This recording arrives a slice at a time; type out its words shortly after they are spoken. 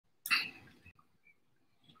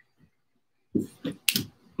Internet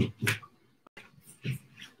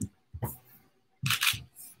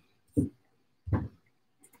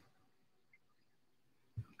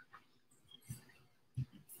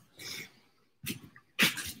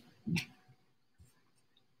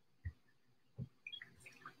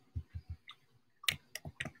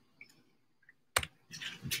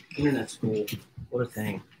school, what a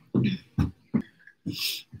thing.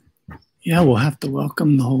 Yeah, we'll have to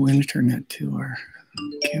welcome the whole internet to our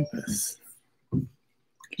campus.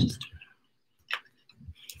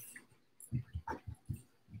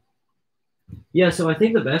 Yeah, so I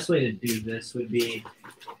think the best way to do this would be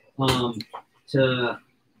to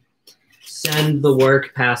send the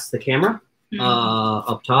work past the camera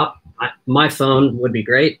up top. My phone would be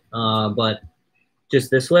great, but just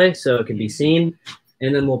this way so it can be seen.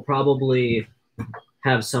 And then we'll probably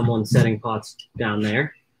have someone setting pots down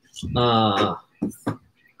there. So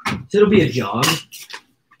it'll be a jog.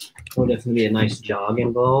 There'll definitely be a nice jog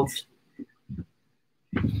involved.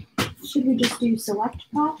 Should we just do select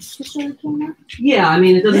pots to show the camera? Yeah, I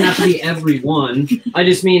mean, it doesn't have to be every one. I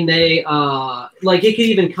just mean they, like, it could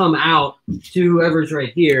even come out to whoever's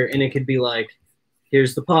right here, and it could be like,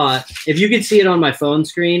 here's the pot. If you could see it on my phone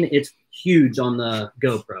screen, it's huge on the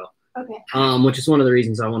GoPro. Okay. Which is one of the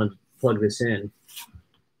reasons I wanted to plug this in.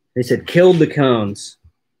 They said, killed the cones.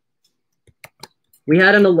 We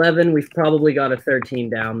had an 11. We've probably got a 13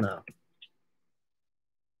 down, though.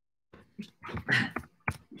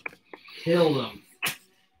 Kill them.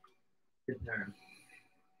 Good term.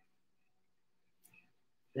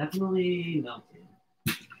 Definitely melted.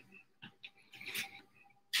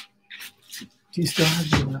 Do you still have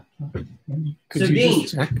your laptop? Could So, you Dean,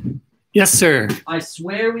 just check? Yes, sir. I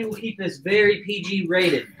swear we will keep this very PG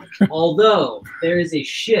rated, although there is a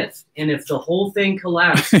shift, and if the whole thing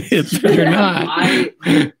collapses, It better not.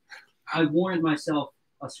 I warned myself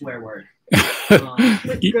a swear word.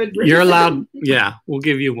 You're allowed. Yeah, we'll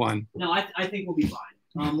give you one. No, I think we'll be fine.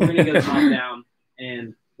 We're gonna go top down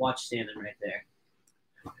and watch standing right there.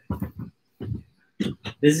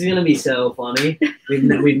 This is gonna be so funny. We've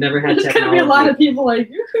never had There's technology. gonna be a lot of people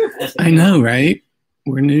like. I know, right?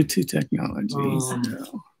 We're new to technology. So.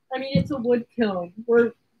 I mean, it's a wood kiln.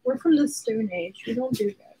 We're from the Stone Age. We don't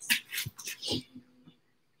do this.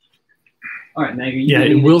 All right, Maggie. Yeah,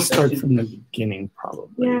 it will start from the beginning,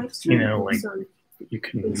 probably. Yeah, you know, like you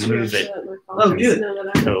can move it. Oh, do it.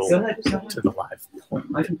 Go ahead. to the live point.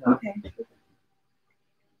 I can talk. Okay.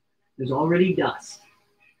 There's already dust.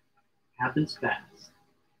 Happens fast.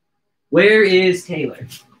 Where is Taylor?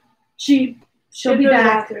 She'll be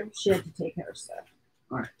back. She had to take care of stuff.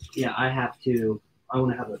 All right. Yeah, I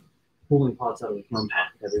want to have a pulling pots out of the kiln pot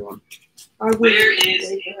with everyone. Where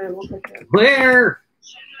is? Where?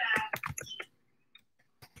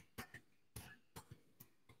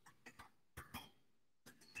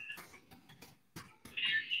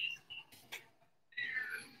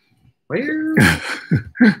 Where?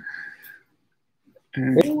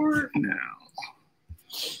 Or now.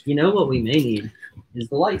 You know what we may need is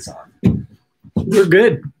the lights on. We're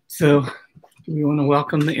good. So, do we want to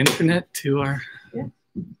welcome the internet to our? Yeah.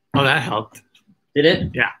 Oh, that helped. Did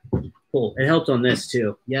it? Yeah. Cool. It helped on this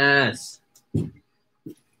too. Yes. Here,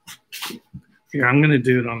 I'm gonna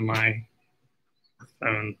do it on my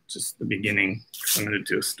phone, just the beginning. I'm gonna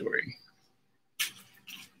do a story.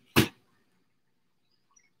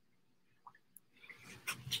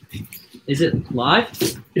 Is it live?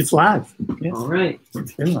 It's live. Yes. All right.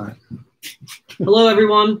 It's been live. Hello,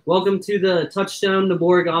 everyone. Welcome to the Touchstone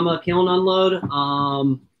Noborigama Kiln Unload.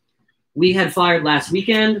 We had fired last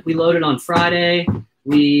weekend. We loaded on Friday.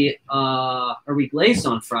 We glazed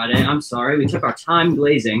on Friday. I'm sorry. We took our time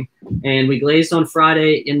glazing, and we glazed on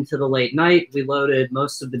Friday into the late night. We loaded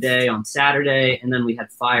most of the day on Saturday, and then we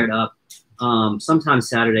had fired up sometime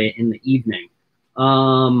Saturday in the evening.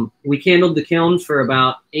 We candled the kiln for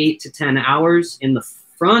about 8 to 10 hours in the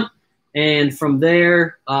front. And from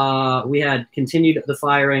there, we had continued the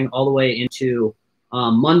firing all the way into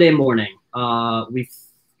Monday morning. We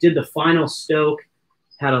did the final stoke,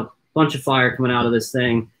 had a bunch of fire coming out of this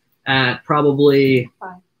thing at probably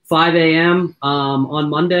 5 a.m. On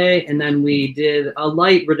Monday. And then we did a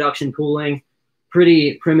light reduction cooling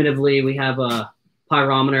pretty primitively. We have a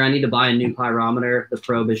pyrometer. I need to buy a new pyrometer. The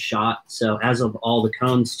probe is shot, so as of all the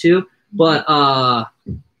cones too. But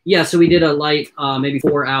yeah, so we did a light, maybe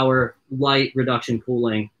 4-hour light reduction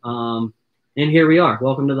cooling. And here we are.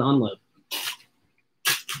 Welcome to the unload.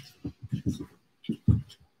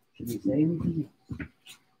 Should we say anything else?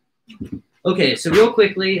 Okay, so real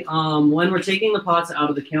quickly, when we're taking the pots out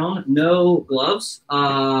of the kiln, no gloves.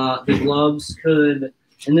 The gloves could,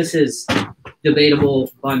 and this is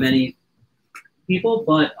debatable by many people,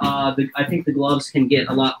 but I think the gloves can get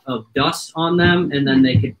a lot of dust on them, and then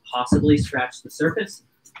they could possibly scratch the surface.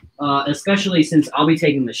 Especially since I'll be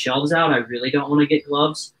taking the shelves out, I really don't want to get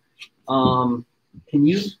gloves. Can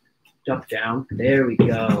you duck down? There we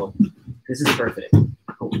go. This is perfect.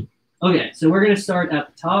 Cool. Okay, so we're gonna start at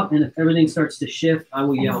the top, and if everything starts to shift, I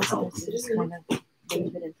will yell help. This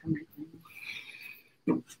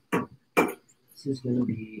is gonna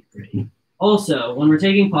be great. Also, when we're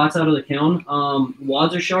taking pots out of the kiln,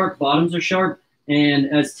 wads are sharp, bottoms are sharp, and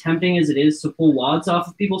as tempting as it is to pull wads off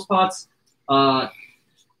of people's pots,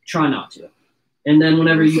 try not to. And then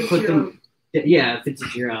whenever you put them, yeah, if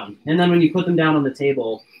it's your own. And then when you put them down on the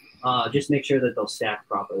table, just make sure that they'll stack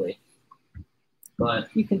properly. But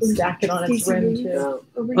you can stack it on its rim too.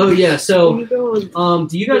 Oh yeah, so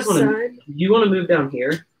do you guys want to move down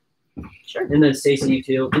here? Sure. And then Stacy, you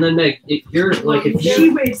too. And then Meg, you're like if she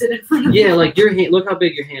waves it in front of yeah, like your hand. Look how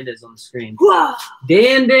big your hand is on the screen.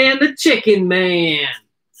 Dan the Chicken Man.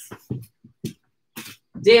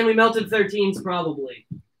 Dan, we melted 13s probably.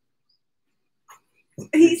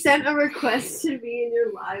 He sent a request to me in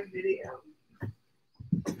your live video.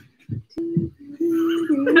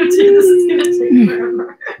 This is gonna take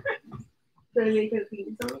forever. Should I make a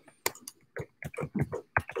theme song?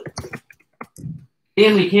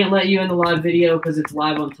 Dan, we can't let you in the live video because it's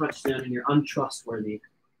live on Touchstone and you're untrustworthy.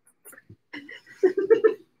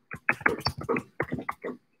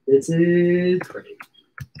 This is great.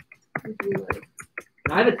 Do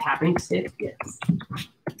I have a tapping stick? Yes.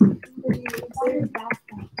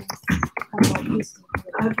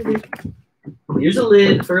 Here's a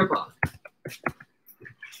lid for a pot.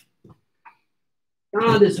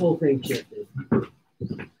 God, this whole thing shifted.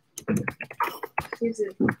 Here's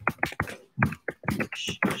it.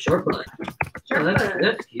 Short butt. Oh,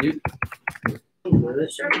 that's cute.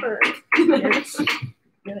 Short butt.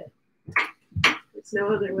 There's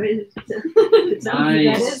no other way to tell you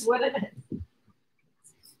Nice. that is what it is.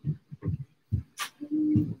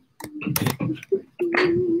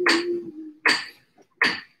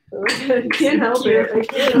 I can't help it. I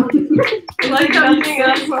can't help it. I like how you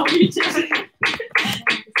guys while we chat.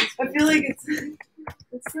 I feel like it's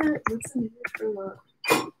what's the name from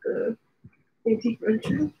the antique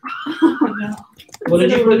furniture? Oh no. What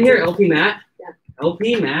did you put in here? LP Matt? Yeah.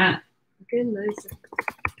 LP Matt. Okay, nice.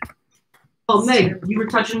 Oh, Meg, you were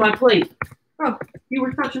touching my plate. Oh. You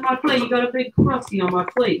were touching my plate. You got a big crusty on my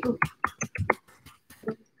plate.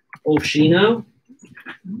 Oshino.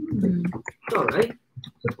 It's all right.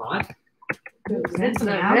 It's a pot. That's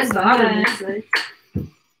outside.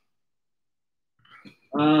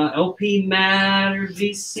 LP Matt or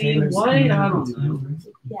VC White? I don't know.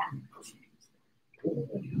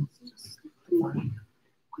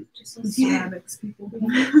 Ceramics people.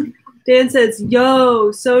 Dan says,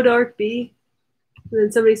 "Yo, so dark, B." And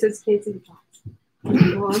then somebody says, "Can't see the box."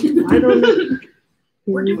 Well, I don't know.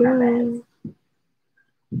 We're doing our best.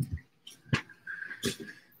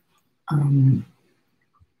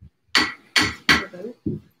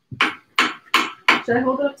 Should I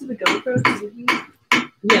hold it up to the GoPro?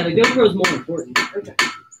 Yeah, the GoPro is more important. Okay.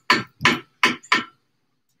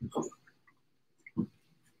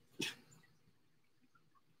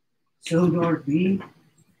 So dark, B.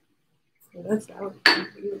 Well, that's that.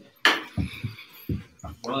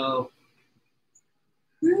 Whoa.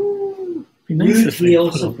 Be nice You if they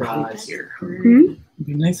feel put a light surprised. here. Hmm? It'd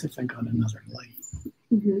be nice if I got another light.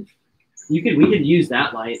 Mm-hmm. We could use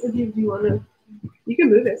that light. Do you want to? You can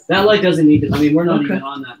move it. That light doesn't need to. I mean, we're not Okay. even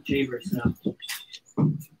on that chamber, so.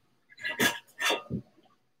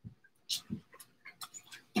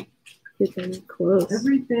 Get them close.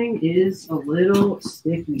 Everything is a little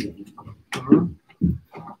sticky. Uh-huh.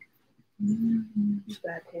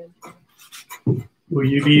 Bad hand. Will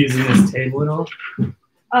you be using this table at all?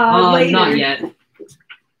 Later. Not yet.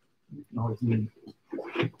 No, it's me.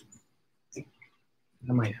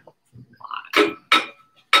 I might have.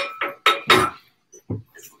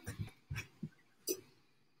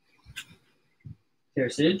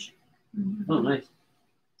 Terracage. Oh, nice.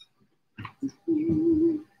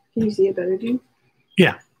 Can you see it better, dude?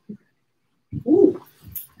 Yeah. Ooh.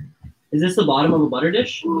 Is this the bottom of a butter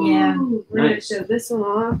dish? Yeah. Ooh, we're gonna Nice. show this one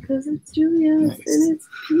off because it's Julia's Nice. and it's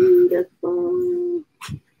beautiful.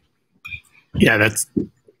 Yeah, that's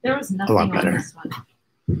There was nothing lot on better. this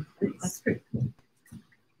one. That's pretty cool.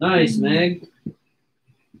 Nice, Meg.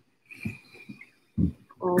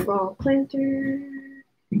 All raw planter.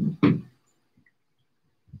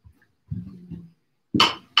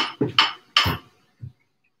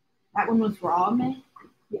 That one was raw, man.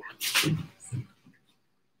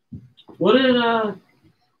 What did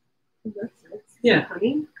That's yeah,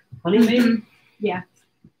 honey. honey maybe? Yeah.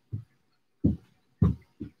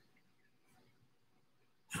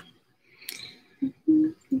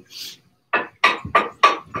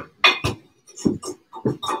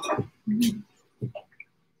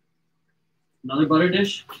 Another butter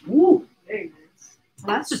dish. Woo! Very nice.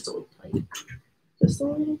 Well, that's just a little plate. Just a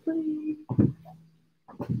little plate.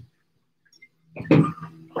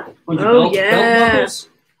 Bunch of Oh, belt yeah. buckles.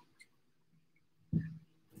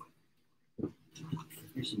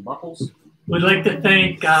 Here's some buckles. We'd like to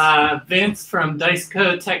thank Vince from Dice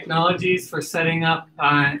Code Technologies for setting up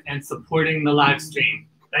and supporting the live stream.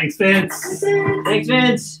 Thanks, Vince. Thanks,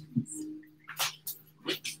 Vince.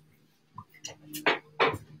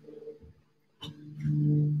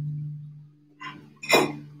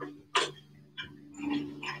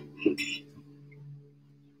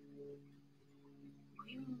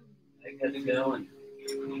 I got to go and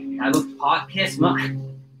have a pot kiss. Pots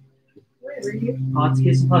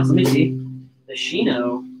kissing pots. Let me see. The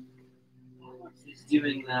Shino is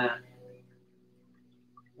doing that.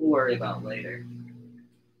 We'll worry about later.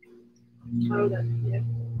 Oh, that, yeah.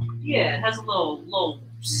 Yeah, it has a little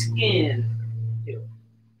skin to it,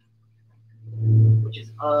 which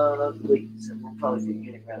is ugly. So we'll probably be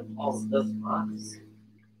getting rid of all of those pots.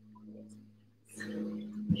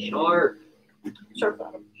 Sharp. Sharp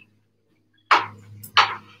bottom.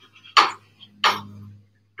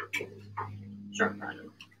 Sharp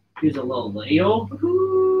bottom. Here's a little ladle.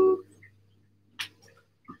 Ooh.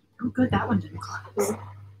 Oh, good. That one didn't close.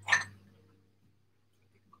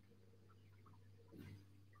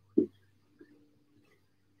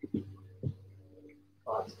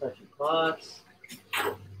 Pots touching pots.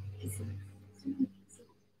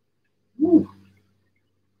 Woo.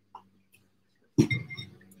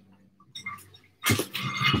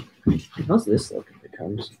 How's this look if it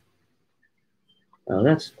comes? Oh,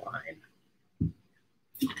 that's fine.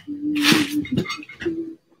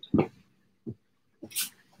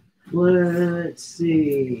 Let's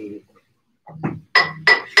see.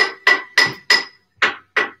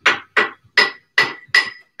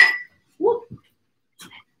 Whoop.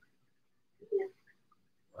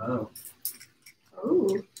 Wow.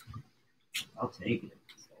 Oh. I'll take it.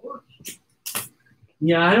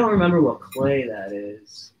 Yeah, I don't remember what clay that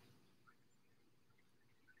is.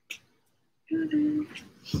 Ooh.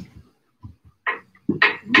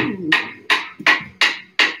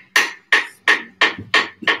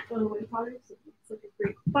 Stoneway pottery. So it's like a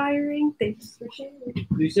great firing. Thanks for sharing.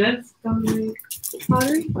 You said? Stoneway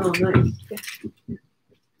pottery. Oh, nice.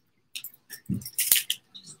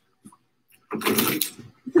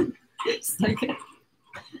 Just like it.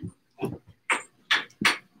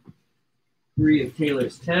 3 of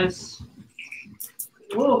Taylor's tests.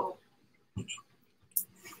 Whoa.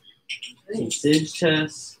 Some Sid's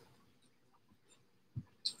tests.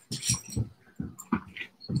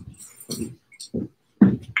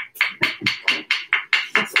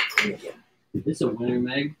 This is a winner,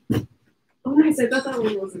 Meg. Oh, nice. I thought that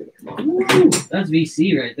one wasn't going to come on. Ooh, that's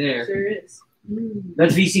VC right there. Sure is.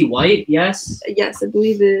 That's VC white, yes? Yes, I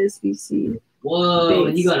believe it is VC. Whoa, Base.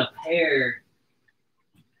 and you got a pair.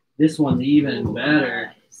 This one's even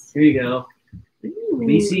better. Here you go.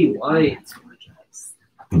 VC white.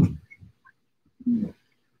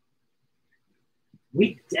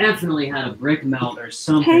 We definitely had a brick melt or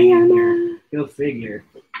something Hey, in here. Emma. Go figure.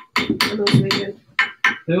 Emma's really good.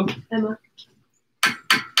 Who? Emma.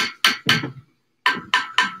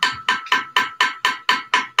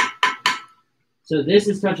 So this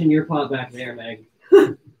is touching your pot back there, Meg.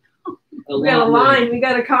 We got a line. We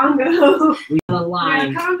got a Congo. We got a We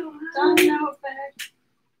line. got a Congo. Done now, back.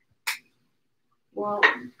 Well,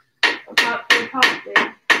 a pot for a pot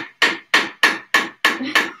there.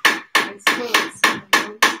 I suppose.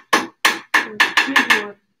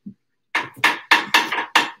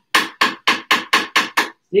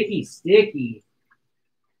 Sticky, sticky.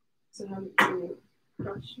 So how to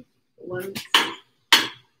crush the lemons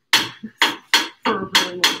For a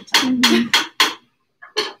really long time.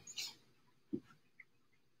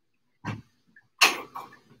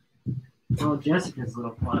 Well, Jessica's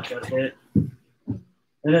little pot got hit.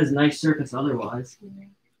 That has nice surface otherwise.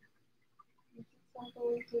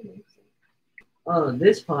 Oh,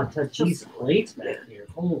 this pot touched these plates back here.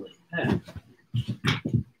 Holy heck.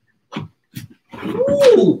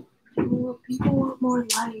 Ooh! People want more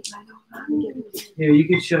light. I don't know how to get it. Here, you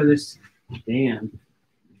could show this. Damn.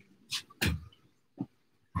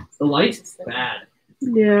 The light's bad.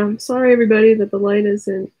 Yeah, I'm sorry everybody that the light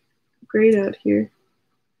isn't great out here.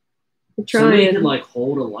 We're Somebody trying. could like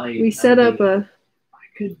hold a light. We set up a I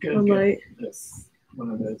could A go light. get this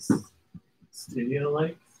one of those studio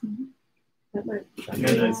lights. That might.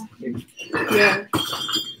 Yeah, that's, Yeah.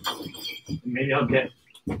 maybe I'll get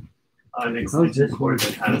an Oh, extension just cord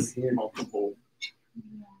that has here. multiple.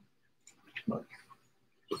 Look.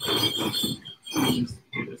 Just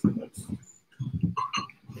do this and this.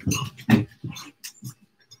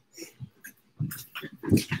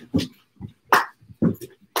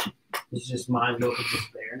 It's just mine go for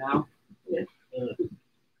despair now. Yeah.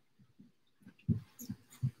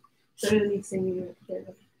 Better than me singing it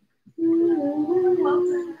together.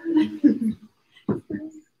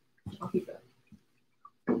 I'll keep that.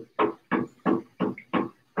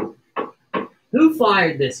 Who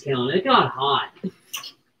fired this kiln? It got hot.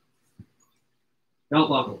 Belt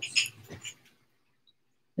buckles.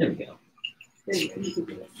 There we go. There you go. You can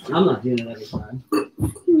do it. I'm not doing it every time.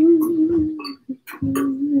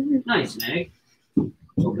 Nice, Meg.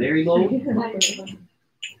 Oh, very low.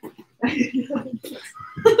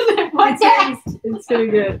 It's gonna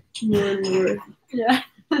get more and more. Yeah.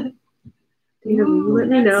 Let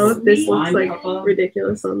me know if this looks like Papa.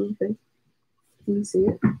 ridiculous on the thing. Can you see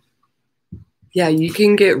it? Yeah, you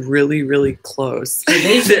can get really, really close. So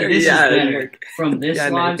they said this Yeah, is better from this Yeah,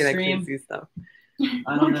 no, live you can actually stream. see stuff.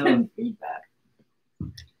 I don't know. Feedback.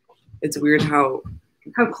 It's weird how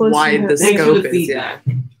How close wide you the have. Thanks for the scope is. Yeah.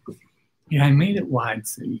 feedback. Yeah, I made it wide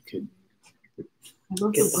so you could.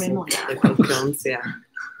 Get some different films, yeah.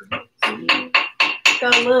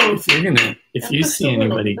 Got a little. If you see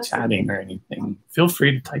anybody chatting or anything, feel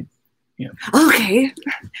free to type. Okay.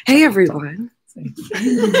 Hey, everyone. Say,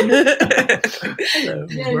 hello,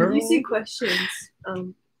 Yeah, if world. you see questions,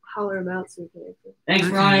 holler them out so we can answer. Thanks,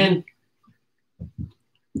 Ryan.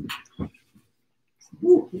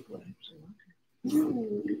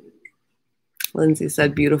 Lindsay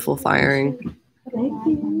said beautiful firing. Thank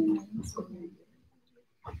you.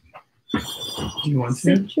 Do you want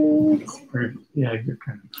to? Or, yeah, you're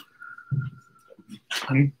kind of.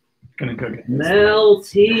 I'm gonna go get this. Mel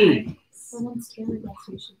T. Someone's carried that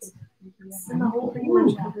you should And the whole thing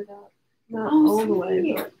was covered up. Not all the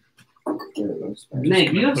way, but for the most part.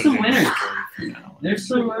 Meg, you have some winners. There's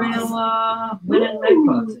some real winning Meg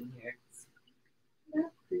bucks in here.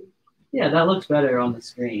 Yeah, that looks better on the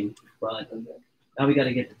screen, but now we got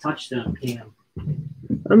to get the Touchstone Cam.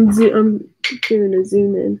 I'm giving a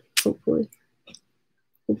zoom in. Hopefully. it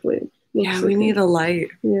looks Yeah, we need a light.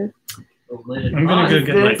 Yeah. I'm gonna go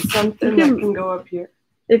get like. Something that can go up here.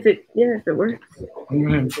 If it works. I'm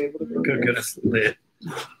gonna go get us lit.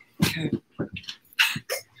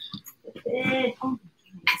 Okay.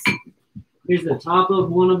 Here's the top of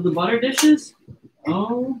one of the butter dishes.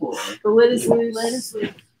 Oh boy. The lid is loose.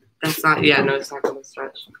 That's not, yeah, no, it's not going to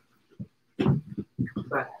stretch.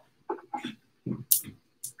 But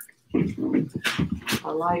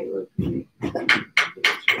a light would be.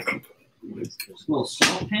 Small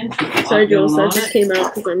salt pinch. Sorry, Jules, that on just it. came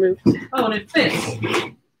out because I moved. Oh, and it fits.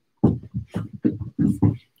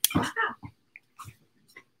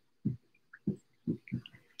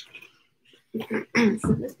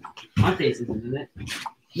 My face isn't in it.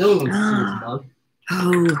 No one wants to see this bug.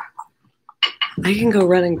 Oh, I can go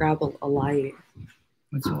run and grab a light.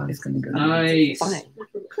 Which one is gonna go? Nice. Fine.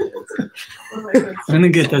 I'm gonna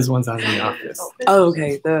get those ones out of the office, Oh,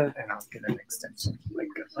 okay. The and I'll get an extension. Like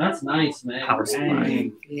That's nice, man. Power supply.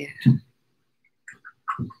 Dang. yeah.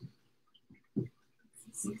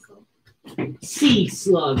 Sea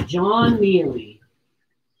Slug, John Neely.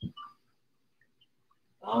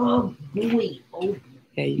 Oh boy. Oh,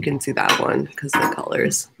 Yeah, you can see that one because the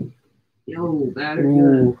colors. yo, better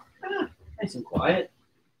good. Nice and quiet.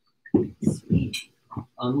 Sweet.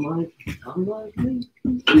 Unlike me.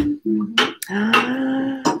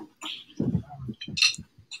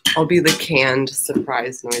 I'll be the canned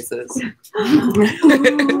surprise noises.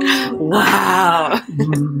 Wow.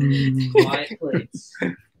 Quiet place.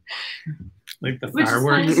 Like the Which is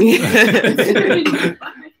fireworks.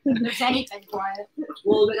 There's anything quiet.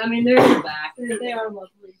 Well, I mean, they're in the back. They are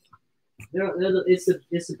lovely.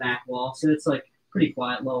 It's a back wall, so it's like pretty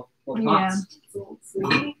quiet, little pots.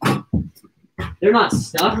 They're not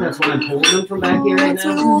stuck. That's why I'm pulling them from back here right It's a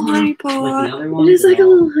now. little honey Like the pot. other one. It is like a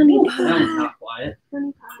little honey That one's not quiet.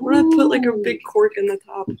 What if I put like a big cork in the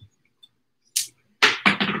top?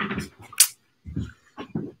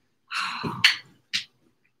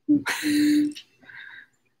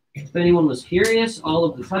 If anyone was curious, all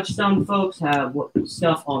of the Touchstone folks have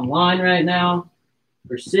stuff online right now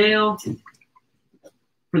for sale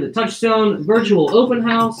for the Touchstone virtual open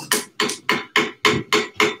house.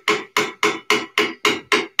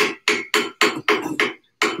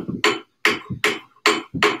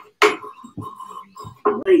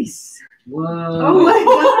 Nice. Whoa. Oh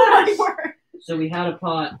my god! So we had a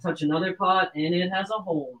pot touch another pot, and it has a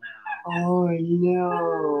hole now. Oh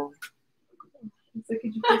no. It's like,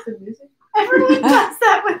 could you play some music? Everyone does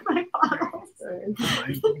that with my bottles.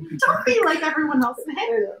 Don't be like everyone else.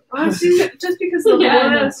 Just because the Yeah, I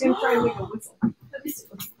one know. I was going to try and make a whistle.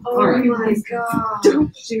 Oh All right. my god.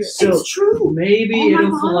 Don't do it. So It's true. maybe All my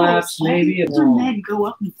it'll bottles, collapse, all maybe the it other won't. men go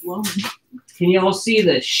up and flow. Can you all see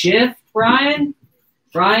the shift, Brian?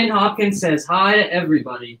 Brian Hopkins says hi to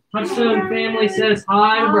everybody. Touchstone family says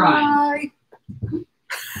hi to Brian.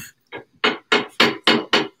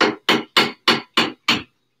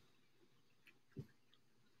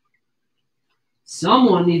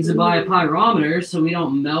 Someone needs to buy a pyrometer so we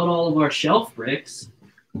don't melt all of our shelf bricks.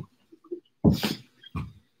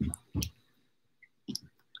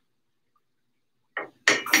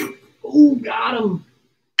 Oh, got him.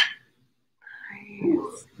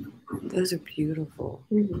 Those are beautiful.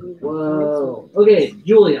 Whoa. Okay,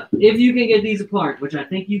 Julia, if you can get these apart, which I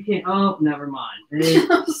think you can. Oh, never mind.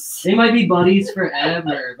 They might be buddies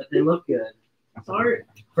forever, but they look good. Sorry.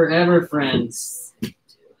 Forever friends.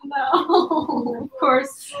 No, of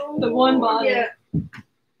course, the one bottle. Yeah.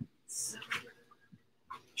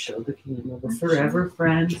 Show the camera the forever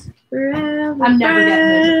friends. Forever I'm never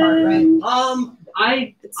getting those apart,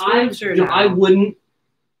 right? I wouldn't,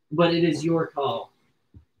 but it is your call.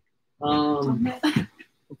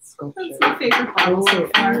 It's sculpture. That's my favorite bottle so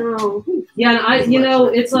far. No. Yeah, and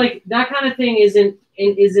it's like that kind of thing isn't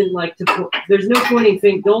like there's no pointing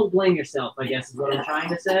thing. Don't blame yourself, I guess is what I'm trying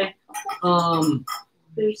to say.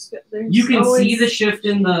 There's You can always see the shift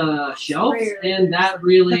in the shelves, rare. and that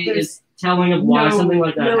really But there's is telling of why something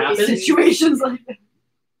like that happens. Situations like that.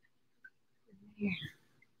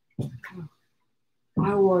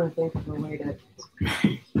 I want to think of a way to.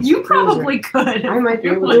 You probably could. I might be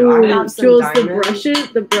able Ooh, to. I Ooh, have some Jules, the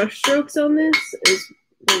diamonds. the brush strokes on this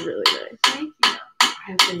are really nice. Thank you. I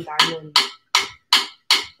have some diamond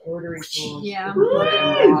rotary tools. Yeah. If we put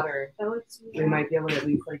it in water, That looks we might be able to at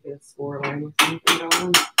least like get a score line or something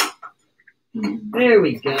going. There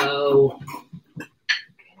we go.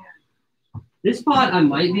 This pot I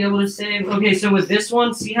might be able to save. Okay, so with this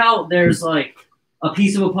one, see how there's like a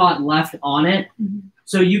piece of a pot left on it? Mhm.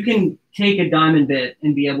 So you can take a diamond bit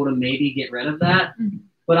and be able to maybe get rid of that. Mhm.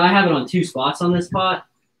 But I have it on 2 spots on this pot.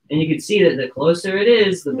 And you can see that the closer it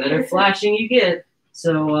is, the better flashing you get.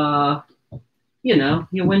 So,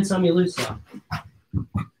 you win some, you lose some.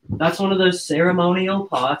 That's one of those ceremonial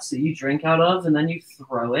pots that you drink out of and then you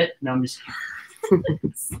throw it. No, I'm just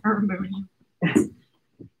Ceremony.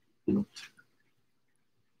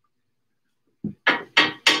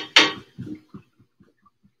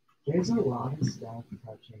 There's a lot of stuff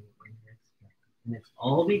touching in this. And it's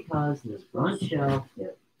all because this front shelf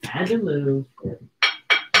had to move.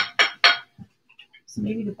 So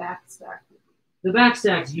maybe the back stack. The back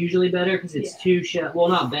stack's usually better because it's 2 shelves. Well,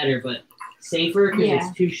 not better, but safer because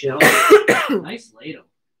it's 2 shelves. Nice ladle.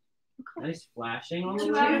 Nice flashing on the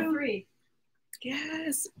 2 out of ladle. 3.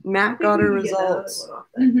 Yes, Matt got her results.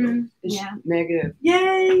 Mm-hmm. It's Yeah. negative.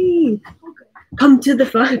 Yay! Come to the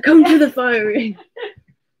fire. Come to the firing.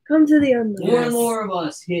 Come to the unknown. More and more of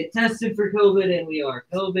us get tested for COVID, and we are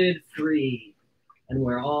COVID-free. And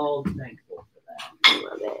we're all thankful for that.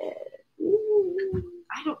 Love it.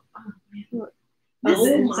 I don't. Oh,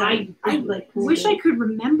 Oh my! my! I wish I could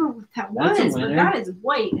remember what that That's a was, but winner. that is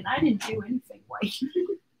white, and I didn't do anything white.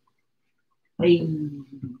 Hey.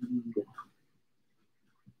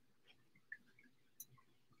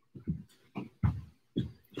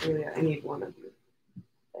 Julia, I need one of your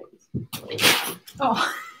things.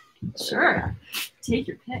 Oh, sure. Take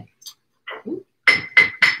your pick.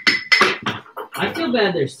 I feel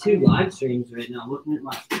bad there's 2 live streams right now. Looking at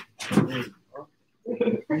my.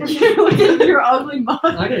 Look at your ugly mug.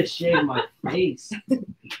 I gotta shave my face.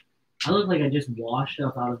 I look like I just washed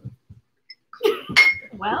up out of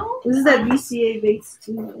Well, This is that VCA base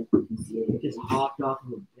too. VCA. just hopped off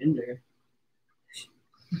of a bender.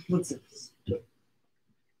 What's this?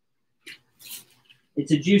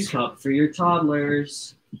 It's a juice cup for your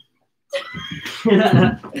toddlers.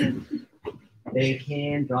 They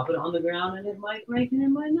can drop it on the ground and it might break and it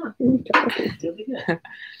might not. It'll be good.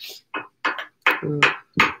 Ooh,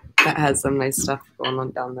 that has some nice stuff going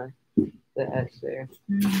on down the edge there.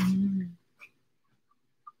 mm-hmm.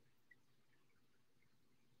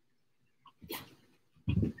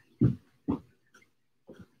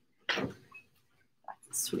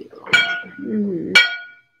 Sweet. Mhm.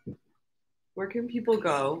 Where can people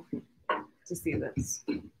go to see this?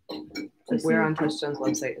 To Like, where see- on Touchstone's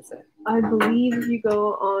website is it? I believe if you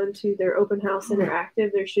go on to their open house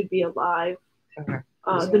interactive, there should be a live Okay.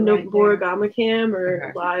 the Noborigama Cam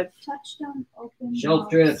or live. Touchstone open. Shelf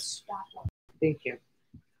drips. Thank you.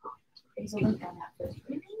 There's a link on that first.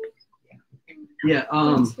 Yeah.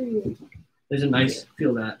 That's for you. There's a nice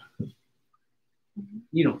feel that.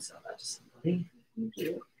 You don't sell that to somebody.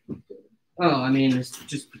 Oh, I mean, it's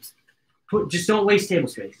just don't waste table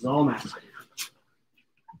space. It's all matters.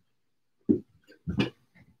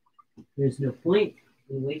 There's no point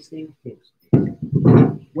in wasting table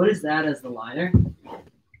space. What is that as the liner?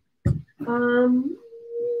 Um,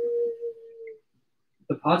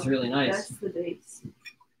 The pot's really nice. that's the base.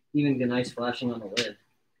 Even the nice flashing on the lid.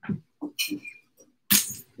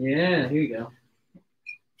 Yeah, here you go.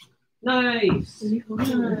 Nice.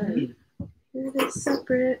 Nice. It is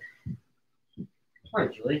separate. All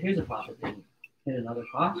right, Julie. Here's a pot that didn't hit another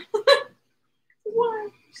pot.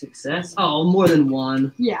 What? Success. Oh, more than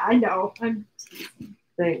one. Yeah, I know.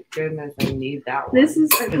 Thank goodness I need that one. This is,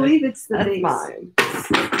 I believe it's the That's base. mine.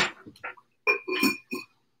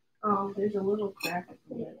 Oh, there's a little crack at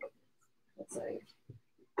the lid. That's like.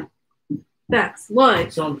 That's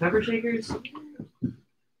lime. Salt and pepper shakers.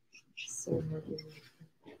 So heavy.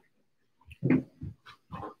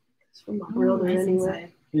 It's from the grill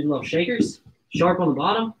anyway. Here's little shakers. Sharp on the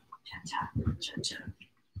bottom.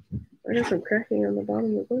 I got some cracking on the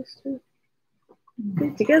bottom of this too.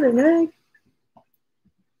 Get together, Meg.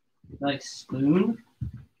 Nice spoon.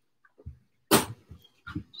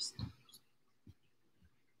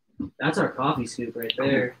 That's our coffee scoop right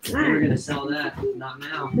there. We're gonna sell that. Not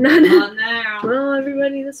now. Not now. Well,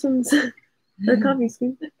 everybody, this one's a coffee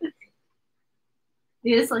scoop.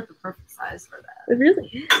 It is like the perfect size for that. It really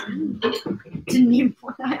is. Didn't even.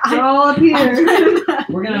 It's all up here.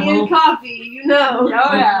 We're gonna Me and hope. coffee, you know.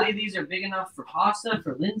 Hopefully these are big enough for pasta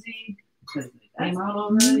for Lindsay because they came out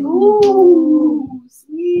already. Ooh,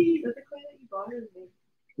 sweet. Is that the clay that you bought or me?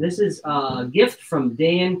 This is a gift from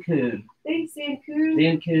Dan Kuhn. Thanks, Sanku.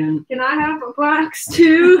 Dan Kuhn. Can I have a box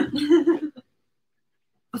too?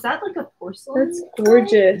 Was that like a porcelain? That's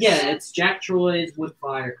gorgeous. Yeah, it's Jack Troy's wood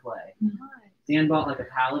fire clay. Dan bought like a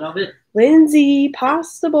pallet of it. Lindsay,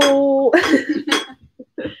 pasta bowl. That's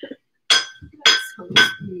so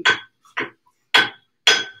sweet.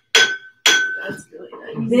 That's really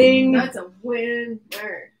nice. Ding. That's a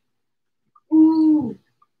winner. Ooh.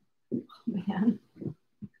 Man.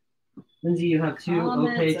 Lindsay, you have two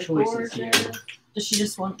okay choices here. Does she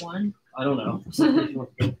just want one? I don't know.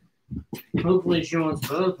 Hopefully she wants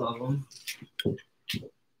both of them.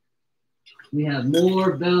 We have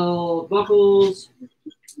more bell buckles.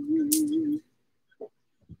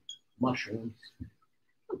 Mushrooms.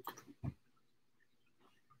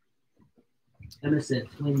 Emma said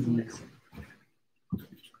twinsies.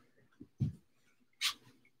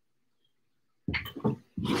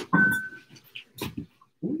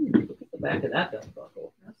 Ooh, look at the back of that belt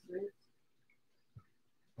buckle. That's great.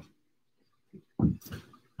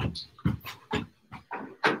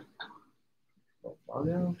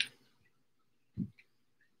 Logo.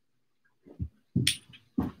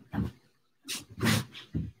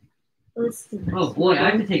 Oh boy, I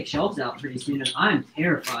have to take shelves out pretty soon, and I'm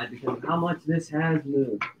terrified because of how much this has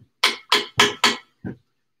moved.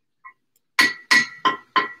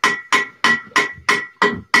 I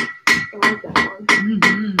like that one.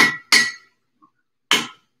 Mm-hmm.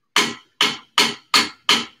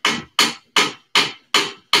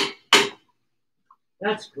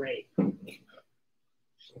 That's great. That's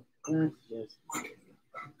just.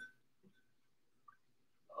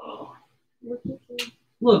 Oh.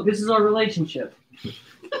 Look, this is our relationship.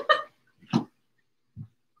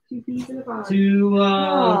 Two peas in a pod. Two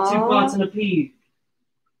pots and a pea.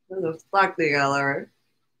 Those are stuck together.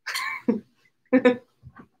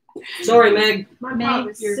 Sorry, Meg. My pot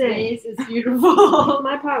was Your sick. face is beautiful.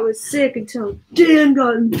 My pot was sick until Dan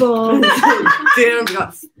got involved. Dan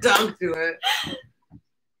got stuck to it.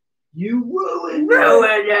 You ruined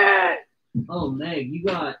it. Oh, Meg, you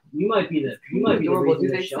might be the Adorable. reason Do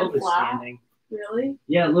the they shelf sit is flat? standing. Really?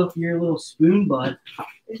 Yeah, look, your little spoon butt.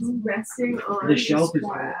 It's resting on The shelf is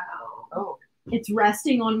wow. Oh, It's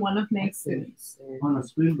resting on one of Meg's spoons. on a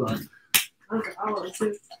spoon butt. Okay, oh, it's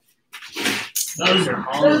just, Those are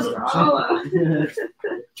hollow. those are hollow.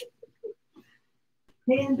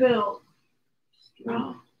 Hand built.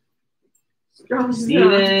 Strong. Strong.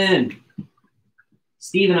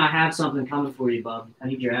 Steven, I have something coming for you, bub. I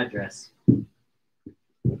need your address.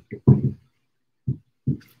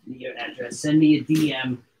 Your address. Send me a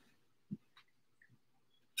DM.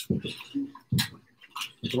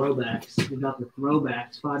 Throwbacks. We got the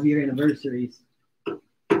throwbacks. 5-year anniversaries.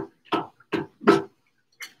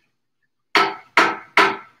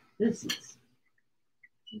 This is.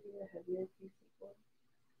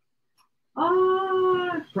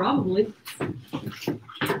 Probably.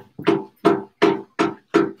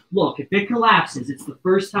 Look, if it collapses, it's the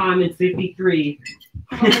first time in 53.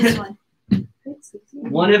 This one.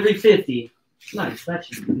 One every 50. Nice. That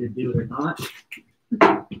should be good, do it or not.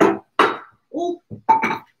 Oh.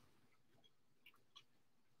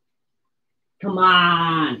 Come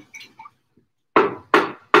on.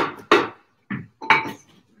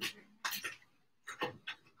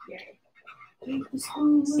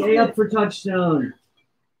 Stay up for Touchstone.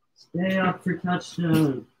 Stay up for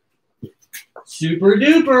Touchstone. Super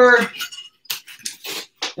duper.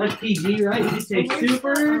 That's PG, right? You say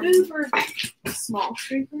super duper. Small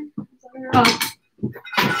streaker.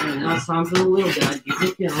 And now it's time for the little guy. Give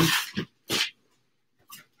it down.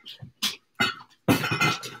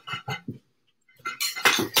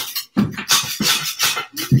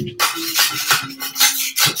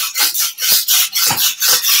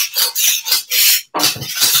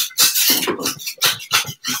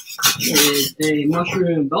 Is a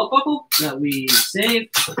mushroom belt buckle that we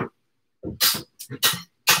saved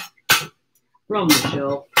from the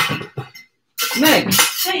shelf. Meg,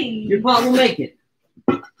 Hey. your pot will make it.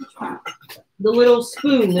 The little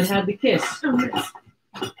spoon that had the kiss.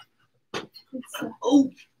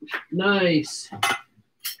 Oh, nice.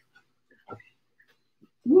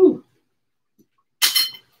 Woo.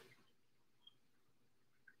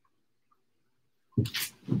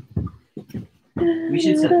 We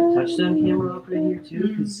should set the Touchstone camera up right here too,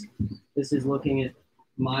 because this is looking at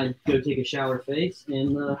my go take a shower face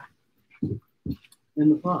in the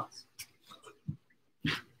pots.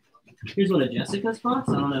 Here's one of Jessica's pots.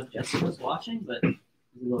 I don't know if Jessica's watching, but here's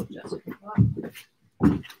a little Jessica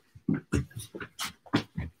pot.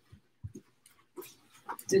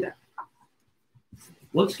 Do that.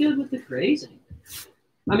 Looks good with the crazing.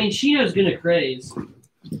 I mean, Shino's gonna craze.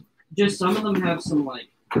 Just some of them have some like.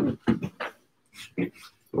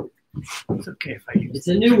 It's okay if I use It's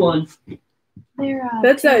a new one. They're,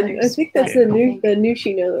 That's that. I tailors. think that's the new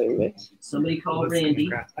Shino that we made. Somebody called Listen, Randy.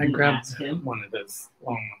 I and grabbed asked him. one of those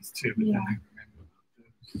long ones too, but Yeah.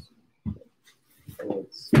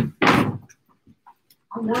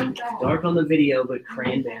 then It's dark on the video, but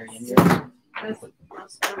cranberry in here.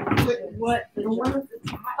 What?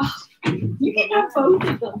 You can have both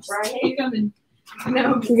of them. Right? Take them and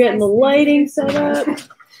We're getting the lighting set up.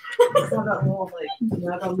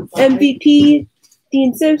 MVP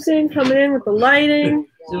Dean Simpson coming in with the lighting.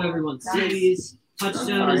 So everyone sees.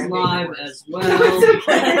 Touchstone is live as well.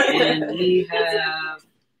 And we have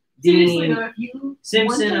Dean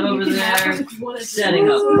Simpson over there setting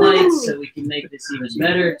up lights so we can make this even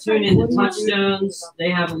better. Tune in to Touchstones.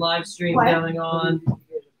 They have a live stream going on.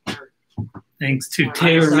 Thanks to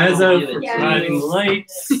Taylor Mezo for Yeah. providing the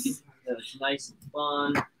lights. So it's nice and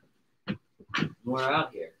fun. We're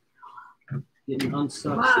out here. Getting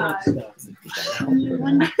unstuck stuff.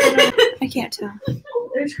 I can't tell.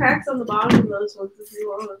 There's cracks on the bottom of those ones if you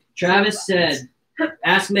want. Travis said,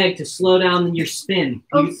 "Ask Meg to slow down your spin.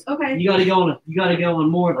 Oh, okay. You gotta go on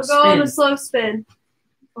more of a We'll go on a spin." slow spin.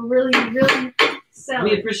 We'll really sell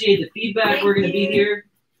We it. appreciate the feedback. We're gonna be here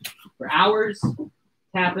for hours,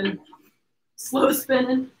 tapping, Slow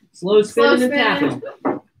spinning. slow spinning, and spinning.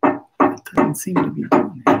 tapping. doesn't seem to be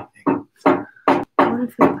doing anything. What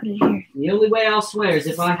if we put it here? The only way I'll swear is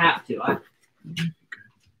if I have to.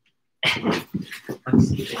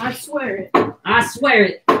 I swear it. I swear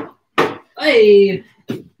it. Hey,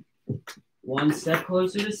 one step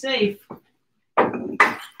closer to safe.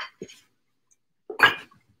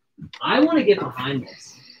 I want to get behind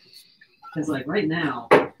this because, like, right now,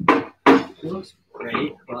 it looks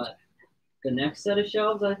great, but the next set of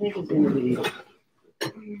shelves, I think, is going to be.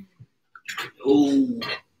 Oh,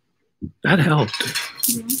 That helped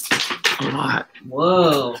a lot.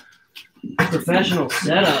 whoa! Professional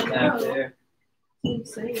setup back there.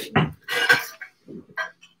 Insane.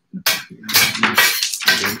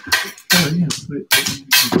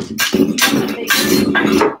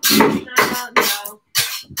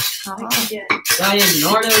 Oh, yeah. Diane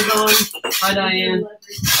Nardo's on. Hi, Diane.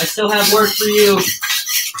 I still have work for you.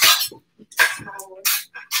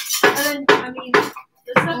 And then, I mean, the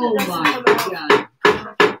stuff Oh that my doesn't come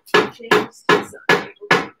god!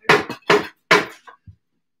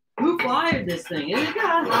 Who fired this thing? It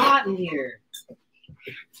got hot in here.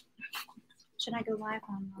 Should I go live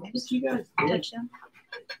on What you guys did? Touchdown?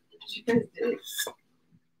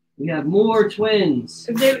 We have more twins.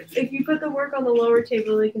 if you put the work on the lower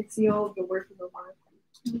table, they can see all of the work in the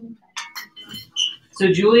line.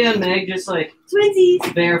 So Julia and Meg just like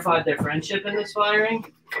Twinsies. verified their friendship in this firing.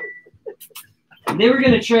 They were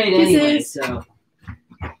gonna trade anyway, Kisses. so.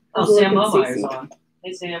 I'll Oh, Sam look at Lovire's Cece. on.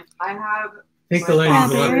 Hey, Sam. I have. I think the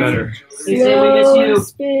lighting's a lot better. Hey, Sam, we miss you.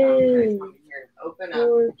 Spin. Open up.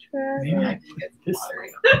 For Maybe I traffic. can get this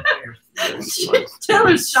one.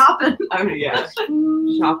 Taylor's shopping. I'm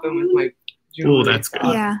shopping with my. Oh, that's good.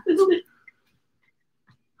 Yeah.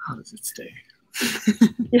 How does it stay?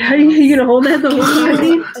 Yeah, are you gonna hold that the whole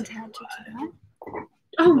time? Attach it to that.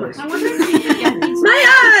 Oh my I wonder if we could get these.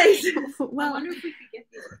 My eyes! I Well, wonder if we could get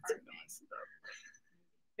these.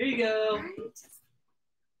 Here you go.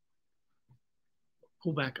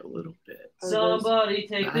 Pull back a little bit. Somebody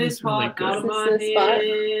take That this is really pot good. out of Is my this the spot?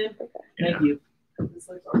 hand. Yeah. Thank you.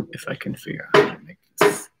 If I can figure out how to make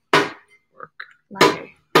this work.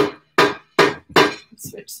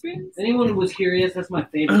 Switch screens. Anyone who was curious, that's my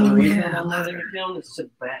favorite Oh, reason yeah. I'm letting it down is to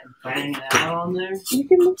bang it out on there. You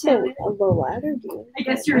can look at the ladder, dude. I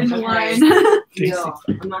guess you're in the line. Stacy. I'm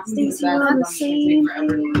not gonna do Stacy, the we're on the best. I'm gonna take same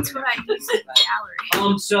forever to That's what I use in the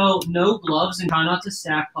gallery. So no gloves and try not to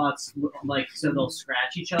stack pots like so they'll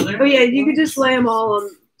scratch each other. Oh yeah, you could just lay them all on.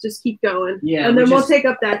 Just keep going. Yeah, and then we we'll just- take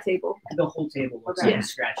up that table. The whole table looks Okay. like a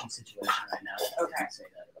scratchy situation right now. Okay. I can't say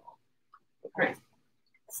that at all. Okay.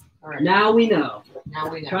 All right. Now we know. Now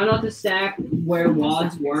we Try know. not to stack where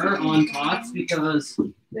wads were on pots because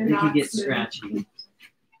They're they could not get smooth. scratchy.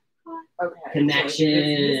 Okay.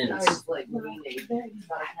 Connections. This guy's like leaning. Is that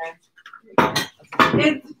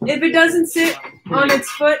okay? If it doesn't sit on its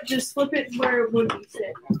foot, just flip it where it would be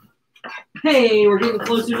sit. Hey, we're getting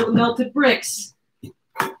closer to the melted bricks. It's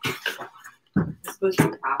supposed to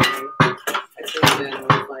be halfway. I think Ben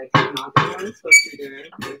was like, not what I'm supposed to be doing.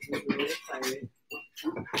 This is really exciting.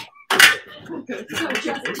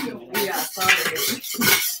 Yeah, sorry.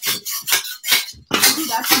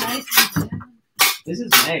 That's nice. This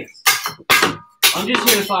is Meg's. I'm just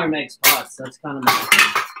here to fire Meg's pots. That's kind of my.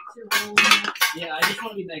 Yeah, I just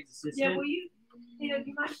want to be Meg's assistant. Yeah, will you? Hey, do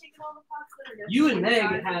you mind taking all the pots that are next You to and each Meg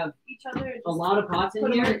side have of each other? And a just lot of pots in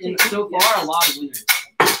put 'em here, on the and table? so far a lot of winners.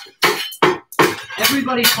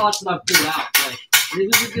 Everybody's pots that I've pulled out, like it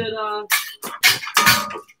was a good.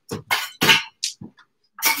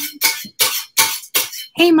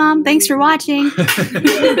 hey, Mom. Thanks for watching.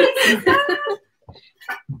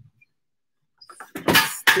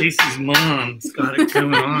 Stacy's mom's got it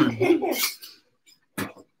going on.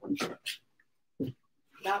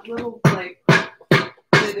 That little, like,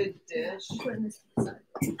 fitted dish.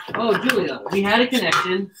 Oh, Julia, we had a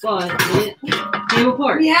connection, but it came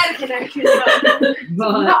apart. We had a connection,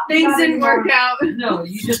 But things didn't work out. no,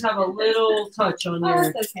 you just have a little touch on Oh,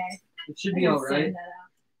 your. that's okay. It should be all right.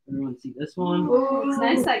 Everyone see this one? Oh, it's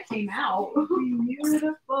nice that came out.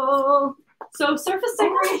 Beautiful. So surface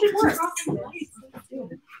decoration works.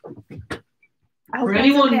 For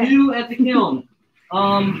anyone new at the kiln,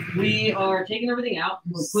 we are taking everything out.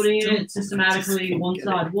 We're putting it systematically, one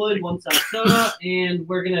side wood, one side soda, and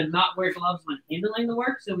we're gonna not wear gloves when handling the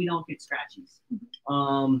work so we don't get scratchies.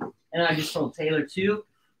 And I just told Taylor too.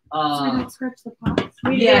 Scratch the pots.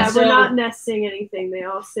 Yeah, so- we're not nesting anything. They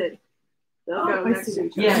all sit. They'll go I next see. to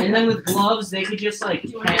each other. Yeah, and then with gloves, they could just like Do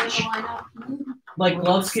you want to catch, line up? like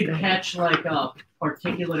gloves could catch like a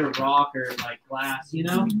particulate or rock or like glass, you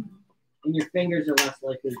know, and your fingers are less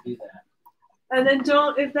likely to do that. And then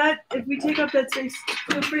don't if we take up that space,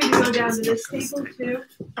 feel free to go down to this table too.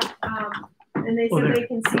 And they said they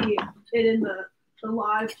can see it in the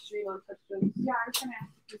live stream on Touchstone. Yeah, I was gonna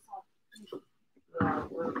ask you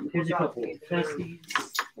Here's a couple testes.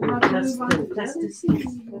 How do we move on to Testes.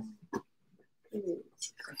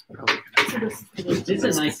 That's probably It's a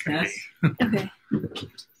nice test. Okay.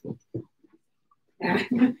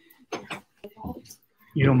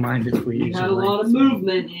 You don't mind if we We use had a a lot of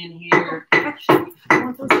movement in here. Actually, I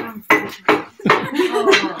want those down right now.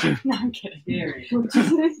 Oh, No, I'm kidding. scary. He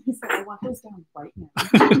said, I want those down right now.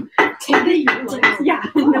 Take it, you're like, yeah,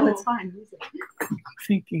 no, it's fine. Use it. I'm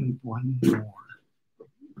thinking one more.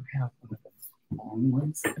 We have one of those long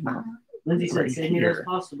ones. Lindsay said, Right send me those here.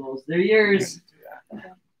 possibles. They're yours.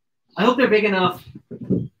 I hope they're big enough.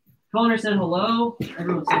 Connor said hello.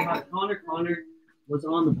 Everyone say hi to Connor. Connor was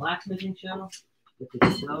on the blacksmithing show, which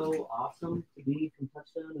is so awesome to be from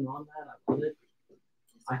Touchstone and on that. I love it.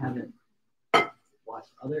 I haven't watched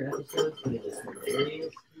other episodes, but it is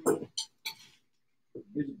hilarious.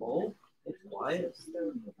 Here's a bowl. It's quiet.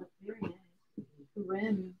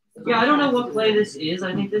 Rim. Yeah, I don't know what play this is.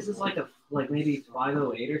 I think this is like maybe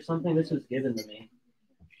 508 or something. This was given to me.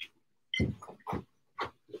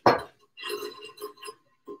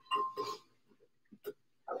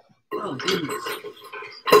 Oh goodness.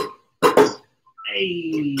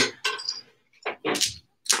 Hey.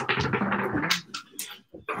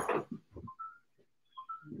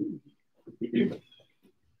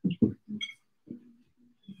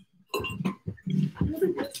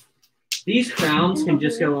 These crowns can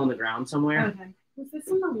just go on the ground somewhere. Okay. Was this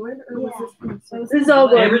in the wood or was this? This is all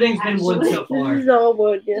wood. Everything's been wood so far. This is all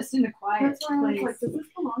wood. Yes. Just in a quiet That's why I was place. like, Does this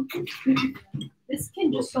belong to? This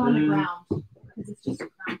can just go on the ground because it's just a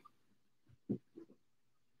crown.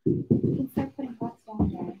 You can start putting pots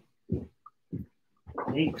down there.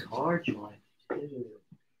 Hey, car joint.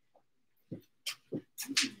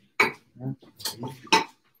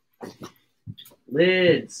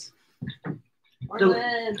 Lids.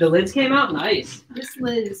 The lids came out nice. This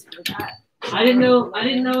lid is for that. I didn't know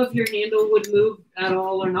if your handle would move at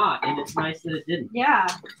all or not, and it's nice that it didn't. Yeah.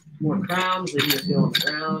 More crowns, they just go on the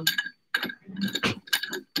ground.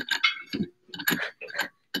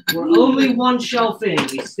 We're only one shelf in.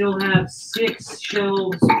 We still have 6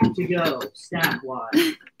 shelves to go, stack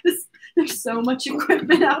wise. There's so much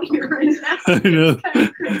equipment out here right now. I know. It's kind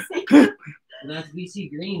of crazy. And that's VC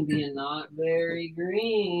Green being not very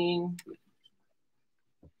green.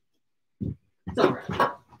 It's all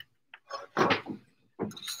right.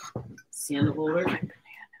 Candle holder.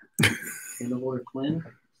 Candle holder Quinn.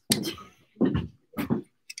 You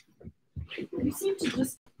seem to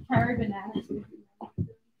just carry bananas with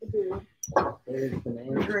you. There's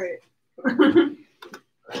bananas. Great.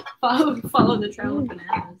 follow the trail of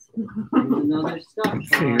bananas. There's another stuff.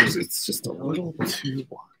 Figures it's just a little too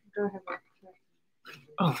wide. Go ahead.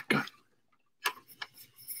 Oh my god.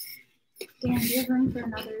 Dan, do you have room for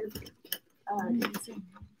another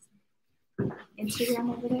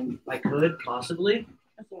Instagram over there? I could possibly.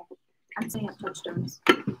 Okay. I'm saying at Touchstones.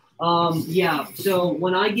 Yeah. So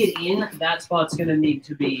when I get in, that spot's gonna need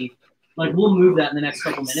to be like we'll move that in the next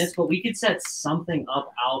couple minutes, but we could set something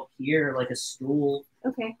up out here, like a stool.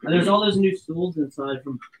 Okay. And there's all those new stools inside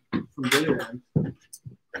from Bitter End.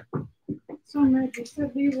 So, Meg, you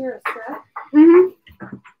said these are a set? Mm-hmm.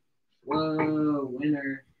 Whoa,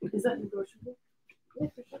 winner. Is that negotiable? Yeah,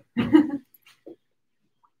 for sure.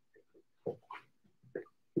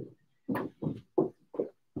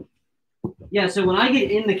 Yeah, so when I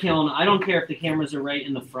get in the kiln, I don't care if the cameras are right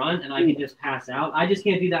in the front and I can just pass out. I just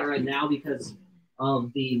can't do that right now because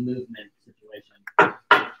of the movement situation.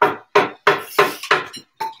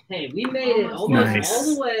 Hey, we made it almost Nice.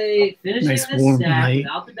 all the way, finishing Nice this warm stack night.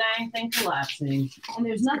 without the dang thing collapsing. And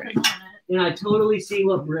there's nothing on it. And I totally see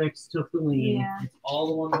what bricks took the lean. Yeah. It's all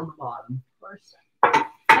the ones on the bottom. Of course.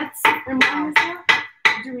 That's, and why is that?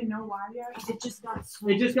 Do we know why yet? It just got so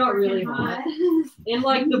It just got really hot. And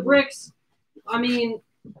like the bricks, I mean,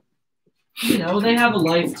 you know, they have a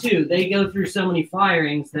life too. They go through so many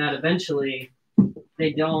firings that eventually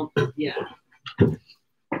they don't, yeah.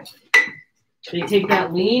 They take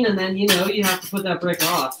that lean and then, you know, you have to put that brick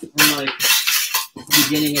off. And like, the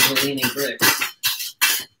beginning of the leaning brick.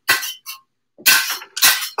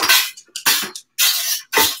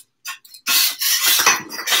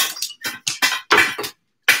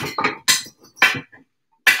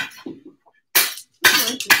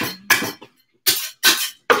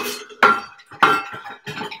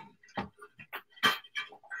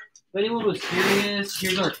 If anyone was curious,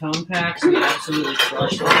 here's our cone packs. We absolutely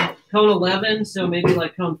crushed them. Cone 11, so maybe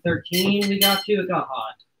like cone 13 we got to. It got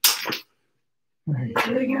hot.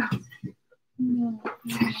 There you go.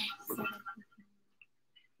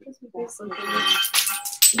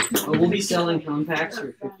 Oh, we'll be selling cone packs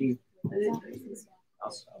for 50.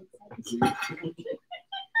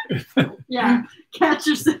 Yeah, catch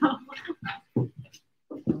yourself.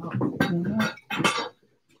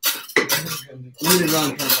 Limited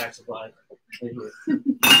run contact supply. Right here.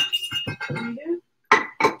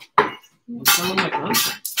 Some of my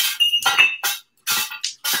contacts.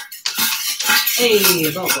 Hey,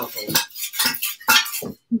 a belt buckle.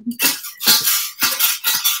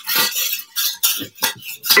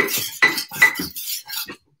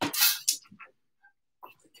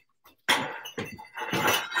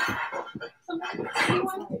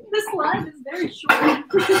 This line is very short.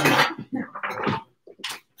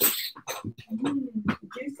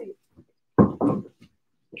 Juicy.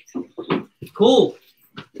 Cool.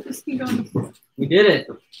 Just keep going. We did it.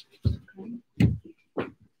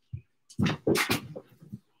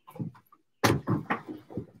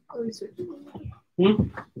 I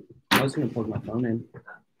was going to plug my phone in.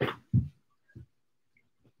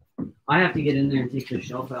 I have to get in there and take the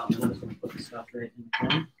shelf out, and then I was going to put the stuff right in the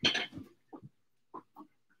phone.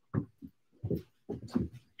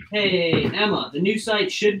 Hey, Emma, the new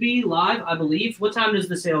site should be live, I believe. What time does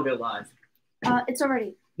the sale go live? It's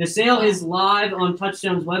already. The sale is live on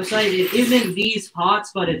Touchstone's website. It isn't these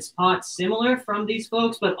pots, but it's pots similar from these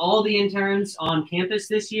folks. But all the interns on campus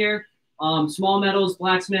this year, small metals,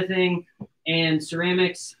 blacksmithing, and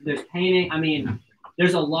ceramics. There's painting. I mean,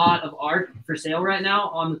 there's a lot of art for sale right now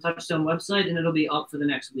on the Touchstone website, and it'll be up for the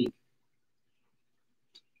next week.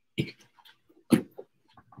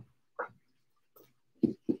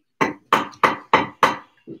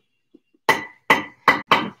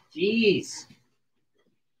 Jeez.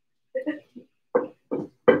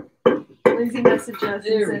 Lindsay messaged us and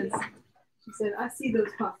There we says, she said, I see those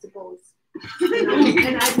pasta bowls.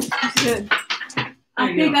 And I said,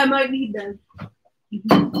 I think I might need them.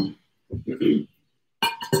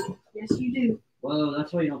 Yes, you do. Whoa,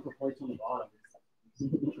 that's why you don't put plates on the bottom.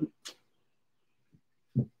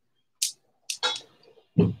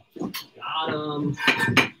 Got him.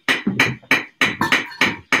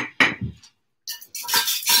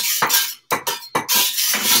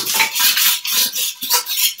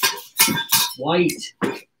 White.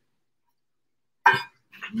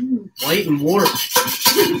 White and warped.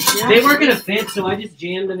 Yeah. They weren't gonna fit, so I just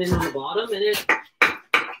jammed them in on the bottom, and it.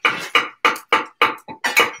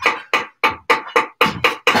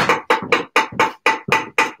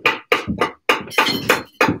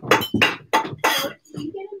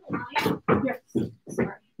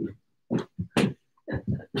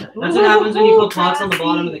 That's what happens when you put pots on the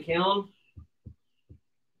bottom of the kiln.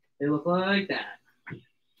 They look like that.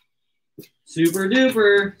 Super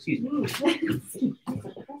duper. Excuse me.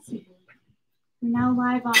 We're now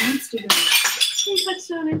live on Instagram. Hey,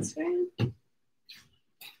 Touchstone Instagram.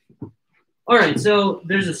 All right, so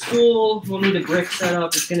there's a stool. We'll need a brick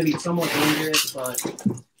setup. It's going to be somewhat dangerous, but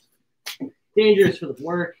dangerous for the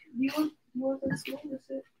work. You want the stool to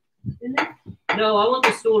sit in there? No, I want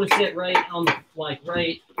the stool to sit right on the, like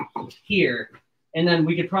right here, and then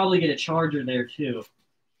we could probably get a charger there too.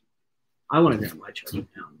 I want to grab my charger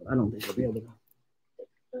down, but I don't think I'll be able to.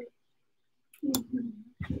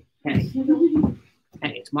 Hey,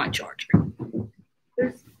 hey, it's my charger.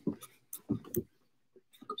 There's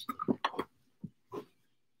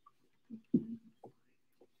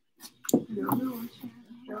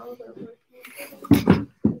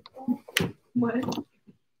what?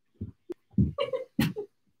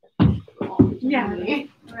 Yeah, I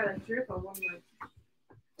got a drip on one more.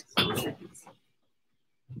 Seconds.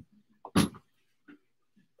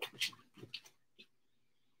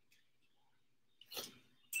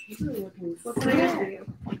 What can I get for you?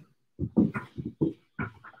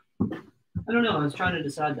 I don't know. I was trying to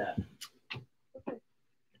decide that.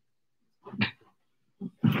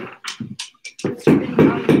 It's pretty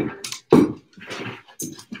hot.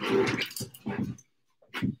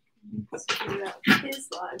 Let's figure out his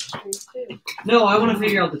live stream too. No, I want to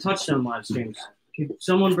figure out the Touchstone live streams. Can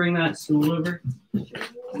someone bring that stool over? Can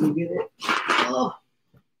you get it? Oh,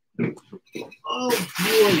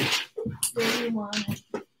 boy. Where do you want it?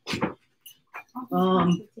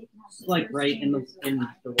 It's like right in the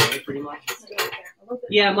way, pretty much.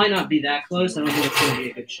 Yeah, it might not be that close. I don't think it's going to be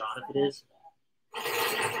a good shot if it is.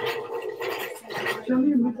 Show me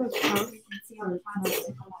your Mezo's house.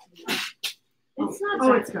 It's not.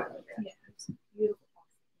 Oh, it's got it. Yeah, it's beautiful.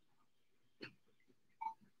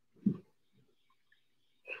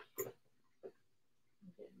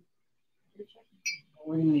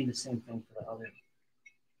 We're going to need the same thing for the other.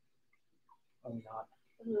 Oh, not.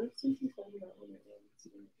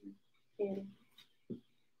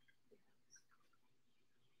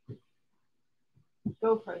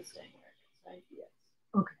 GoPro staying where it is, right? Yes.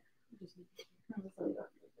 Okay.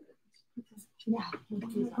 Yeah.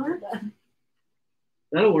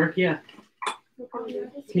 That'll work, yeah.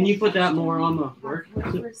 Can you put that more on the work?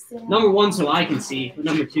 Number one, so I can see. But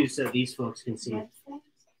number two, so these folks can see.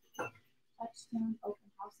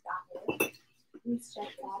 TouchstoneOpenHouse.org. Please check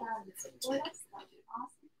that out and support us. That'd be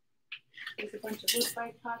awesome. There's a bunch of wood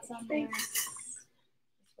fight pots on there, as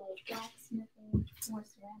well as blacksmithing, more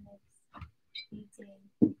ceramics, painting,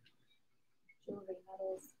 jewelry,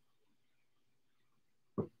 metals.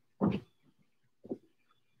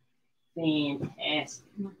 Fantastic.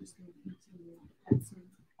 That's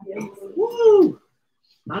Woo!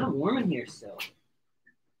 Kind of warm in here still.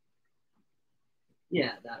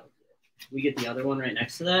 Yeah, that'll do it. We get the other one right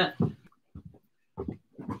next to that.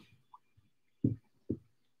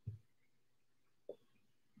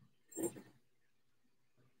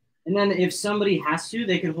 And then if somebody has to,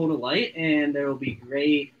 they can hold a light and there will be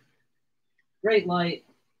great light.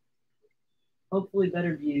 Hopefully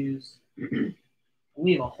better views.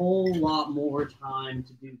 We have a whole lot more time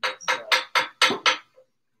to do this. So.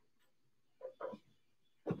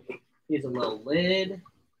 Here's a little lid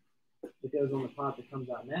that goes on the pot that comes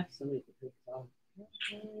out next. Somebody can take this off.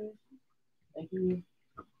 Thank you.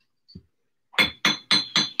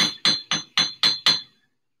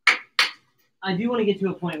 I do want to get to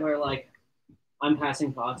a point where, like, I'm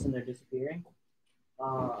passing pots and they're disappearing.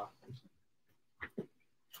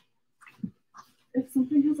 If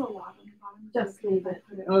something has a lot on the bottom, just leave it.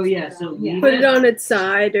 Oh yeah, so leave Put it on its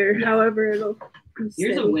side or however it'll.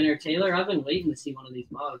 Here's a steady. winner, Taylor. I've been waiting to see one of these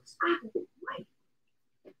mugs.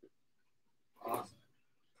 Awesome.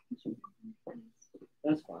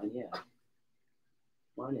 That's fine, yeah.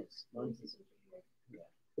 Mine is.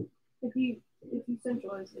 Yeah. If you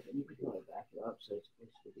centralize it, You could probably back it up so it's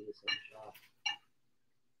supposed to be the same shot.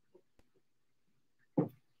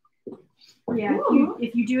 Yeah,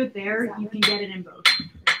 if you do it there, you can get it in both.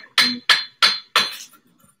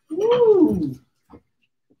 Ooh.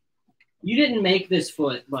 You didn't make this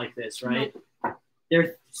foot like this, right? Nope.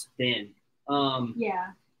 They're thin.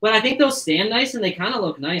 Yeah. But I think they'll stand nice and they kind of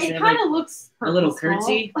look nice. It kind of looks a little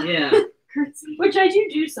curtsy. Yeah. Curtsy. Which I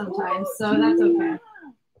do sometimes, so that's okay.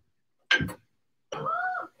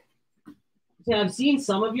 Yeah, I've seen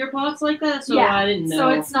some of your pots like that, so yeah, I didn't know. So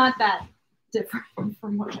it's not that different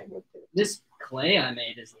from what I would do. This clay I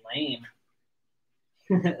made is lame.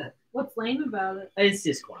 What's lame about it? It's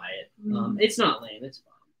just quiet. It's not lame. It's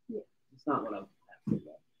fine. Yeah. It's not what I'm after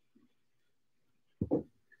about.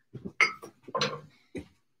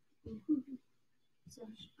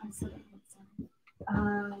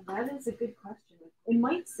 That is a good question. It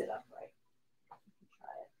might sit upright.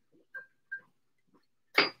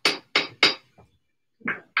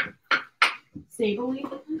 Try it. Stably.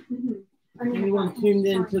 Anyone tuned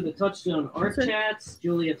into the Touchstone art chats?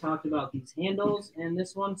 Julia talked about these handles, and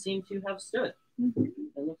this one seemed to have stood.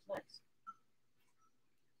 It looks nice.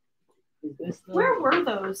 Is this the... Where were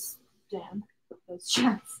those, Dan? Those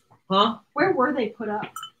chats? Huh? Where were they put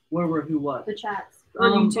up? Where were who what? The chats.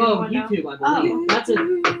 YouTube, I believe. Oh. That's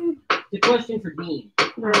the question for Dean.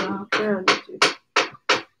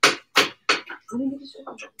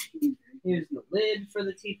 Here's the lid for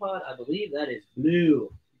the teapot. I believe that is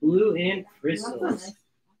blue. Blue and crystals.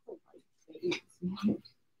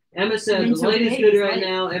 Emma says the light is good right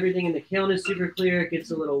now. Everything in the kiln is super clear. It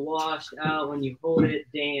gets a little washed out when you hold it,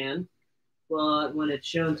 Dan. But when it's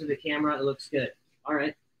shown to the camera, it looks good. All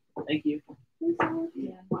right. Thank you.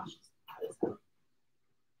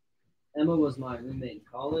 Emma was my roommate in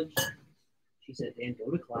college. She said, Dan,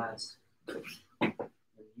 go to class. When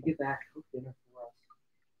you get back, cook dinner for us.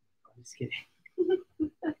 I'm just kidding.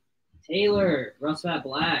 Taylor, Rust Fat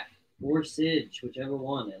Black, or Sidge, whichever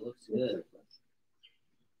one. It looks good.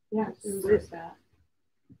 Yeah, it's that.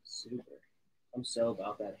 Super. I'm so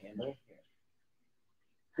about that handle. Here.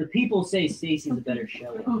 The people say Stacy's a better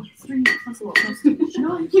show. Oh, string puzzle.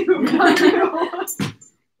 Not you. Not you.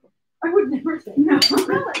 I would never say no.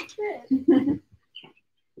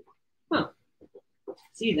 Huh.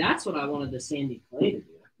 See, that's what I wanted the sandy clay to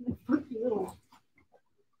do. Little.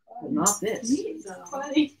 But not this.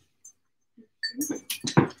 Funny.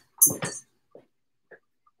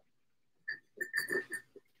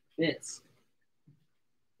 Fits.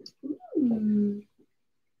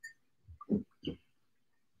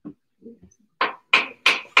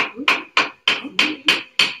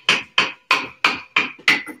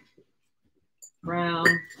 Brown.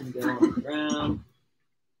 And go on brown.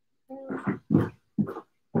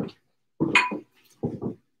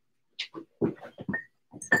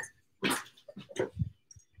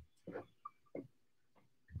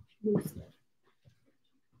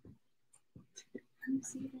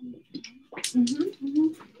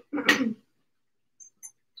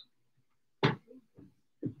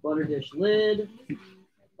 Butter dish lid,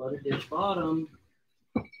 butter dish bottom.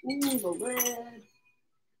 Ooh, the lid.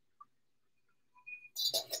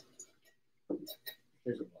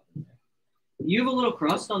 There's a bottom there. You have a little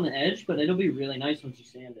crust on the edge, but it'll be really nice once you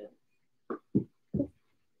sand it.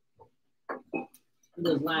 For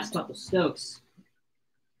those last couple strokes.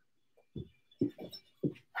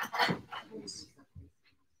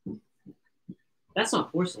 That's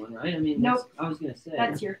not porcelain, right? I mean, nope. I was gonna say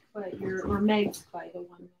that's your clay, or Meg's clay, the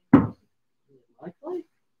one. My clay?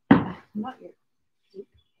 Not your.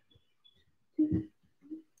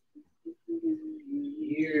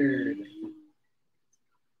 Weird.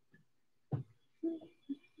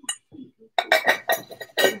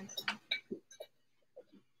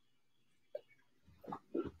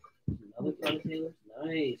 Another part of Taylor.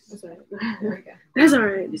 Nice. That's right. There we go. That's all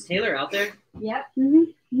right. Is Taylor out there? Yep.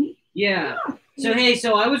 Yeah. So hey,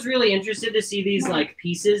 so I was really interested to see these like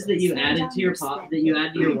pieces that you added to your pot, that you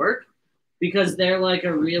add to your work, because they're like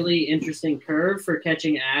a really interesting curve for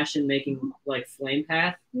catching ash and making like flame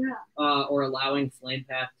path, or allowing flame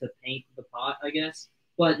path to paint the pot, I guess.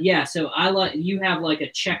 But yeah, so I like you have like a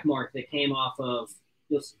check mark that came off of.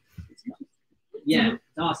 Yeah,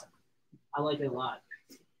 it's awesome. I like it a lot.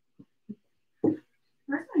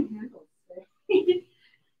 Where's my handle?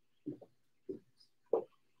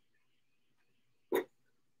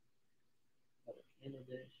 Candle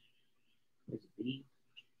dish. There's a bee.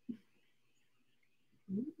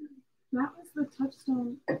 That was the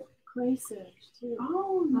Touchstone clay serge too.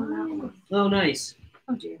 Oh, On that nice. one. Oh, nice.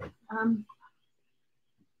 Oh dear.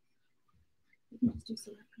 You can just do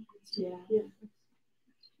select colors. Yeah.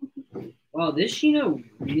 Wow, this Shino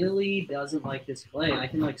really doesn't like this clay. I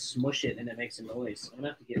can like smush it and it makes a noise. I'm gonna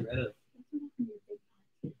have to get rid of it.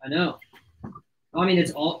 I know. I mean,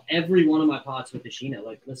 it's every one of my pots with the Shino.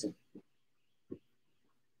 Like, listen.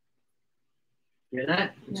 Hear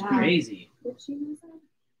that? It's crazy. What Shino is that?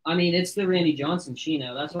 I mean, it's the Randy Johnson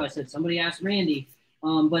Shino. That's why I said somebody asked Randy.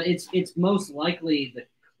 But it's most likely the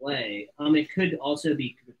clay. It could also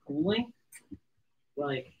be the cooling.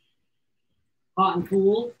 Like, hot and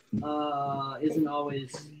cool isn't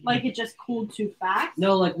always Like it just cooled too fast?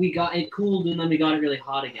 No, like it cooled and then we got it really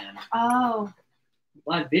hot again. Oh.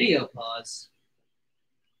 Live video pause.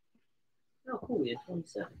 Oh, cool. We had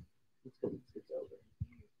 27. It's good. It's over.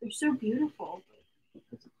 They're so beautiful.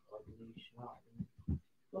 That's an ugly shot.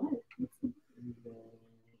 What?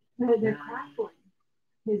 And, They're crackling.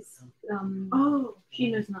 His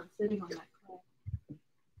Shino's not sitting on that clay.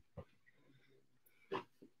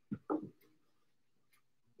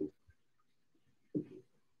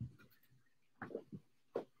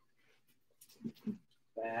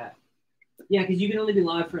 bad. Yeah, because you can only be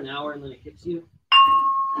live for an hour and then it kicks you.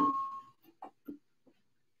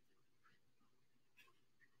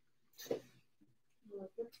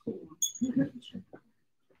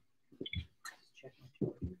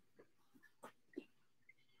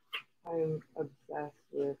 I'm obsessed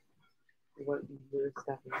with what your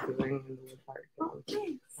stuff is doing in the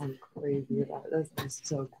apartment. I'm crazy about it. That's just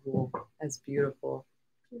so cool. That's beautiful.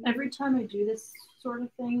 Every time I do this sort of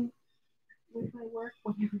thing with my work,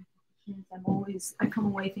 whenever I come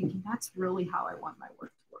away thinking that's really how I want my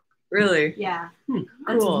work to work. Really? Yeah.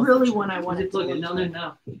 That's Cool. Really what I want Is it it to plugged in look down there like.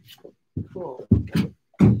 now? Cool.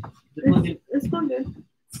 It's plugged in.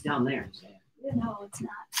 It's down there. I'm saying. No, it's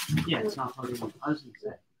not. Yeah, it's not plugged in. I was going to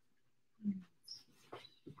say.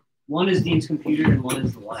 One is Dean's computer and one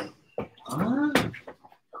is the light. Ah.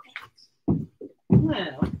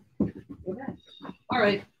 Well. Okay. All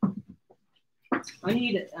right. I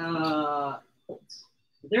need, is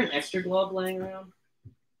there an extra glove laying around?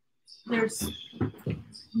 There's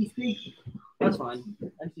these big. That's fine.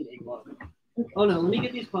 I just need a glove. Oh no, let me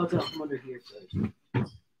get these pots out from under here first.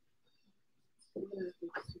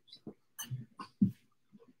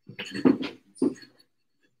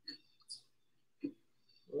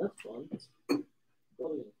 Well, that's fun.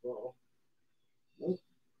 Probably gonna fall. Nope.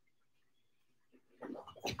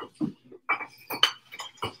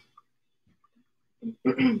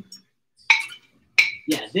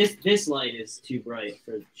 Yeah, this light is too bright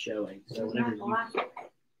for showing. So whenever you,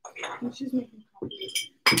 She's making coffee.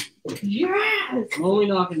 Yes. I'm only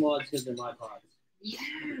knocking wads because they're my pots. Yeah.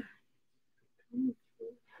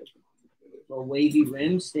 A wavy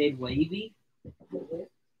rim stayed wavy.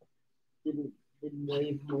 Didn't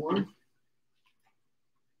wave more.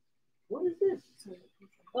 What is this?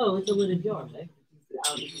 Oh, it's a lidded jar, eh?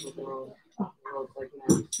 Out of the world. The world's like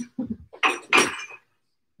now.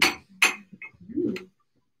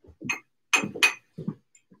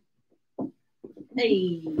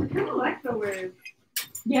 Hey. I kind of like the wave.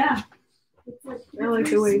 Yeah. It's like, I like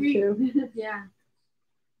the wave too. Yeah.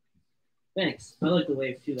 Thanks. I like the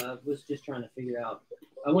wave too. I was just trying to figure out.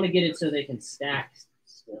 I want to get it so they can stack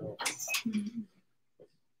still.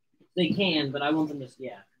 They can, but I want them to,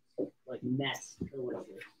 like nest or whatever.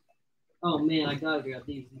 Oh man, I gotta grab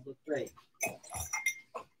these. These look great.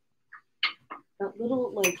 That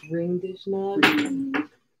little like ring dish nug.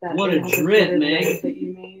 That What a has drip, fitted man. ring that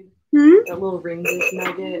you made. Hmm? That little ring dish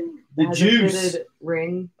nugget. The that has juice. A fitted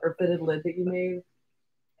ring or fitted lid that you made.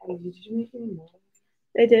 Oh, did you make any more?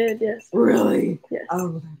 They did, yes. Really? Yes.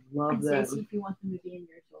 Oh, I love And that. Stacy, if you want them to be in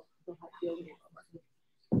yours, they'll have to be over here.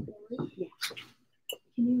 Yeah.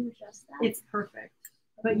 Can you adjust that? It's perfect.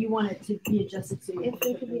 But you want it to be adjusted so you If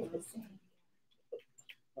they could be at the same.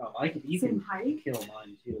 Oh, you same can height. kill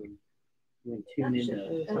mine too. You can tune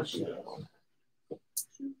into That's touchdowns.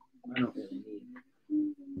 I don't really need.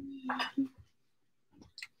 As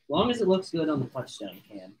long as it looks good on the touchdown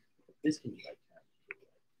cam, this can be like that.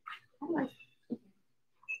 How do I?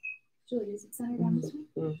 Julie, is it centered on this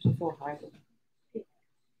one? It's full high.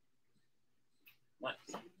 Nice.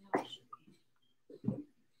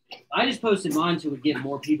 I just posted mine so it would get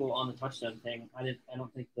more people on the touchdown thing. I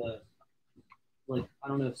don't think I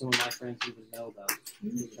don't know if some of my friends even know about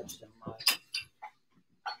the touchdown live.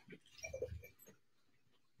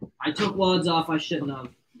 I took wads off I shouldn't have.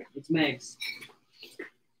 It's Meg's.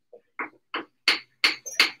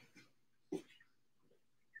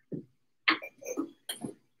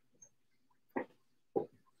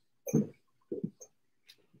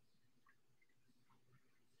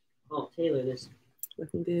 Taylor, this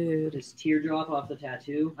Looking good. this teardrop off the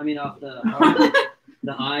tattoo. I mean, off the heart,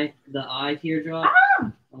 the eye teardrop.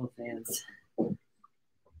 I'm a fan.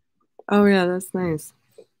 Oh yeah, that's nice.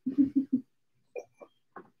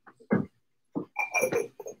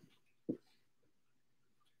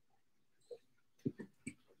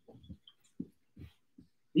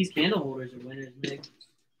 These candle holders are winners, Meg.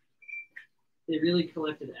 They really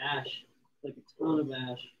collected ash, like a ton of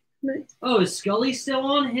ash. Nice. Oh, is Scully still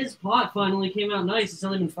on? His pot finally came out nice. It's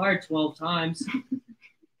only been fired 12 times.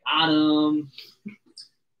 Got him.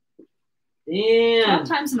 12 Dan.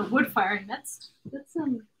 times in a wood firing. That's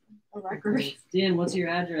a record. Dan, what's your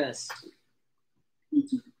address? I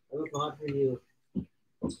have a pot for you.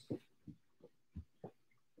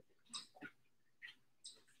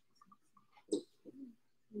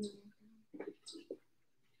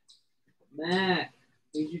 Mac,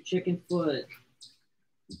 here's your chicken foot.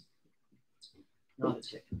 Not a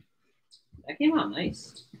chicken. That came out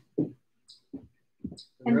nice.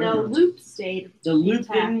 And the loop stayed. The loop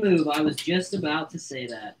intact. didn't move. I was just about to say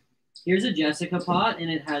that. Here's a Jessica pot, and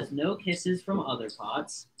it has no kisses from other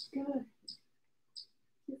pots. Good.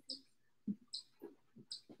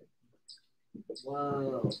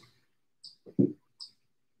 Whoa.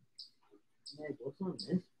 Meg, what's on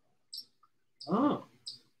this? Oh.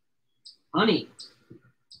 Honey.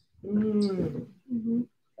 Mm.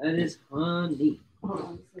 That is honey.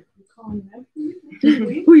 Oh, you calling that?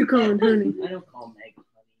 Who you calling honey? I don't call Meg honey.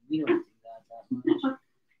 We don't do that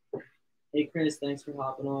much. Hey, Chris, thanks for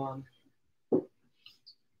hopping on.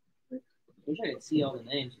 Wish I could see all the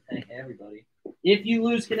names and thank everybody. If you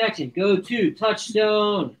lose connection, go to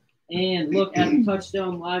Touchstone and look at the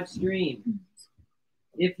Touchstone live stream.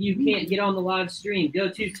 If you can't get on the live stream, go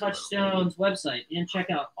to Touchstone's website and check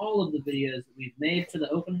out all of the videos that we've made for the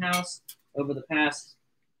open house over the past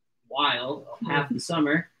while, half the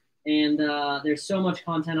summer. And there's so much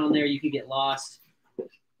content on there, you could get lost.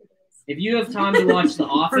 If you have time to watch The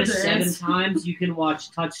Office 7 times, you can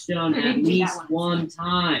watch Touchstone at least one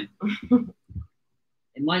time.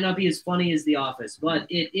 It might not be as funny as The Office, but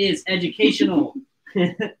it is educational.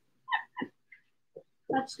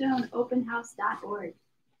 TouchstoneOpenHouse.org.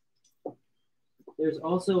 There's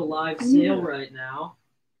also a live sale right now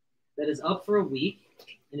that is up for a week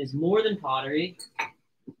and is more than pottery,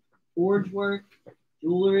 forge work,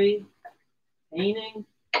 jewelry, painting.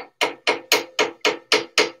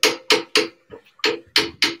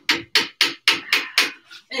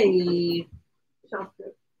 Hey!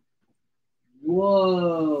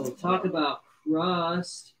 Whoa! Talk about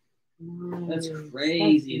crust. That's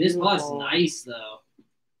crazy. This pot's nice though.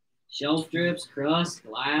 Shelf drips, crust,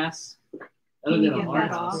 glass. That'll Can you get a get hard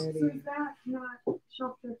that house. off? So is that not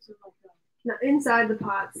shelf drips are like that? No, inside the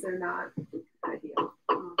pots, they're not ideal.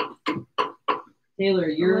 Taylor,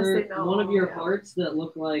 Unless they melt one of all your the way out. hearts that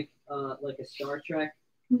look like a Star Trek.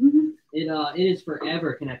 Mm-hmm. It is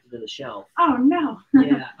forever connected to the shelf. Oh no.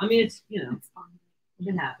 Yeah, I mean it's It's fine.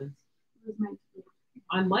 it happens. It was meant to be.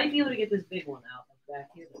 I might be able to get this big one out back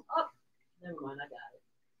here. But, oh, never mind, I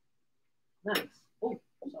got it. Nice. Oh,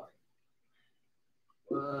 sorry.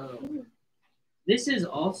 Whoa. This is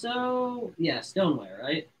also stoneware,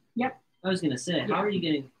 right? Yep. I was gonna say, how are you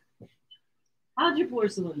getting? How'd your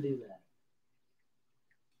porcelain do that?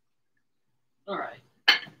 All right.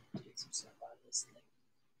 Let's get some stuff out of this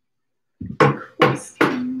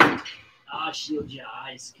thing. Ah, shield your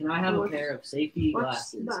eyes. Can I have a pair of safety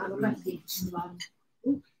glasses? Lefty on the bottom.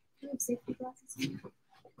 Do you have safety glasses?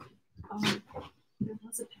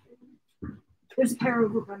 There's a pair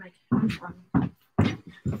over by my counter.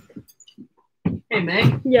 Hey,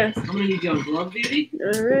 Meg, Yes. I'm gonna need you on glove duty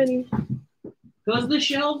Alrighty. because the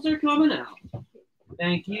shelves are coming out.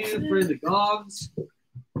 Thank you for the gogs.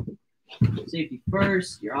 Safety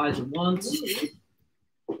first. Your eyes at once.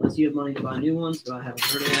 Unless you have money to buy new ones, but I haven't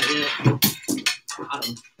heard of that yet. Got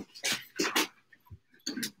 'em.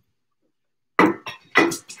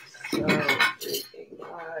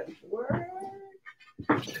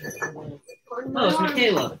 Oh, it's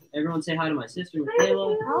Makayla. Everyone say hi to my sister,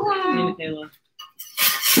 Makayla. Hey, Makayla.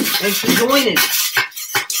 Thanks for joining.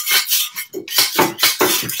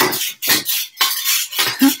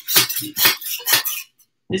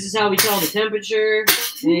 This is how we tell the temperature,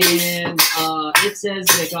 and it says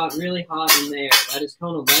that it got really hot in there. That is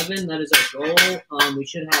cone 11. That is our goal. We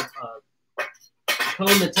should have a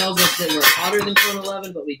cone that tells us that we're hotter than cone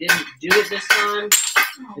 11, but we didn't do it this time,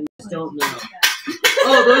 and we just don't know.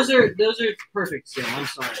 Oh, those are perfect still. I'm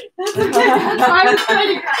sorry.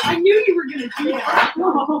 I knew you were gonna do that.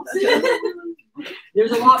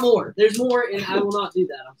 There's a lot more. There's more, and I will not do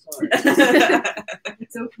that. I'm sorry.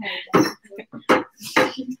 It's okay.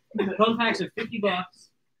 Cone packs are $50.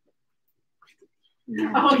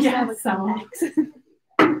 Oh yeah, so.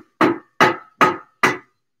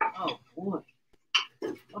 Oh boy.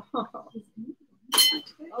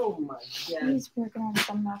 Oh my god. He's working on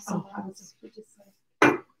something else. Oh,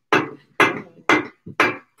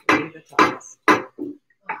 Leave the toss.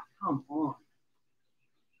 Come on.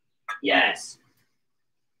 Yes.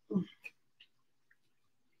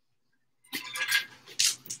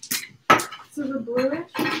 So the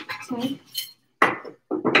bluish tank,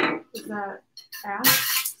 is that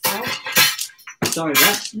ash, salt? Sorry,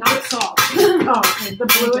 what? Not salt. Oh, okay. The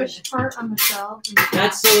bluish part on the shell.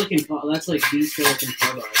 That's silicon. That's like the silicon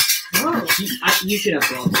carbide. Oh. You should have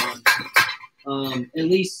gloves on. At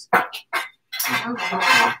least.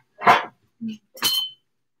 Okay.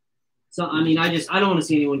 So I mean, I don't want to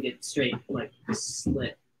see anyone get straight like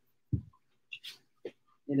slit.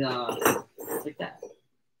 And like that.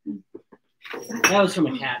 That was from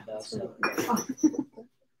a cat though. So.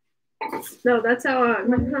 No, that's how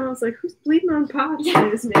my mom was like, "Who's bleeding on pots?" Yeah.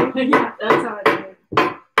 It was me. Yeah, that's how I did.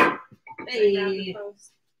 Hey.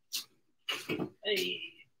 Hey.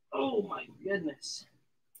 Oh my goodness.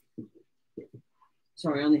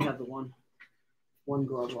 Sorry, I only have the one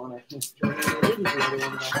glove on. I think this is the other one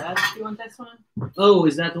that I had. You want this one? Oh,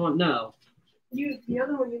 is that the one? No. The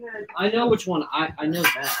other one you had. I know which one. I know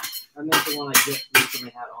that. I meant the one I just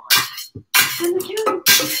recently had on. And the kiln.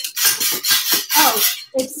 Oh,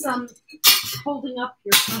 it's holding up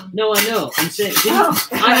your phone. No, I know. I'm saying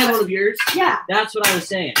I had one of yours. Yeah. That's what I was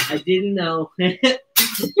saying. I didn't know. You're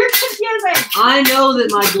confusing. I know that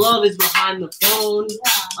my glove is behind the phone.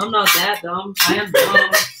 Yeah. I'm not that dumb. I am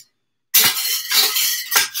dumb.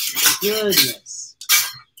 Goodness.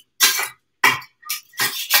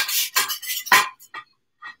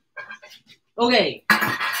 Okay.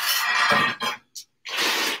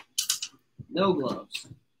 No gloves.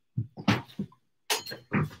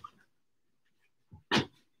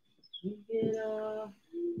 It's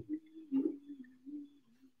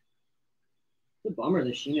a bummer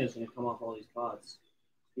the Shino's going to come off all these pots.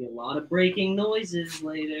 Be a lot of breaking noises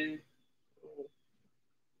later.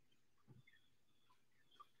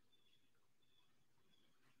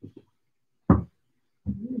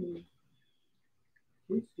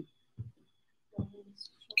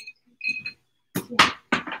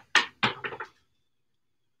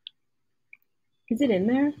 Is it in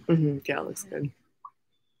there? Mm-hmm. Yeah, it looks good.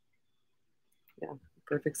 Yeah,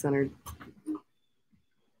 perfect centered.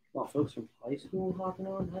 Well, folks from high school hopping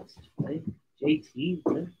on, that's right. JT,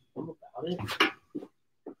 what about it?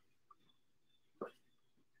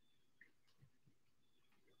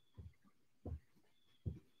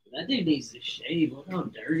 That dude needs to shave. Look how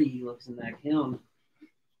dirty he looks in that kiln.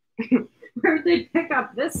 Where'd they pick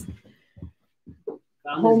up this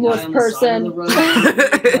Found homeless person?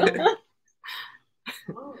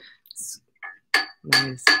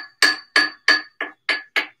 Nice.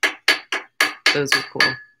 Those are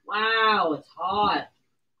cool. Wow, it's hot.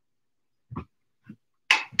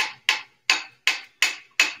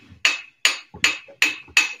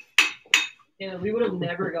 Yeah, we would have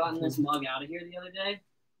never gotten this mug out of here the other day.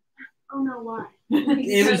 Oh no, why?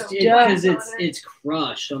 It was because it's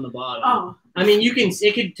crushed on the bottom. Oh. I mean,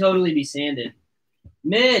 it could totally be sanded.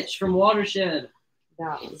 Mitch from Watershed.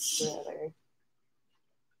 That was better.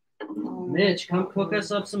 Mitch, come cook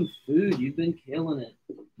us up some food. You've been killing it.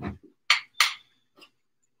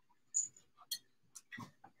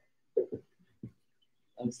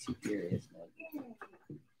 I was too curious,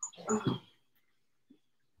 man.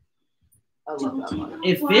 I love that one.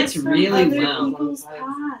 It fits really well.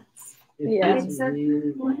 Yeah. It fits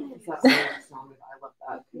really well.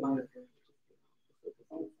 I love that.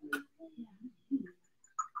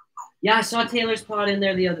 Yeah, I saw Taylor's pot in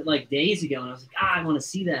there the other days ago, and I was like, I want to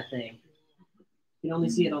see that thing. You can only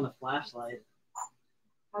see it on the flashlight.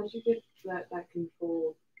 How did you get that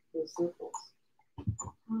control those circles?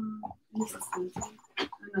 This is stencil. And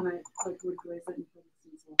then I would glaze it and put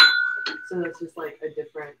the stencil. So it's just like a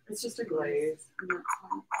different. It's just a glaze. And that's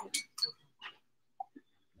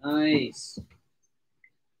fine. Nice.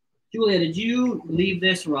 Julia, did you leave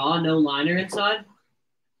this raw, no liner inside?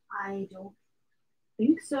 I don't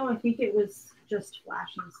think so. I think it was just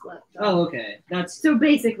flash and slip. Oh, okay. That's so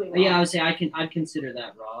basically raw. Yeah, I would say I'd consider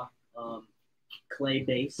that raw. Clay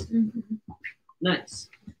based. Mm-hmm. Nice.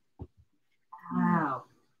 Wow.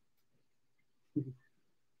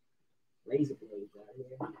 Razor blades out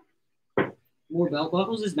here. More belt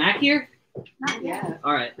buckles. Is Mac here? Not yet.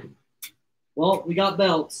 All right. Well, we got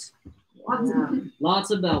belts.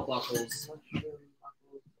 Lots of belt buckles.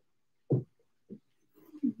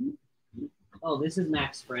 Oh, this is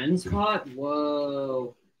Mac's friend's pot?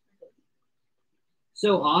 Whoa.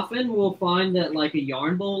 So often we'll find that like a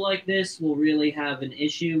yarn bowl like this will really have an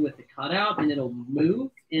issue with the cutout and it'll move.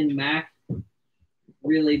 And Mac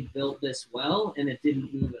really built this well and it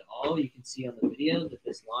didn't move at all. You can see on the video that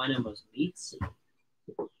this line almost meets.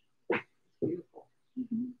 Beautiful.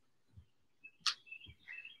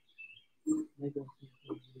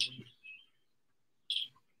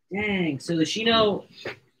 Dang. So the Shino,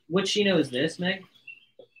 what Shino is this, Meg?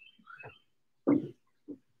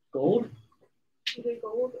 Gold? Either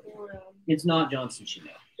gold or it's not Johnson Shino.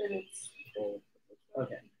 then it's gold.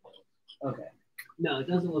 Okay. Okay. No, it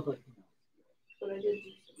doesn't look like. But I did do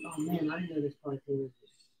some. Oh man, I didn't know this part was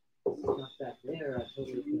stuff back there. I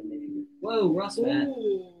totally could have made it. Whoa, rust mat.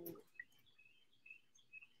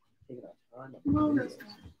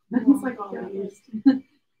 That's like all I used.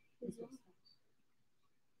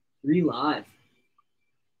 3 live.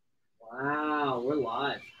 Wow, we're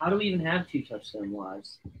live. How do we even have 2 Touchstone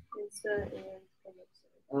lives? Insta and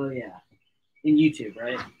Oh yeah, in YouTube,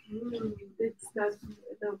 right? it's that's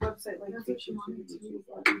the website like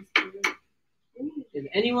If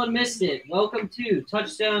anyone missed it, welcome to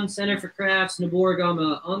Touchstone Center for Crafts,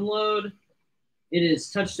 Noborigama Unload. It is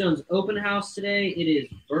Touchstone's open house today. It is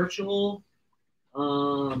virtual,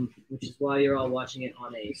 which is why you're all watching it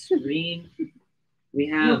on a screen. We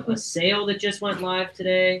have a sale that just went live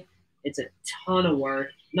today. It's a ton of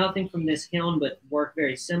work. Nothing from this kiln, but work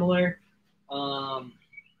very similar.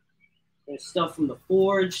 There's stuff from the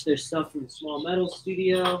forge. There's stuff from the small metal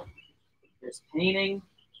studio. There's painting.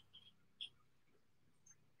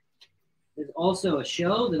 There's also a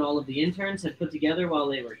show that all of the interns had put together while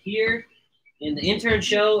they were here. And the intern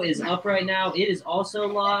show is up right now. It is also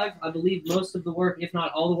live. I believe most of the work, if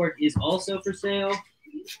not all the work, is also for sale.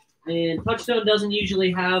 And Touchstone doesn't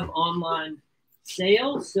usually have online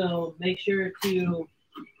sales, so make sure to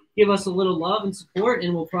give us a little love and support,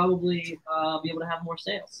 and we'll probably be able to have more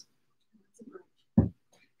sales.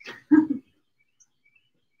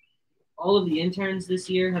 All of the interns this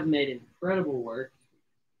year have made incredible work,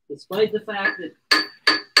 despite the fact that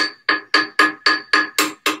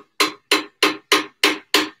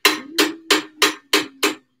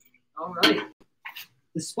all right.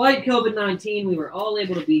 Despite COVID-19, we were all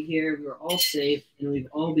able to be here. We were all safe, and we've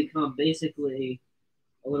all become basically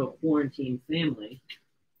a little quarantine family.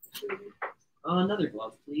 Another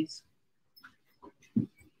glove, please.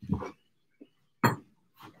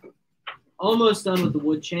 Almost done with the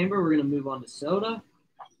wood chamber. We're going to move on to soda.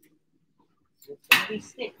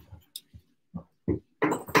 Stick. Come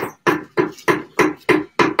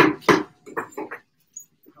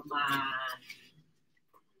on.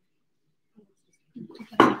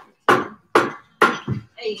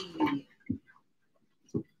 Hey.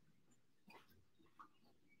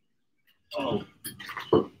 Oh.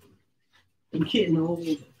 I'm getting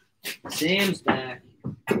old. Sam's back.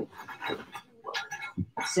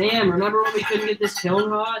 Sam, remember when we couldn't get this kiln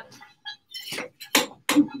hot?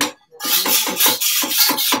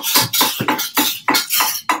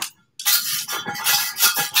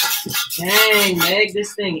 Dang, Meg,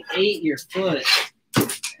 this thing ate your foot.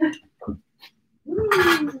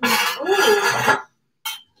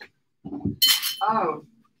 Oh,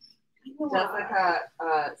 Jessica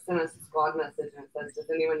sent us a squad message and says, "Does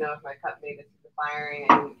anyone know if my cup made it to the firing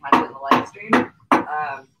and has it in the live stream?"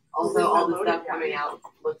 Also, all the stuff coming out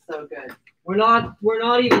looks so good. We're not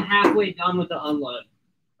even halfway done with the unload.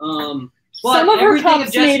 But Some of her everything cups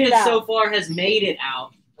of made it Jessica out. so far has made it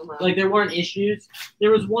out. Like there weren't issues.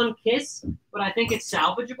 There was one kiss, but I think it's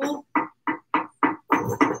salvageable.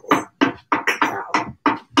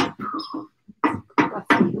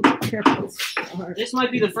 This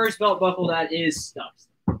might be the first belt buckle that is stuck.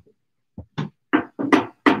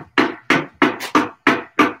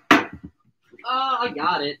 I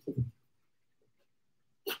got it.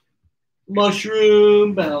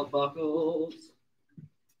 Mushroom belt buckles.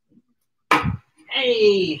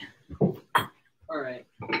 Hey. All right.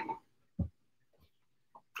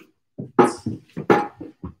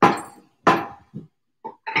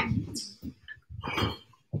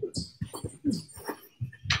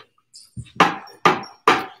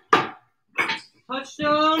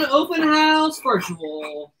 Touchstone open house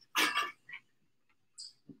virtual.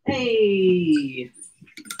 Hey.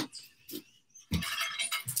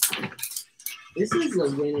 This is a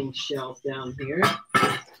winning shelf down here.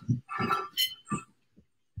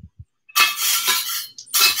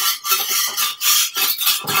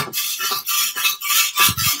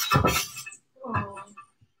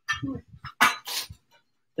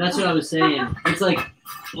 That's what I was saying. It's like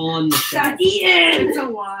on the shelf. It's a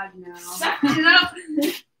wad now.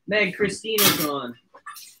 Meg, Christina's on.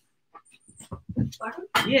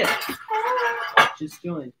 Yeah. just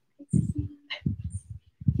joined.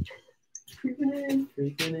 Creeping in.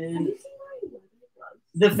 Creeping Have in. you seen my leather gloves?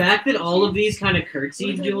 The fact that all of these kind of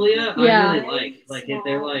curtsied, Julia, Yeah. I really like it.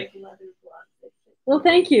 They're like, Leather gloves. Well,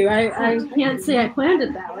 thank you. I can't say I planned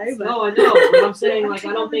it that way, but no, I know, but I'm saying like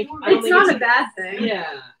I don't think it's not a bad thing. Yeah.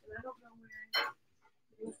 And I don't know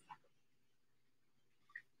where.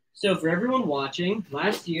 So for everyone watching,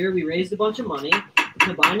 last year we raised a bunch of money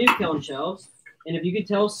to buy new kiln shelves, and if you could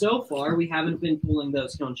tell so far, we haven't been pulling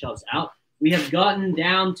those kiln shelves out. We have gotten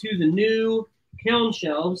down to the new kiln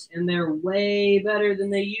shelves, and they're way better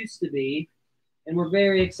than they used to be, and we're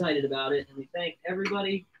very excited about it, and we thank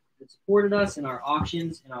everybody that supported us in our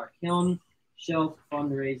auctions and our kiln shelf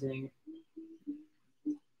fundraising.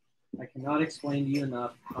 I cannot explain to you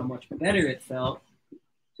enough how much better it felt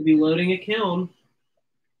to be loading a kiln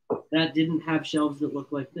that didn't have shelves that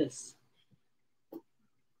looked like this.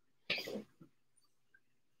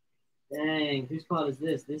 Dang, whose pot is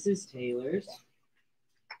this? This is Taylor's.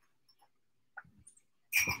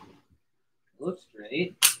 Looks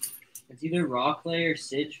great. It's either raw clay or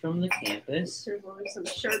Sidge from the campus. There's always some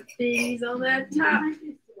sharp things on that top.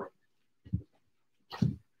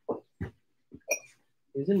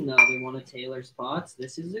 Here's another one of Taylor's pots.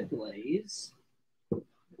 This is a glaze.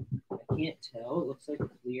 I can't tell. It looks like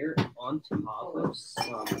clear on top of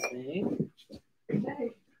something.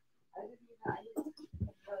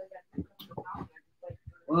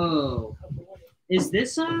 Whoa. Is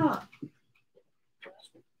this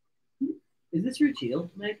Rutile,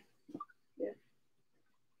 Meg?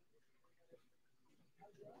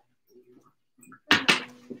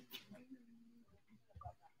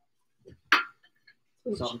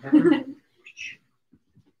 Salt and pepper.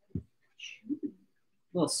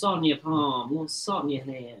 Little salt in your palm, little salt in your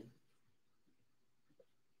hand.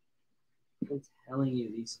 I'm telling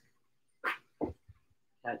you, these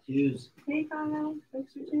tattoos. Hey Kyle,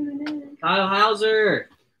 thanks for tuning in. Kyle Hauser.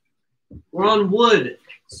 We're on wood.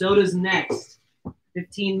 Soda's next.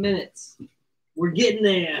 15 minutes. We're getting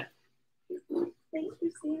there. Thanks,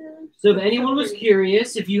 Christina. So if anyone was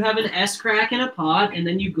curious, if you have an S crack in a pot and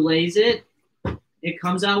then you glaze it, it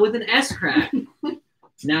comes out with an S crack.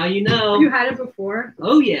 Now you know. You had it before?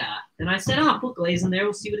 Oh yeah. And I said, oh, put glaze in there.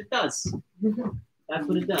 We'll see what it does. That's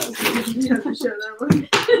what it does. You have to show that one.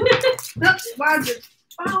 Nope, mine's just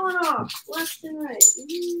falling off left and right.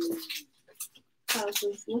 How's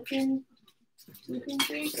this looking? Looking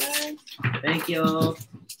great, guys. Thank you.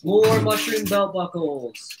 More mushroom belt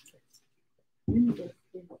buckles.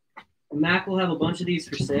 Mac will have a bunch of these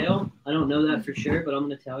for sale. I don't know that for sure, but I'm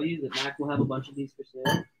going to tell you that Mac will have a bunch of these for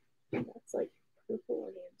sale. That's like purple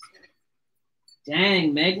and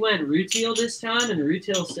Dang, Meg went Rutile this time, and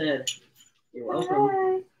Rutile said, "You're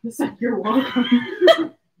welcome." It's like, you're welcome.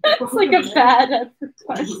 It's like a bad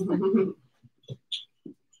advertisement.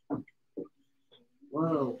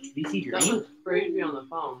 Whoa, BC That green? looks crazy on the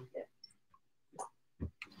phone.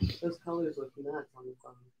 Those colors look nuts on the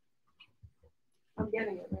phone. I'm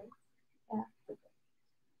getting it, right?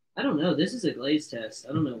 I don't know. This is a glaze test.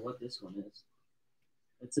 I don't know what this one is.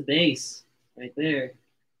 It's a base right there.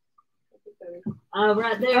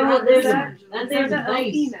 Right there. Right there's a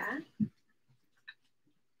base.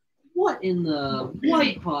 What in the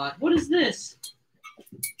white pot? What is this?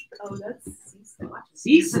 Oh, that's sea slug.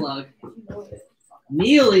 Sea slug.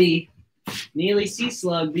 Neely sea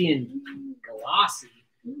slug being glossy.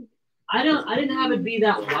 I didn't have it be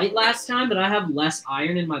that white last time, but I have less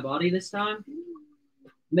iron in my body this time.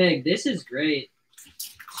 Meg, this is great.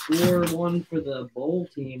 Score one for the bowl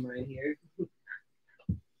team right here.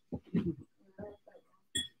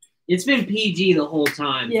 It's been PG the whole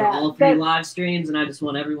time for all three live streams, and I just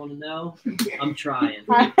want everyone to know I'm trying.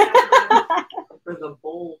 For the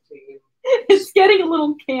bowl team. It's getting a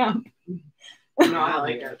little camp. No, I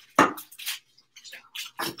like it.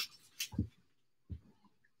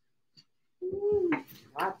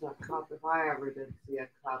 That's a cup if I ever did see a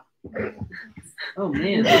cup. Oh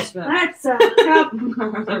man, Rust Fat. That's a cup. Is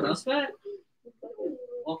that Rust Fat?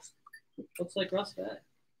 Looks like Rust Fat.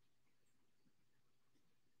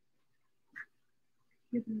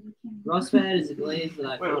 Rust Fat is a glaze that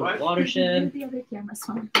I found at Watershed. The other camera,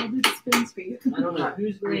 so I'll do the spins for you. I don't know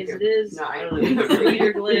whose glaze it is. No, I don't know whose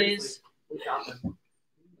Reader glaze.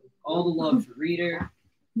 All the love for Reader.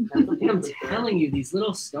 I'm telling you, these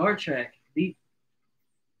little Star Trek.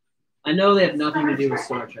 I know they have nothing to do with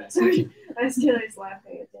Star Trek. I was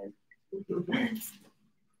laughing at them.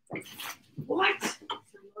 What?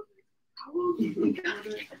 How old do you think?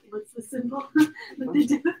 What's the symbol? What they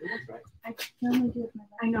do? I can only do it with my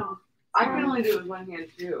left. I know. I can only do it with one hand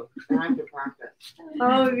too, and I have to practice.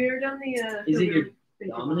 Oh, have you ever done the? Is it your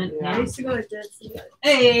dominant. Yeah. I used to go to Dead Sea.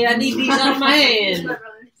 Hey, I need these out of my hand.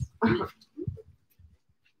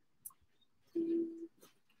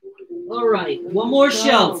 All right, one more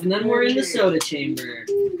shelf, and then we're in the soda chamber.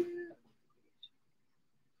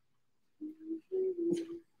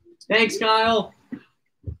 Thanks, Kyle.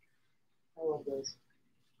 I love those.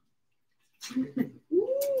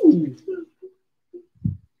 Ooh.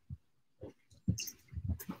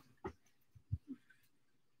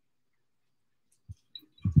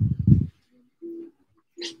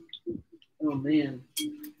 Oh man,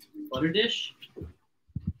 butter dish.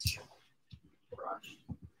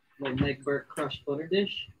 Like Meghan Burke crushed butter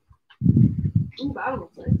dish. Ooh, that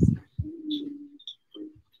looks nice.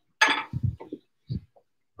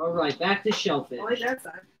 All right, back to shellfish. I like that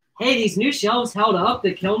side. Hey, these new shelves held up.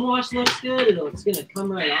 The kiln wash looks good. It's gonna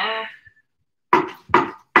come right off.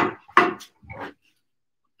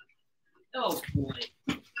 Oh boy.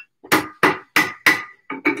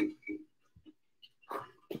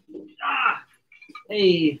 Ah.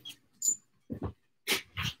 Hey.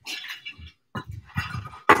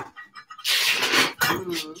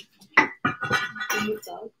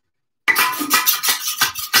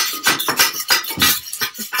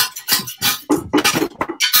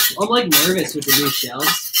 I'm like nervous with the new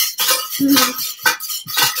shelves.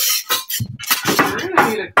 We're gonna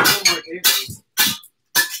need a couple more tables.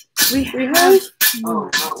 We have Oh,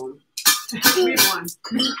 that one. We have one.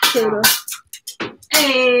 soda.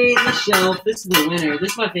 Hey, the shelf. This is the winner.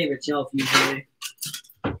 This is my favorite shelf usually.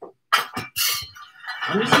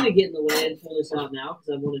 I'm just gonna get in the way and pull this out now because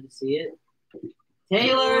I wanted to see it.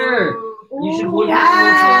 Taylor, you should look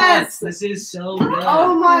at this. This is so good.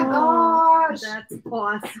 Oh my gosh! That's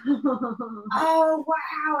awesome. Oh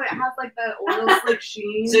wow! It has like that oil slick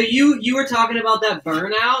sheen. So you were talking about that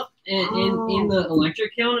burnout in the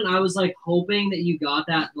electric kiln, and I was like hoping that you got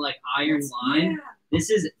that like iron line. This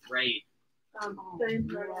is great. Diane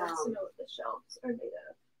wants to know what the shelves are made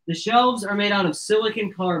of. The shelves are made out of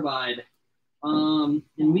silicon carbide. And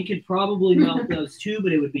we could probably melt those too,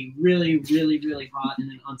 but it would be really, really, really hot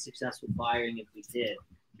and an unsuccessful firing if we did.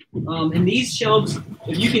 And these shelves,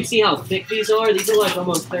 if you can see how thick these are like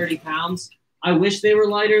almost 30 pounds. I wish they were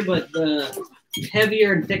lighter, but the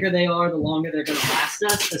heavier and thicker they are, the longer they're going to last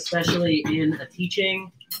us, especially in a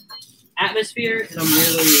teaching atmosphere, and I'm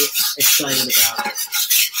really excited about it.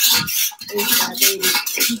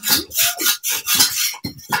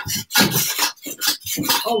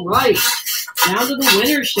 All right. Down to the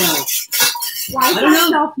winner shelf. Why is that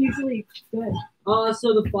shelf usually good?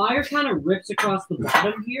 So the fire kind of rips across the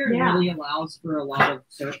bottom here and really allows for a lot of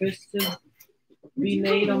surface to be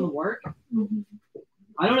made on the work. Mm-hmm.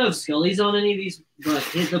 I don't know if Scully's on any of these, but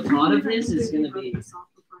the pot of this is going to be.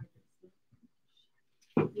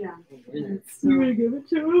 Yeah. You gonna give it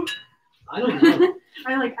to him? I don't know.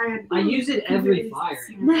 I use it every fire.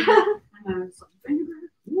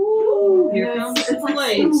 Woo, Here comes the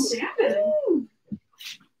plates.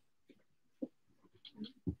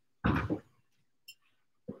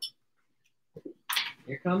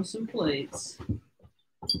 Here comes some plates.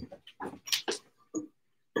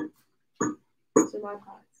 So my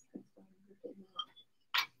pots.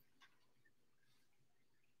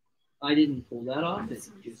 I didn't pull that off. It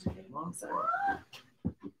just came off. Is that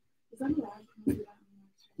allowed? Can we do that?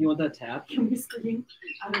 You want that tap? Can we scream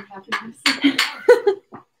out of happiness?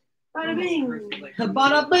 Bada bing!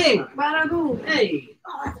 Bada bing! Bada boom! Hey!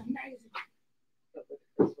 Oh, that's amazing!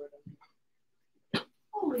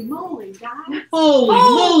 Holy moly, guys! Holy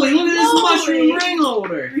moly! Look at this moly. mushroom ring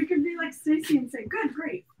holder. You can be like Stacy and say, "Good,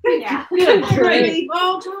 great, yeah, Good, great.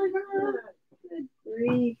 Oh, totally good,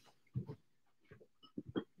 great."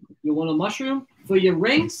 You want a mushroom for your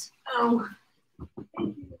rings? Oh,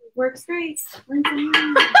 works great. Sorry.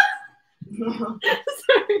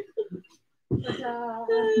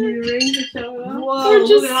 New rings are showing up. Whoa!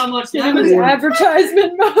 Look at how much that was.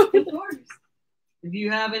 Advertisement mode. Of course. If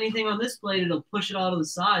you have anything on this plate, it'll push it all to the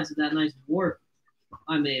sides with that nice dwarf.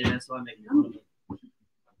 I made it. That's why I make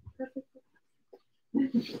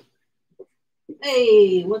it.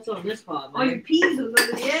 Hey, what's on this pot, All your man? peas was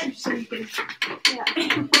over the edge, so you can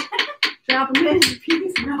drop them in. Your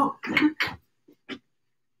peas, no.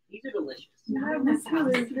 These are delicious. Not this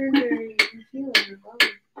house. They're very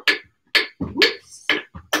Whoops.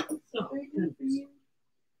 So good.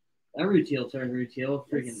 That rutile turned rutile.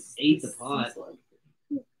 Freaking ate the pot.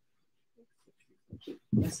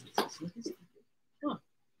 Huh.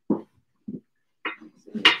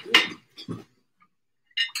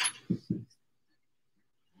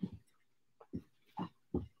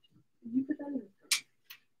 You put that in.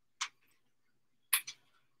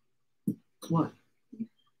 What?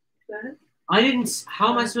 That? I didn't.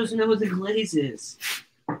 How am I supposed to know what the glaze is?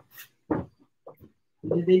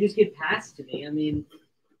 Did they just get passed to me? I mean,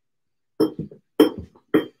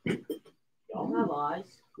 y'all have eyes.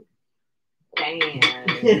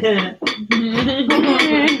 Damn.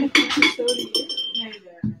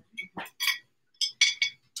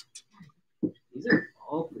 These are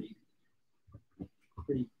all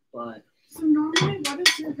pretty butt. So normally, what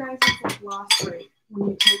is your guys' like loss rate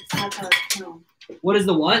when you take stuff out of kiln? What is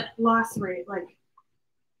the what? Loss rate, like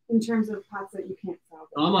in terms of pots that you can't salvage.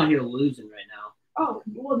 I'm out here losing right now. Oh,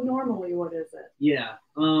 well, normally, what is it? Yeah.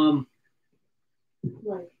 Like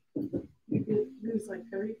you could lose like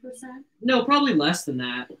 30%. No, probably less than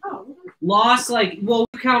that. Oh. Loss, like, well,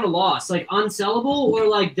 we count a loss, like unsellable or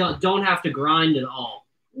like don't have to grind at all.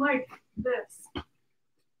 Like this.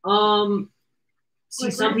 See,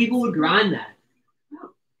 Like some right. people would grind that.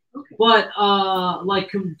 Okay. But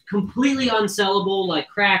like completely unsellable, like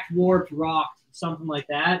cracked, warped, rocked, something like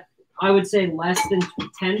that, I would say less than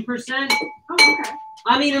 10%. Oh, okay.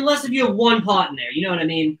 I mean, unless if you have one pot in there, you know what I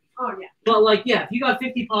mean? Oh, yeah. But like, yeah, if you got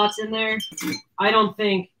 50 pots in there, I don't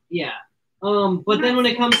think, yeah. But then when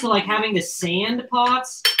it comes to like having to sand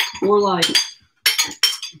pots or like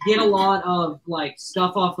get a lot of like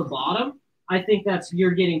stuff off the bottom, I think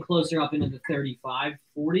you're getting closer up into the 35,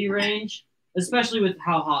 40 range, especially with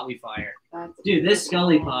how hot we fire. Dude, this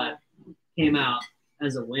Scully pot came out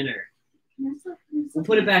as a winner. We'll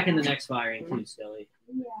put it back in the next firing too, Scully.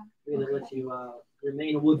 Yeah. We're gonna let you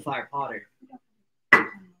remain a wood fire potter.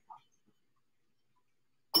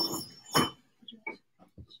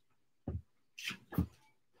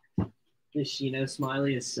 This Shino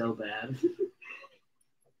smiley is so bad.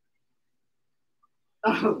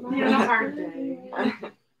 Oh, You had a hard day.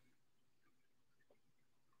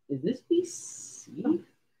 Is this BC?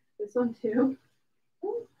 This one too.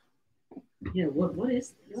 Yeah, what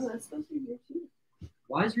is this? No, that's supposed to be your too.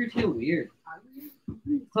 Why is your tail weird?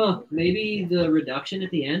 Huh, maybe the reduction at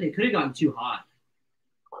the end? It could have gotten too hot.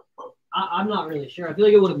 I'm not really sure. I feel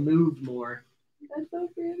like it would have moved more. That's so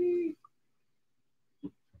pretty.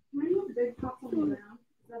 Why do you have big pots on the ground?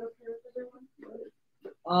 Is that okay with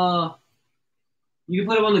everyone? You can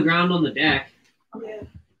put them on the ground on the deck. Yeah.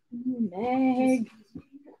 Meg.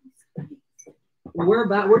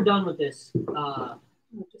 We're done with this. Yeah,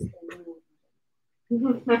 we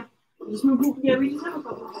just have a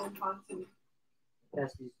couple of home pots.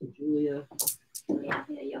 Pass these to Julia. Yeah,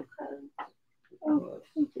 your code. Oh,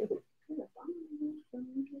 thank you.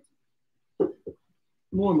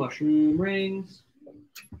 More mushroom rings.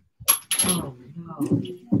 Oh no.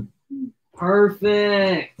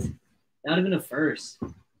 Perfect. That would have been a first.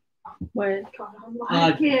 What?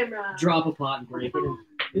 Camera. Drop a pot and break it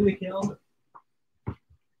in the kiln.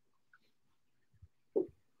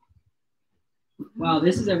 Wow,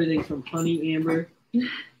 this is everything from honey amber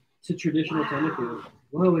to traditional Tomcik.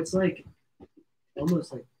 Whoa, it's like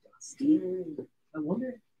almost like dusty. I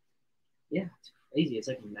wonder. Yeah, it's crazy. It's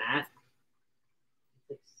like matte.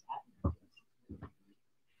 It's like satin.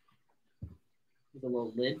 With a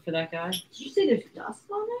little lid for that guy. Did you say there's dust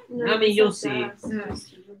on it? No, I mean, you'll see.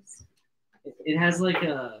 Dust. It has like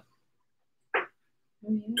a.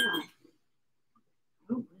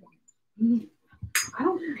 I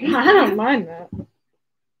don't mind that.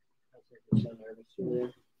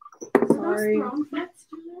 Sorry.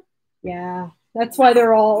 Yeah, that's why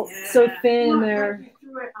they're all so thin. What, They're like you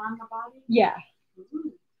threw it on the body? yeah.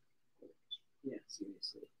 Yeah,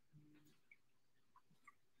 seriously.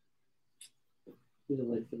 Do the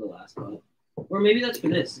lid for the last one. Or maybe that's for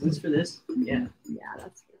this. Is this for this? Yeah. Yeah,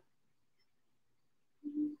 that's good.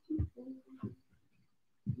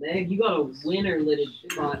 Meg, you got a winner lidded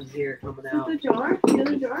pot in here coming out. The jar? In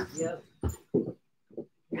the jar? Yep.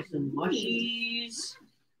 Here's some mushies.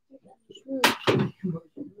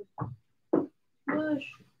 Mush.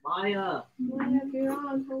 Maya. You're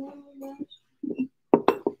on. Hello,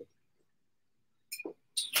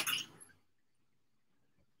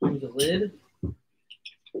 Here's a lid.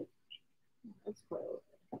 That's quite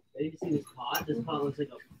Ready to see this pot? This pot looks like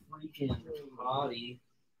a freaking potty.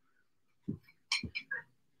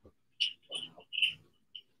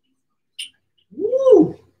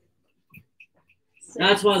 Woo!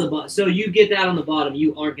 That's why the bottom. So you get that on the bottom.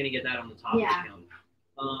 You aren't going to get that on the top. Yeah.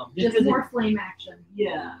 Of the kiln. Just 'cause more flame action.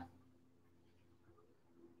 Yeah.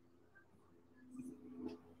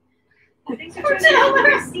 Thanks for tuning in,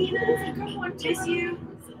 Christina. Come on, kiss you.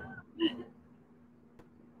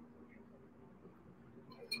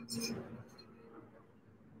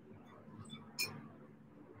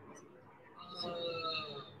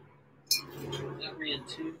 That ran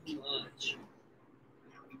too much.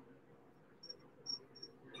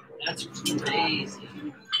 That's crazy.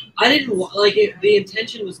 I didn't like it. The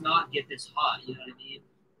intention was not get this hot. You know what I mean?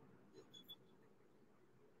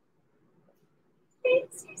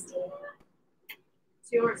 It's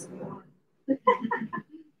yours.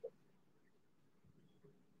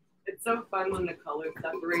 It's so fun when the colors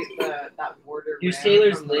separate that border. Use rim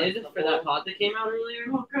Taylor's from the rest lid of the for that bowl. pot that came out earlier.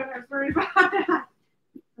 Oh god, I was worried about that.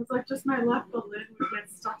 It's like just my left, the lid would get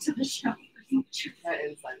stuck to the shelf. That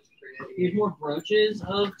inside's pretty. Here's more brooches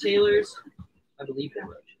of Taylor's. I believe they're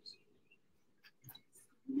brooches.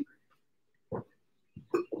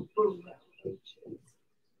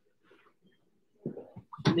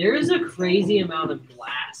 There is a crazy amount of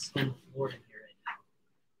glass on the floor in here right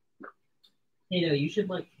now. Hey, no, you should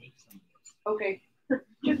like take some of this. Okay.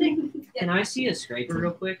 Can I see a scraper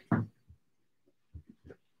real quick?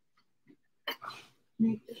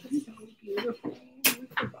 Make this is so beautiful.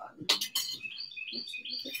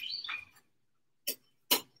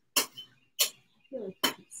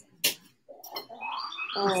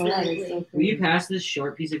 Oh, that is so Will you pass this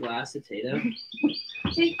short piece of glass to Tato?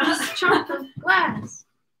 Take this chunk of glass.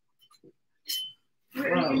 Are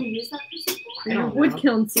you going to use that for something? I don't Wood know.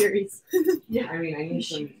 kiln series. Yeah, I mean, I need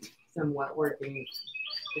some wet working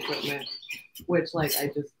equipment, which like I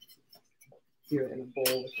just do it in a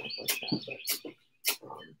bowl or something like that.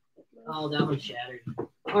 But, Oh, that one shattered.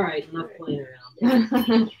 All right, enough playing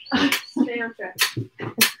around. Stay on track.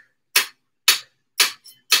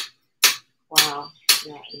 wow,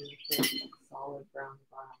 yeah, and it's like solid brown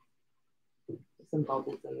glass. There's some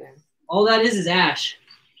bubbles in there. All that is ash.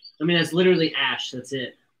 I mean, that's literally ash. That's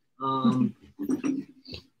it.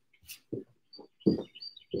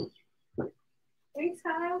 Thanks,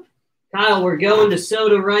 Kyle. Kyle, we're going to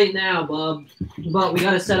soda right now, bub. But we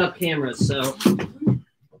got to set up cameras, so.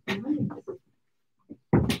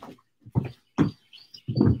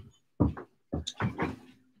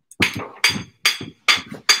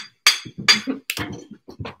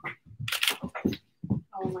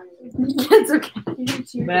 Oh my That's okay.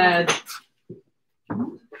 Too bad.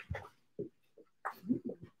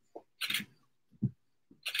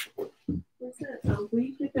 What's that? Will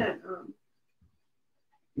you get that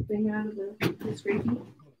thing out of the scrapie?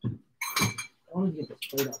 I want to get this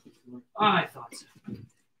plate off the floor. Oh, I thought so.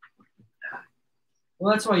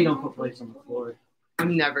 Well, that's why you don't put plates on the floor.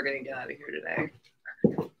 I'm never gonna get out of here today.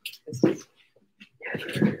 It's just,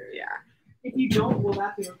 yeah. If you don't, will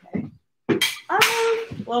that be okay?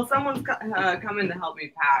 Well, someone's coming to help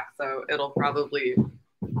me pack, so it'll probably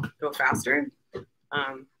go faster.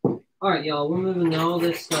 All right, y'all. We're moving all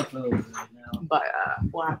this stuff over right now. But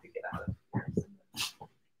we'll have to get out of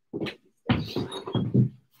here.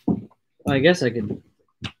 I guess I could.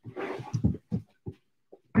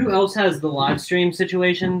 Who else has the live stream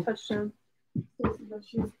situation? Touchstone.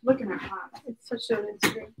 She's looking at hot. It's Touchstone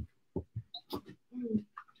Instagram.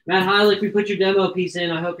 Matt Heilich, we put your demo piece in.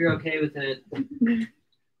 I hope you're okay with it.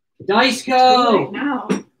 Diceco! Right now.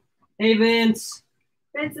 Hey, Vince.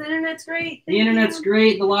 Vince, the internet's great. The internet's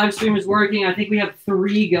great. The live stream is working. I think we have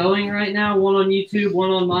 3 going right now. 1 on YouTube, 1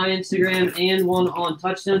 on my Instagram, and 1 on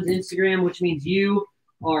Touchstone's Instagram, which means you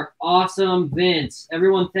are awesome, Vince.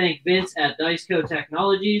 Everyone thank Vince at Diceco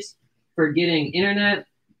Technologies for getting internet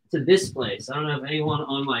to this place. I don't know if anyone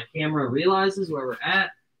on my camera realizes where we're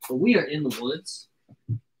at, but we are in the woods.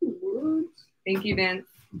 Thank you, Vince.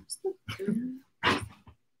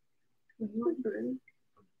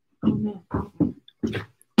 Oh, no.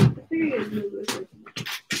 I figured you'd move this.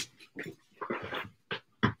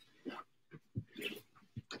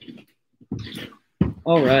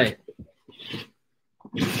 All right.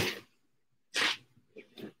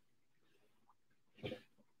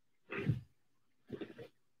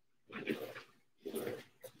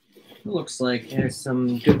 Looks like there's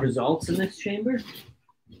some good results in this chamber.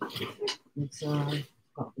 Let's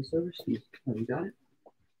pop this over, Steve. Oh, you got it?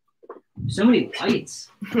 So many lights.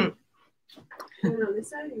 On this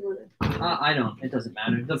side, you want to? I don't. It doesn't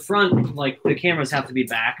matter. The front, like the cameras have to be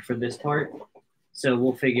back for this part, so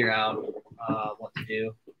we'll figure out what to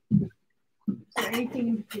do. Is there anything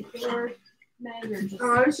in particular, Meg, or just?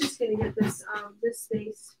 Oh, I was just gonna get this this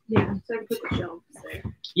space. Yeah, so I can put the shelves there.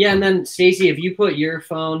 Yeah, and then Stacy, if you put your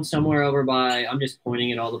phone somewhere over by, I'm just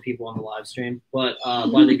pointing at all the people on the live stream, but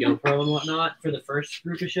by the GoPro and whatnot for the first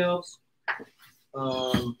group of shelves.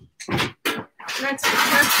 That's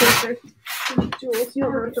perfect. Jules, you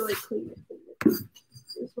don't have to like clean it.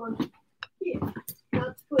 This one. Yeah.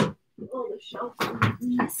 Let's put all the shelves on.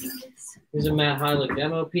 Here's a Matt Heilich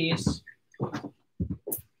demo piece.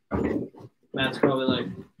 Matt's probably like,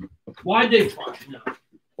 why'd they fuck? No.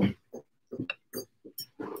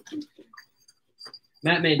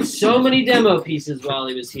 Matt made so many demo pieces while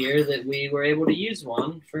he was here that we were able to use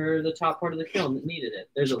one for the top part of the kiln that needed it.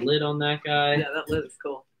 There's a lid on that guy. Yeah, that lid is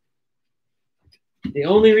cool. The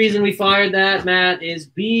only reason we fired that, Matt, is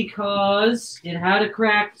because it had a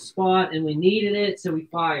cracked spot and we needed it, so we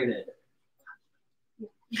fired it.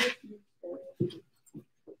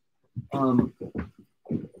 I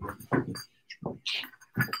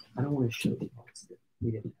don't want to show the parts that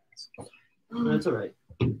we didn't ask. That's all right.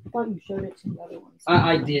 I thought you showed it to the other ones.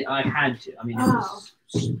 I did. I had to. I mean, it was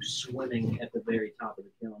swimming at the very top of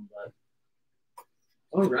the kiln. But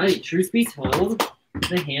all right. Truth be told,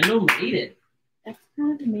 the handle made it. That's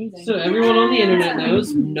kind of amazing. So everyone on the internet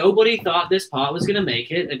knows nobody thought this pot was going to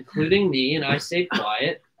make it, including me, and I stayed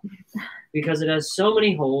quiet because it has so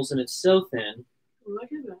many holes and it's so thin. Look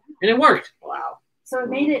at that. And it worked. Wow. So it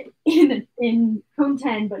made it in cone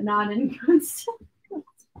 10, but not in cone 7.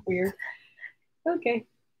 Weird. Okay.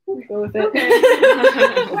 We'll go with it.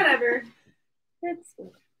 Okay. Whatever. That's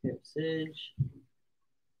Terracage.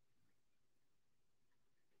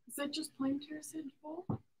 Is that just plain terracage bowl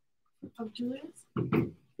of Julia's?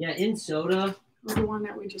 Yeah, in soda. Or the one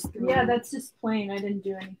that we just threw yeah, in? that's just plain. I didn't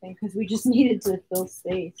do anything because we just needed to fill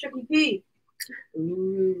space. Triple P.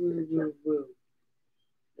 Ooh.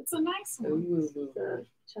 It's a nice one. Ooh.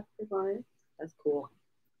 Chuck provided. That's cool.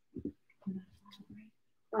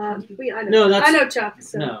 I know. No, that's I know Chuck.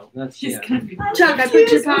 So. no, that's She's yeah. gonna be Chuck, I put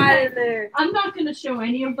your pie in there. I'm not going to show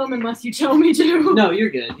any of them unless you tell me to. No, you're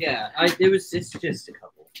good. Yeah, it's just a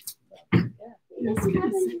couple. Yes,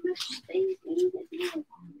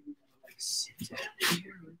 Sit down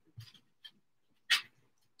here.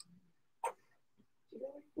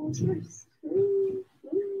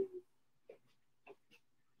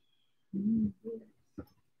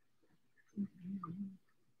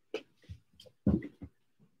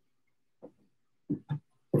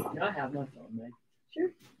 Can I have my phone, Meg? Sure.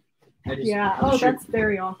 Yeah. Oh, that's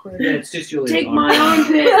very awkward. Yeah, it's just Julia. Take my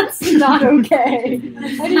armpit. That's not okay.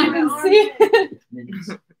 I didn't even see it.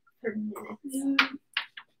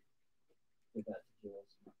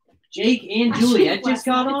 Jake and Juliet just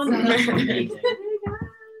got on. That's amazing.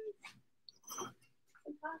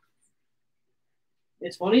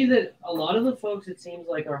 It's funny that a lot of the folks, it seems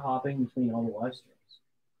like, are hopping between all the live streams.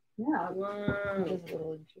 Yeah, that was a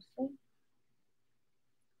little interesting.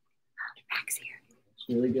 Max here. It's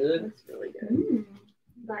really good. That's really good.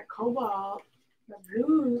 That cobalt. The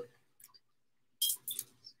blue.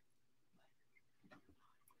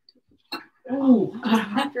 Ooh.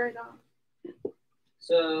 Right on.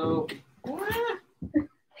 So,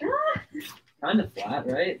 kind of flat,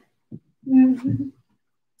 right?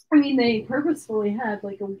 I mean, they purposefully had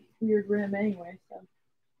like a weird rim anyway, so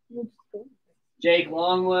we'll just go. Jake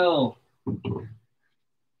Longwell.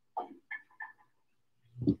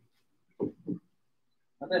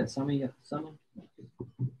 I bet some of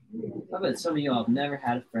y'all have never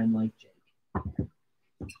had a friend like Jake.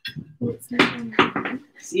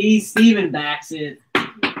 See, Steven backs it.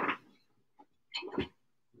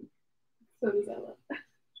 So does Ella.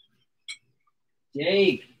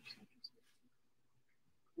 Jake.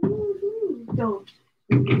 Don't.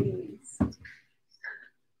 Please.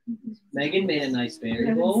 Megan made a nice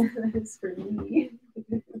berry bowl. That is for me.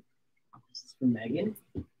 This is for Megan.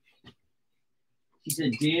 She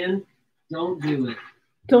said, Dan, don't do it.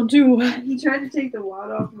 Don't do what? He tried to take the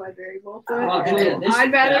wad off my berry bowl foot. Oh, Julia, this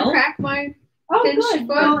I'd rather fell? crack my Oh, pinch good. foot.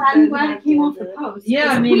 Well, I'm glad it came off the post. Yeah,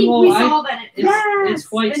 I mean, we well, saw that it it's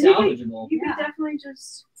quite And you salvageable. You Yeah. could definitely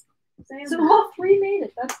just say So all three made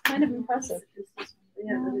it. That's kind of impressive.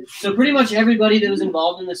 Yeah, that is. So pretty much everybody that was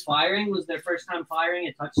involved in this firing was their first time firing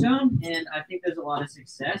at Touchstone, and I think there's a lot of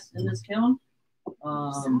success in this kiln.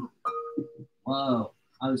 Whoa,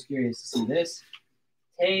 I was curious to see this.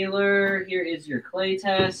 Taylor, here is your clay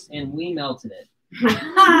test, and we melted it.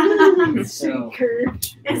 So,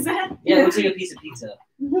 Is that? yeah, it looks like a piece of pizza.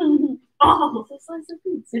 Oh, It's a slice of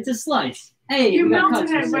pizza. It's a slice. Hey, you we got melted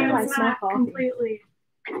cuts it, for but sale. it's not completely.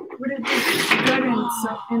 Would it just good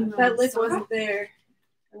in the That lip soda? wasn't there.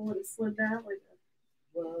 I would have slid that like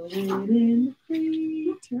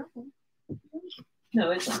Terrible.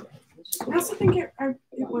 No, it's all right. It's just I also think it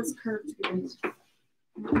was curved. I don't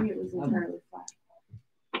think it was entirely flat.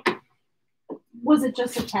 Was it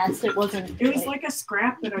just a test? It wasn't. It was like a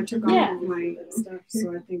scrap that I took Yeah. off of my stuff,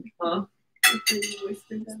 so I think. Huh?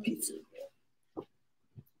 Pizza.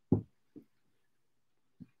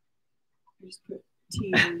 Just put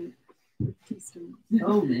tea in it. Teaspoon.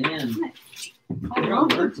 Oh, man. I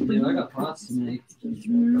got work to do. I got pots to make.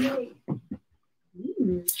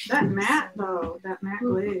 That matte though, that matte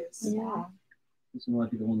glaze. Yeah. This one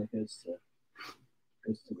might be the one that goes to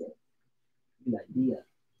Good idea.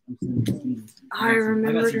 I'm sending these. I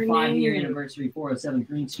remember I got some her 5-year name. anniversary 407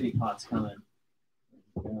 Green Street pots coming.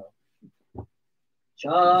 There we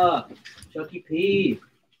go. Chucky P.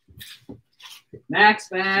 Max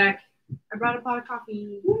back. I brought a pot of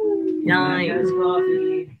coffee. Nice. Max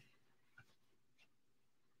coffee.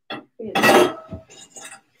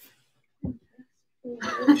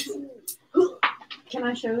 Can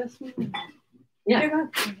I show this one? Yeah.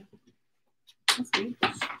 That's good.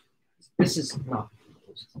 This is. Oh.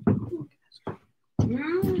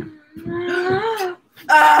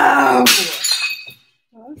 Oh!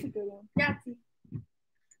 Oh, that's a good one. Yahtzee.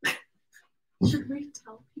 Should we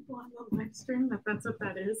tell people on the live stream that that's what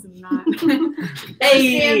that is and not?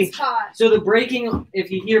 Hey! Dance pot. So the breaking,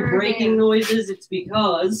 if you hear breaking noises, it's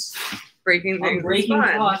because Breaking I'm things breaking is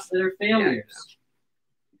fun. pots that are failures.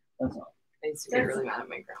 That's all. I used to get really mad at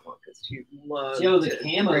my grandma because she loved Yo, the to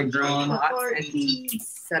camo break drawn. pots and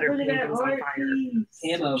set her Look at that paintings on art fire. piece.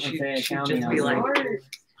 Camo from She'd Fayette County. just be I was like, Art.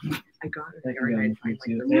 I got it. That Or can go I'd in find like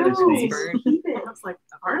too. the No, little space. burn. Keep it. I was like,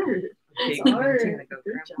 Art. big art. painting. I go,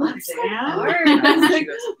 Good Grandma, job, say Sam. art. Art. She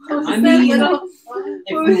goes, I mean,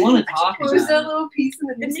 if we want to talk what was that about it, little piece in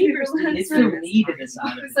the The newspaper? neighbors it's for me to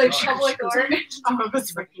decide. It's if like it's public art. Oh,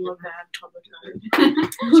 it's like love that. She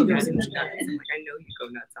goes nuts. I'm like, I know you go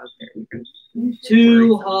nuts out there. You go,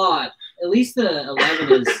 Too hot. At least the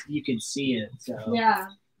 11 is, you can see it. So Yeah.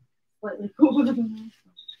 Slightly cooler than that.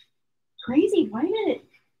 Crazy. Why did it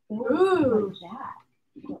go Ooh. like that?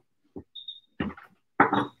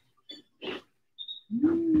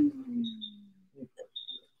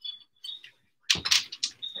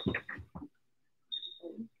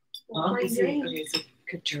 Huh? Okay, so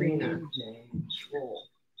Katrina Troll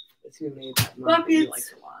is who made that mug that Buckets. we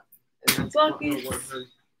liked a lot. And that's Buckets. one of her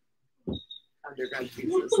undergrad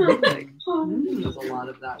pieces. Like, there's a lot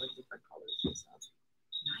of that with different colors and stuff.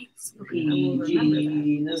 Nice. Okay, I will remember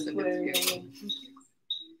PG. that. Send it to you.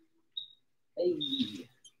 Hey.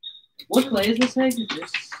 What clay is this egg?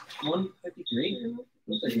 This 153?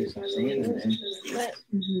 Looks like there's some sand in there.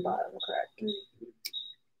 Bottom crack.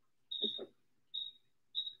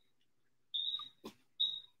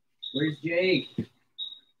 Where's Jake?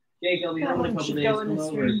 Jake, I'll be That home in a one couple should days. go in Come the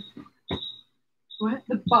over. stream. What?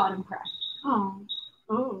 The bottom crack. Oh.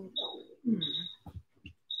 Oh.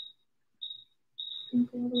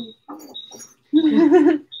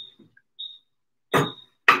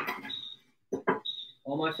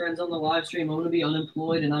 All my friends on the live stream, I'm going to be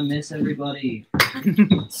unemployed and I miss everybody. I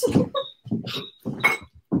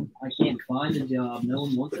can't find a job. No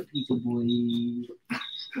one wants a pizza boy.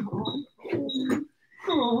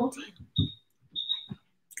 Oh.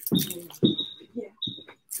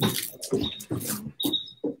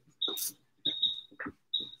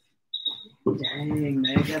 Dang,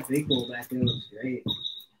 man, that big bowl back there looks great.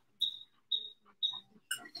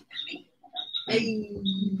 Hey.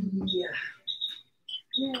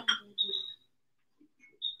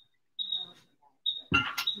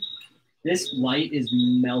 This light is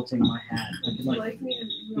melting my hat. I can like Like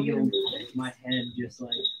me feel my head just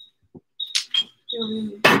like.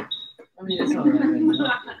 to I mean, it's alright right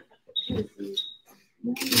now.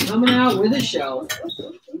 Coming out with a show.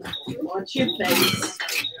 Watch your face.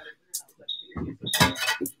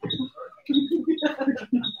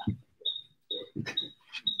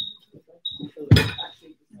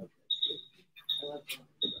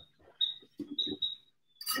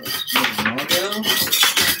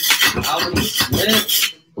 Albany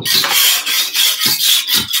Slip.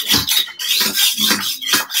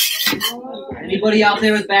 Anybody out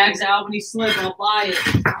there with bags of Albany Slip, I'll buy it.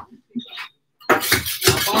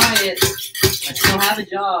 I'll buy it. I still have a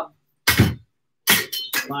job.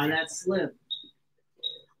 Buy that slip.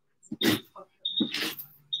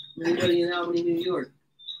 Anybody in Albany, New York?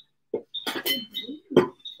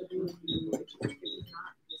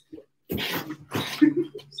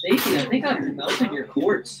 Stacy, I think I've melted your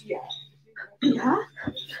quartz. Yeah?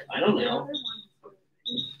 I don't know.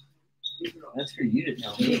 That's for you to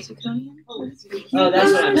tell me. Oh,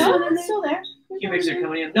 that's what I'm No, saying. it's still there. Cubics are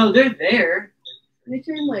coming in. No, they're there. They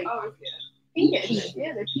turn like pinkish.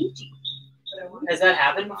 Yeah, they're peachy. Has that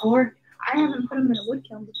happened before? I haven't put them in a wood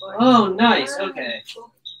kiln before. Oh, nice. Okay.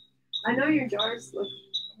 I know your jars look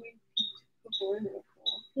before they were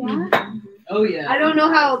cool. Yeah. Oh, yeah. I don't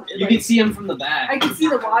know how You can see them from the back. I can see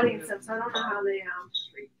the wadding and stuff, so I don't know how they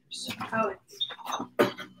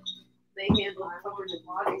they handle covered in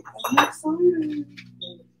wadding. I'm excited.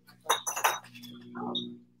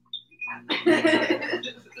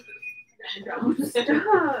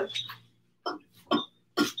 Stop.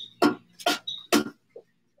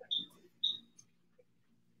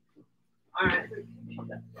 All right.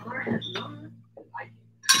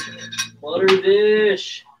 Butter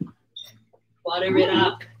dish. Butter it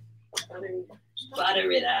up.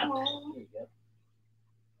 Butter it up. There you go.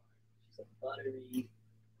 Some buttery.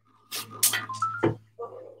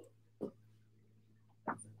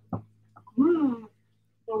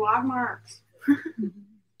 The log marks.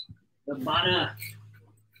 The butter.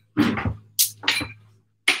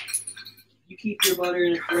 You keep your butter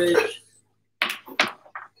in the fridge. You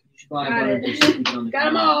should buy a butter dish. Got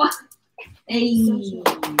them all. Hey.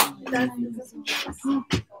 That's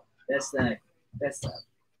That's that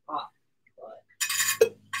hot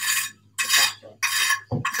butt.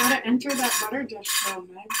 Gotta enter that butter dish show,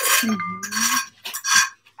 Meg.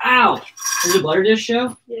 Ow! There's a butter dish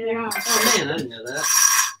show? Yeah. Oh man, I didn't know that.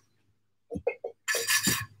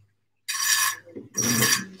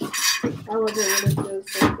 I love it when it goes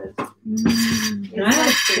like this.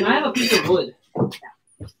 Can I have a piece of wood? That's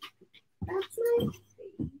nice.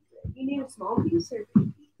 You need a small piece or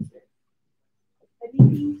big piece? Or heavy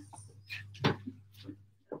piece?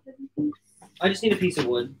 Heavy piece? I just need a piece of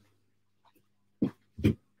wood.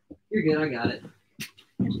 You're good, I got it.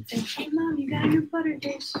 Hey, Mom, you got your butter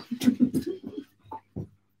dish. I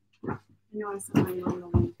know I saw my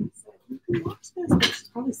mom and said, you can watch this, but she's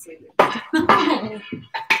probably saving it.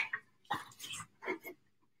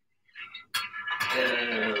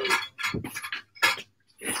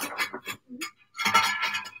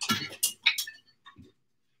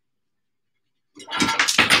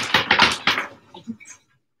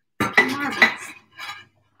 Marvelous.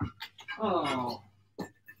 Oh.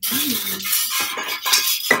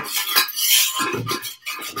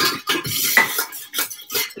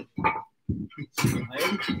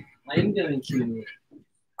 I am going to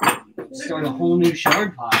start a whole new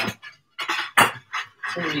shard pile.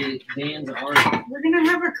 It's going to be Dan's art. We're going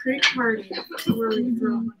to have a crate party where we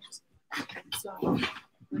throw a bunch of stuff.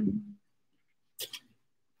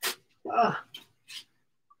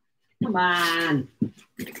 Come on.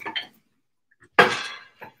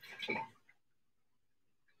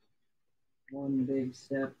 One big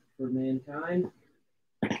step for mankind.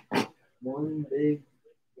 One big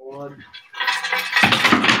one.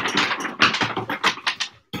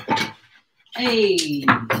 Hey!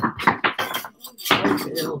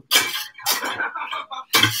 Oh,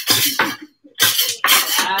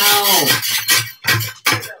 ow!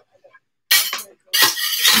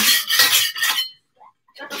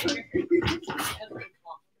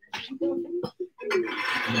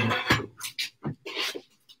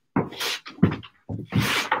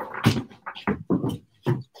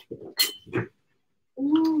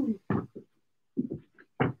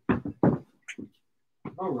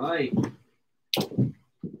 All right.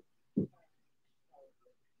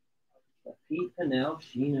 Pete Pinnell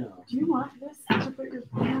Chino. Do you want this to put your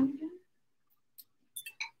crown on again?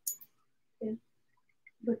 Yeah.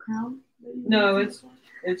 The crown? No, it's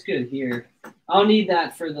good here. I'll need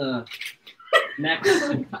that for the next.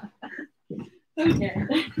 Okay.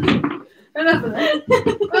 Enough of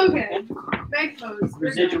that. Okay. Meg pose.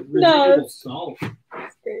 Residual salt.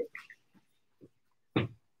 That's great.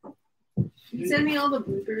 Send me all the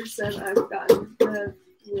bloopers that I've gotten.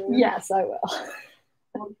 Yes, I will.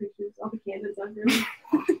 All the pictures, all the candidates I've written.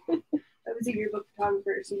 I was a yearbook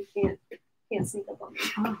photographer, so you can't sneak up on me.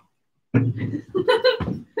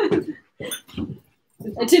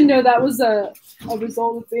 I didn't know that was a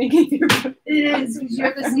result of being a yearbook. It is, because you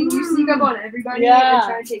have to sneak up on everybody Yeah. and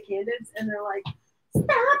try to take candidates, and they're like,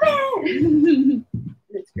 stop it!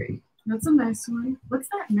 It's great. That's a nice one. What's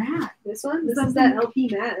that mat? This one? This is that LP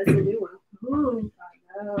mat. That's the new one. Oh,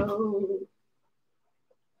 I know.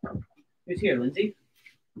 Who's here, Lindsay?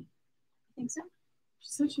 I think so. She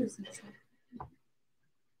said she was going to say.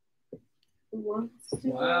 Who wants to,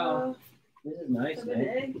 Wow. This is nice, have man. an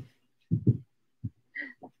egg?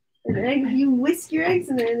 An egg? You whisk your eggs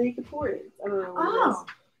in there and then you can pour it. I don't know what Oh.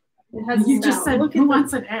 it is. It has You a just smell. said, Look who at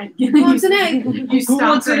wants an egg? Who wants an egg? You Who stopped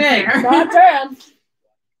wants an right egg? there. Not Dan.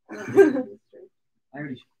 I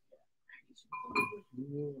already.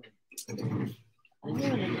 I want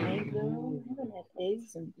an egg though. I haven't had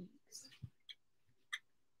eggs in weeks.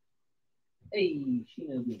 Hey,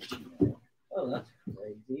 Chino being Chino. Oh, that's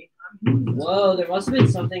crazy. Whoa, there must have been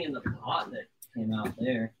something in the pot that came out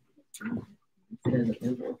there. It has a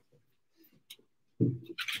pimple.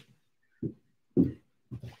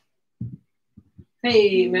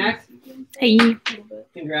 Hey, Max. Hey,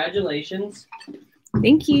 Congratulations.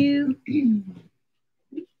 thank you.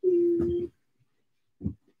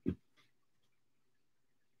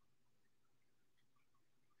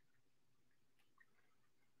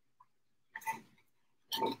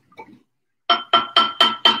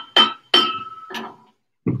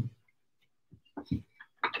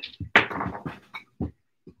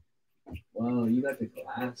 Oh, you got the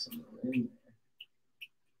glass on the rim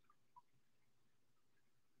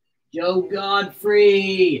there. Joe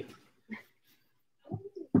Godfrey!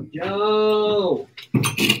 Joe!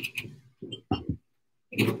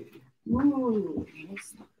 Ooh.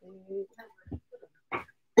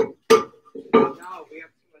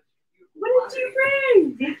 What did you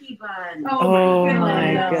bring? Vicky Bun. Oh my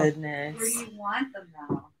my goodness. goodness. Where do you want them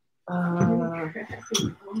now?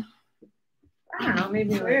 I don't know,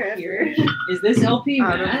 maybe Where? like here. Is this LP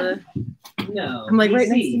Out Matt? of No. I'm like right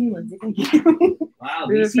next to VC. you, Lindsay. Thank you. Wow,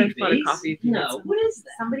 We have a VC fresh pot of base? coffee if you need No, some. what is that?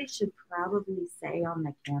 Somebody should probably say on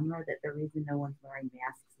the camera that the reason no one's wearing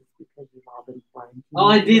masks is because you've all been quarantined. Oh,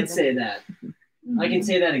 I did say that. I can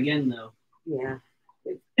say that again, though. Yeah.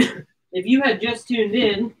 If you had just tuned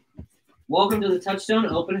in, welcome to the Touchstone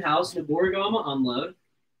Open House Noborigama Unload.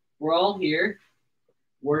 We're all here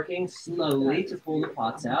working slowly to pull the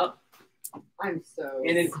pots out I'm so.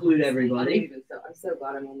 and include everybody. I'm so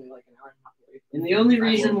glad I'm only like an hour and a half away. And the only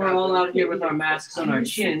reason we're all out here with our masks on our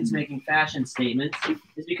chins making fashion statements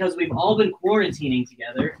is because we've all been quarantining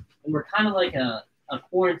together, and we're kind of like a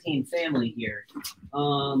quarantine family here.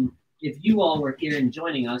 If you all were here and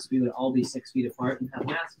joining us, we would all be 6 feet apart and have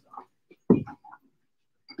masks on.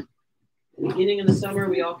 At the beginning of the summer,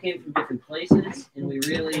 we all came from different places, and we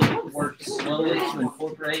really worked slowly to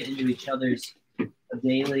incorporate into each other's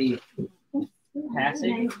daily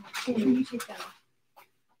passing.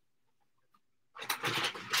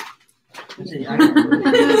 That's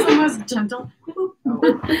the most gentle.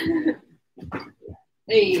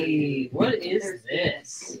 Hey, what is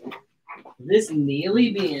this? This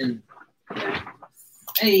Neely being.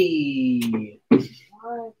 Hey.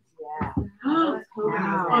 What? Yeah. Wow.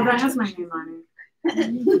 Wow. Oh, that has my name on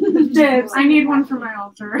it. Dibs. I need one for my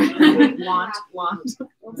altar. Want.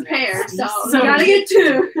 It's pear, so You gotta get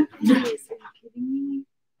two. Are you kidding me?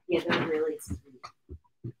 Yeah, they're really sweet.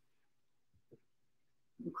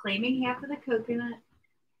 I'm claiming half of the coconut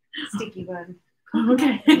sticky bun.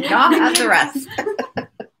 Okay. Y'all have the rest.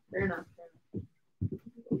 Fair enough.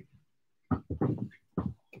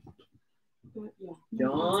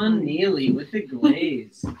 John Neely with the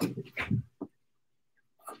glaze.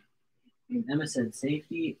 Emma said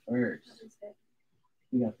safety first.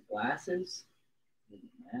 We got the glasses, the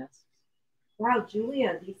masks. Wow,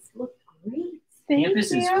 Julia, these look great.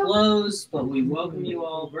 Campus is closed, but we welcome you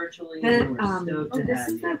all virtually. And we're stoked to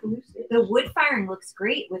have you. The wood firing looks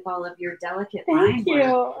great with all of your delicate Thank line you.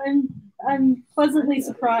 work. I'm pleasantly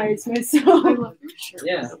surprised myself.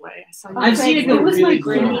 Yeah. Way. I saw I've seen it go It was my really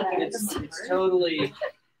green good. one. It's totally.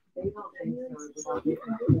 They don't think so. But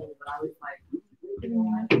I was like,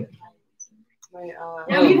 my,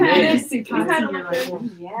 Yeah, we've had man. this. We've had a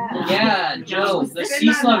Yeah. Yeah, Joe, the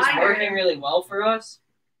sea slug's working really well for us.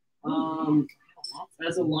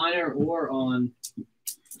 As a liner or on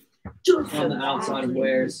the outside of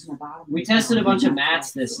wares. We tested a bunch of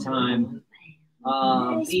mats this time.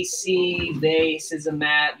 VC base is a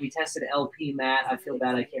mat. We tested LP mat. I feel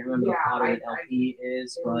bad I can't remember the potter that LP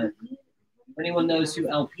is, but if anyone knows who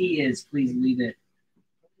LP is, please leave it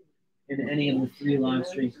in any of the 3 live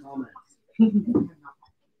stream comments.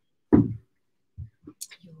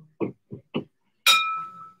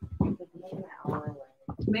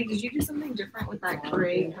 Meg, did you do something different with that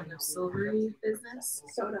gray kind of silvery business?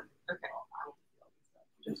 Soda. Okay.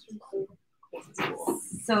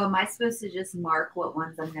 So am I supposed to just mark what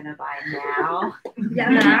ones I'm gonna buy now?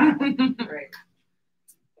 Yeah. Right.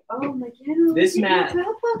 Oh, Makena. This mat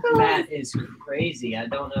is crazy. I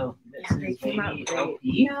don't know. This is maybe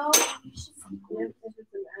LP. No.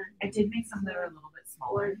 I did make some that are a little bit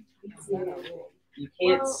smaller. You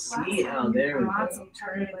can't see how there we lots go. of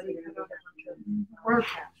turns. Or cash.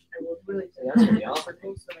 I will really So that's pretty awesome.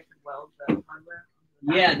 so I can weld the hardware.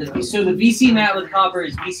 Yeah, so the VC mat with copper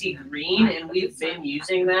is VC green, and we've been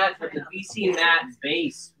using that, but the VC mat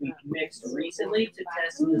base we mixed recently to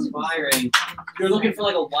test this firing. We were looking for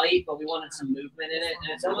like a white, but we wanted some movement in it, and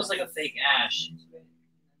it's almost like a fake ash.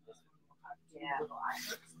 Yeah.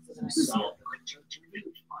 So,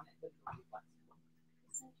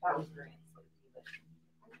 That was great.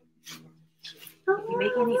 If you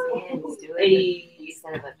make any pins, do it Hey.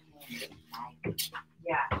 instead of a pin.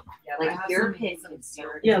 yeah, Like that your has pin some can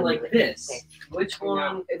serve yeah, you like with this. thick. Which I know.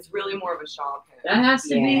 one? It's really more of a shawl pin. That has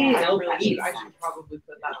to be Yeah. LP. I should probably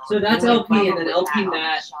put that on. So that's Really LP, and then probably LP have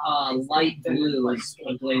matte light blue is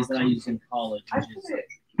a glaze that I used in college, I which put is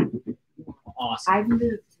it. awesome. I've moved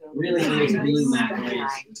to Really nice blue matte trying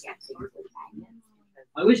glaze. to get things with magnets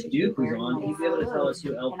I wish Duke was on. He'd be able to tell us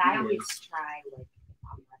who LP and I always is. try like if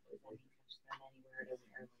I'm representing Touchstone anywhere to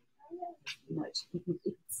wear like as much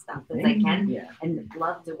stuff as I can, Yeah. and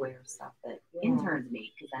love to wear stuff that interns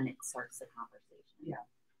make, because then it starts the conversation. Yeah.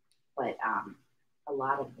 But a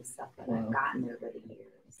lot of the stuff that I've gotten over the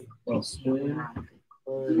years, Well, spoon.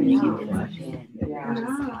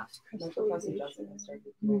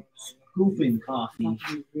 Scooping coffee.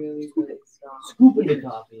 Really, really strong. Scooping the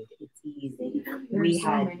coffee. it's easy. There's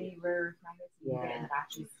so many rare Yeah. and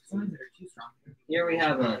batches. Some that are too strong. Here we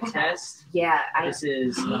have a test. Yeah, This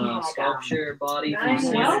is had, sculpture body from Nice.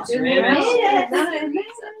 standard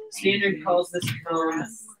ceramics. Standard calls this cone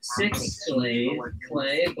 6 clay,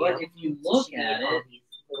 but if you look at it,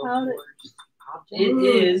 it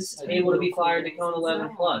is able to be fired to cone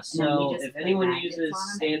 11 plus. So if anyone uses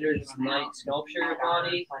standard's light sculpture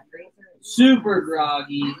body, super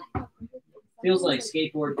groggy, feels like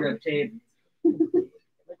skateboard grip tape.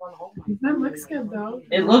 That looks good though.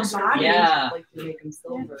 It looks, yeah. Like to make them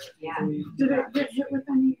silver. Yeah. Did it get hit with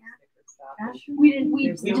any ash? We didn't.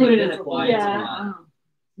 We We put it in a quiet Yeah. spot.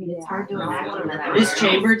 It's hard to imagine that. This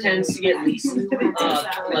chamber tends to get least,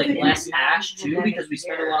 like less ash too, because we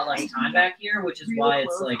spend a lot less time back here, which is why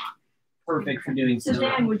it's like perfect for doing So Dan,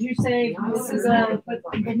 stuff. would you say this is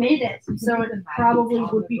it made it, so it probably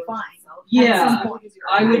would be fine? Yeah,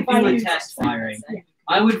 I would do a test firing.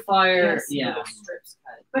 I would fire, yeah.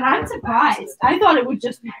 But I'm surprised. I thought it would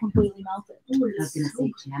just be completely melted. I was gonna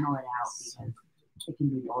say channel it out because it can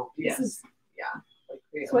be bulky. Yes.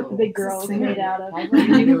 That's what the big girl is made out of. That's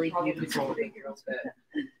really beautiful.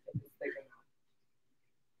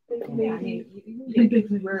 Yeah, I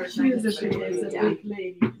mean, where she is a big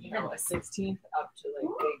lady. You know, a 16th up to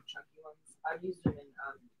like big chunky ones. I've used them in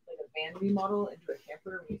like a van remodel into a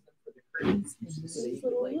camper. We use them for the curtains, so that you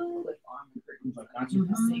can like clip on the curtains, like on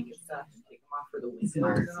the sink and stuff, and take them off for the windows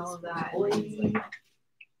and all of that.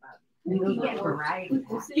 We can get variety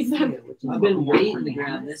packs too, which is I've been waiting to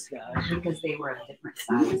grab this guy. because they were of different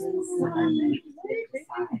sizes, so then you pick the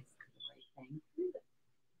size of the right thing.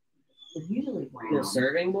 They're usually The brown,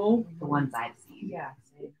 serving bowl? the ones I've seen. Yeah,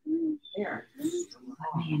 they are.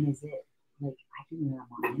 But man, is it like I can wear them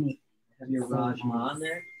on anything. Have your Rajma in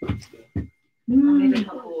there? I made a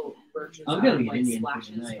couple versions I'm gonna of get like Indian food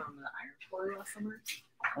splashes tonight. from the Iron Tour last summer.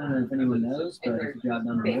 I don't know if anyone knows, but if you drive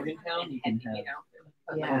down to Morgantown, you can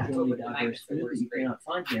have culturally diverse food that you cannot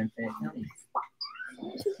find here in Fayette County.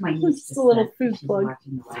 My niece Just a little said food she's plug.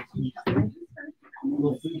 watching the live feed.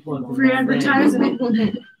 Little food plug from Free my friend.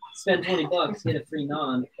 advertisement. Spend $20, get a free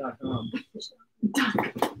non.com.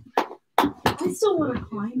 I still want to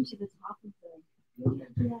climb to the top of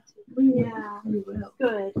the. Yeah,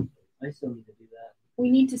 good. I still need to do that. We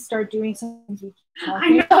need to start doing something.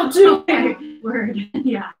 I know too. Word.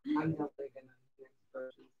 Yeah. I'm definitely gonna do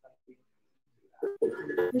versions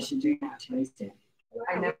We should do that Tuesday.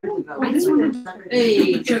 I never developed. I just want to.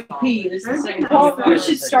 Hey, Chuck P, this is the second time Well, I've we fired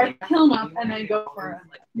should this start kiln up and then go for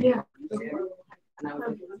it. Yeah. And I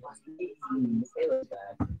would Sailor's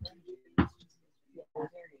bad.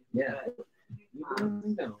 Yeah.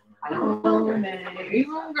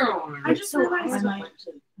 I just realized.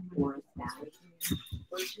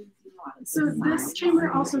 So this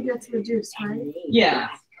chamber also gets reduced, right? Yeah,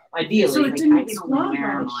 So ideally. it didn't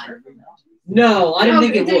explode. No, I didn't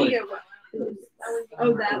think it would.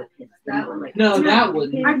 Oh, that one. No, that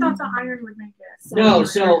wouldn't. I thought the iron would make it. No,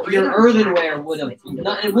 so your earthenware would have,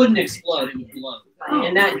 it wouldn't explode, it would blow.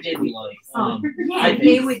 And that did blow. Yeah, I they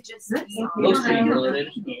think would just looks pretty bloated.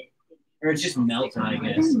 Or it's just melted, I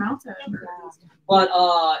guess. It's melted. But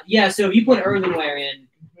yeah, so if you put earthenware in,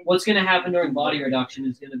 what's gonna happen during body reduction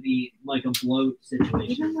is gonna be like a bloat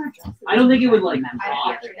situation. I don't think it would like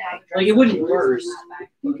pop. Like it wouldn't burst.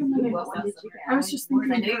 I was just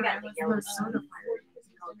thinking the soda fire.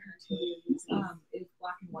 it's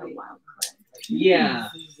black and white. Yeah.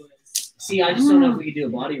 See, I just don't know if we could do a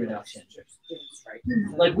body reduction.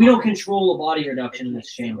 Like we don't control a body reduction in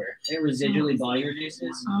this chamber. It residually body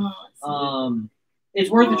reduces. It's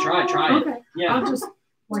worth a try. Try it. Okay. Yeah. I'll just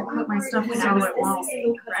like put my stuff in so it won't.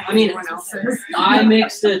 I mean, Everyone else's. I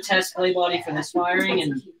mixed the test play body for this firing,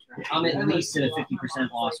 and I'm at least at a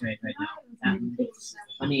 50% loss rate right now.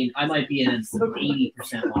 I mean, I might be at an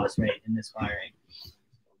 80% loss rate in this firing.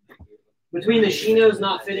 Between the chinos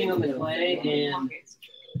not fitting on the clay and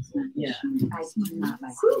yeah,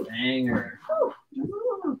 banger.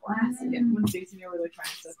 When Stacy and I were like trying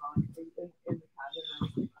stuff on in the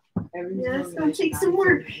cabin, Yeah, it's gonna take some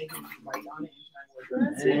work.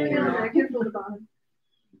 That's really not careful at the bottom.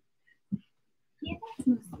 Yep.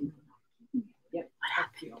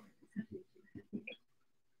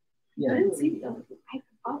 Yeah. I didn't see that.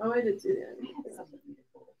 Oh, I did see that.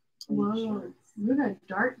 Whoa, look at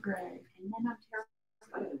dark gray. And then I'm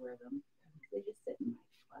terrified to wear them. They just sit in my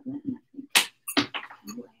closet, and I think,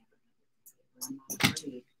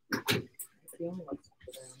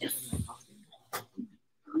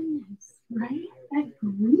 Right? That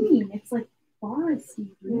green. It's like foresty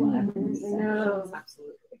green. No.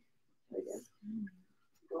 Absolutely.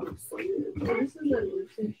 This is a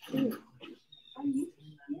lucid shoe.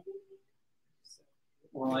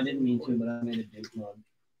 Well, I didn't mean to, but I made a big mug.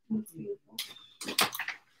 That's beautiful.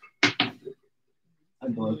 I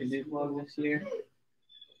broke a big mug this year.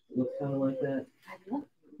 Looks kind of like that.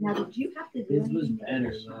 Now, did you have to do His was anything to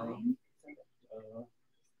better, it though. shine?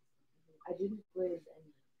 I didn't glaze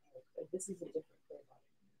any. This is a different flavor.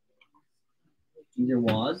 Either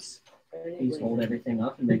was. These hold everything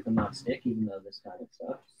up and make them not stick, even though this kind of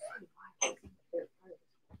stuff.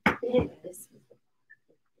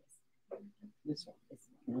 This one.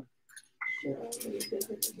 It's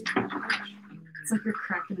like you're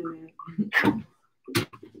cracking an egg.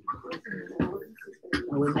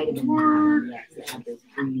 Oh, it might have been mine. Yes, it had those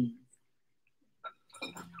greens.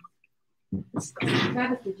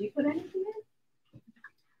 Travis, did you put anything in?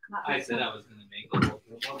 Not I said I was going to make a whole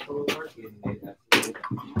full of work and made that.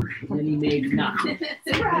 And he made nothing.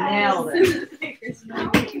 Nailed it. I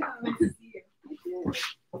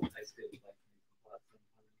still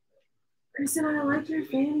Kristen, I like your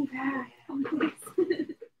fanny pack.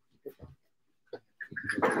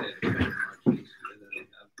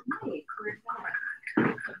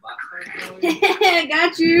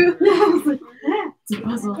 Got you. It's a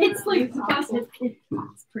puzzle. It's like a puzzle.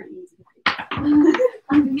 It's pretty easy. I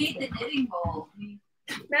made the knitting bowl.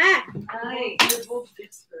 Matt.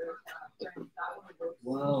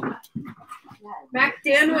 Wow. Mac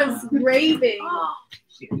Dan was raving.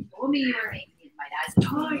 She told me you were making it. My dad's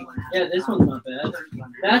Yeah, this one's not bad.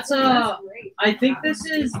 That's I think this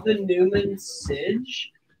is the Newman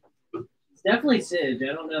Sidge. It's definitely Sidge.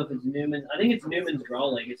 I don't know if it's Newman. I think it's Newman's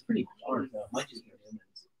Rolling. It's pretty dark though. It might just be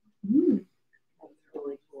Newman's. That's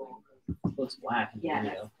really cool. It looks black in the Yeah,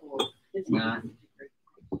 video. that's cool. It's not.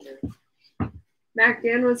 Mac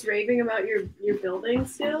Dan was raving about your building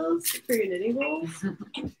skills for your knitting bowls,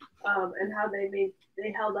 and how they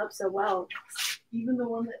held up so well. Even the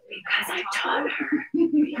one that I taught her.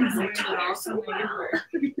 because I taught her so well.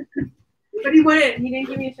 But he wouldn't. He didn't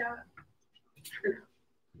give me a shout out.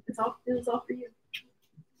 It was all for you.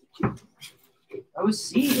 I was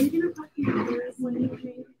seeing. Are you gonna put your hair when you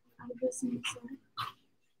made out of this inside?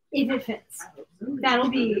 If it fits. That'll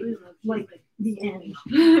be like the end.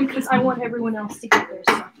 Because I want everyone else to get their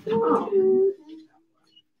stuff.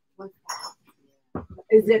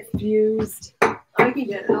 Is it fused? I can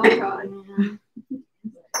get it. I'll try.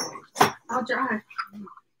 I'll try.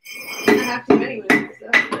 I have to anyway. So.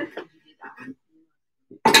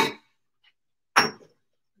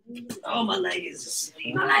 Oh, my leg is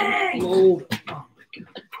asleep. My leg! Oh my god.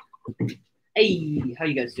 Hey, how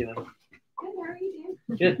you guys doing? Good, how are you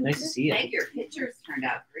doing? Good. Nice to see I you. think your pictures turned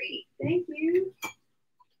out great. Thank you.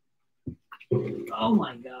 Oh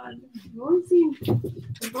my god. I've only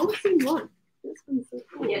seen one. This one's so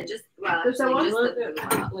cool. Yeah, just well, There's that actually, one? just the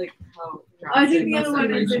one, like how. I think the other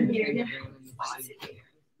one is in here.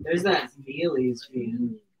 There's that Neely's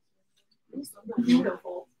fan.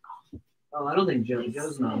 Beautiful. Oh, I don't think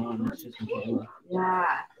Joe's not on. It's just Michaela. Yeah.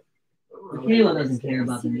 Michaela doesn't care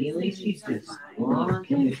about the Neelys. She's just on.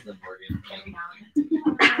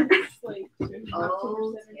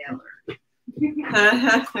 Oh,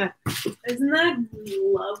 Taylor. Isn't that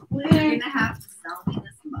lovely? You're gonna have to sell me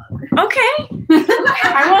this mug. Okay.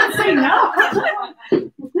 I won't say no.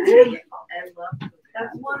 I love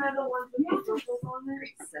That's one of the ones with the circles on there.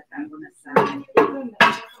 except I want to sell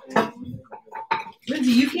it.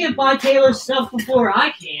 Lindsay, you can't buy Taylor's stuff before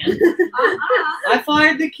I can. I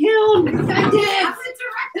fired the kiln. I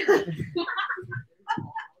did.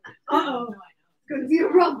 Uh-oh. Gonna be a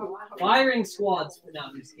problem. Firing squads. No,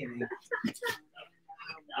 I'm just kidding.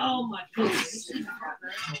 Oh my goodness.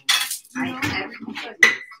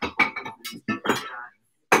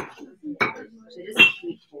 Should just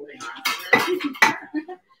keep holding on.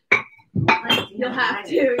 You'll have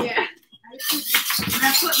to, yeah. I'm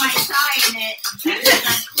gonna put my tie in it because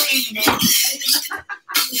I'm claiming it.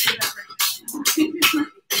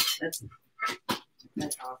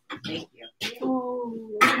 That's awesome. Thank you. Oh,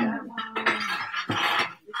 I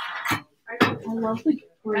love the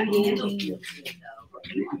grading.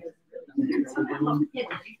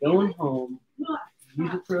 Going home.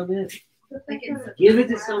 Use it for a bit. Give it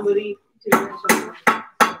to somebody.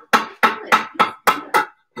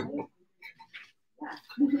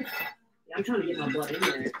 I'm trying to get my blood in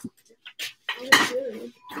there.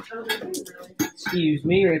 Excuse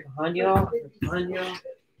me, right behind y'all. Right behind y'all.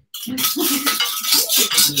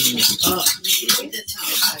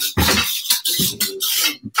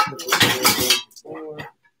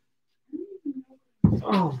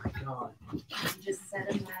 Oh my God. Just set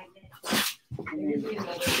a magnet. And then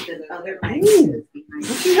the other Ooh. magnet is behind.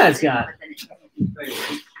 What you guys got?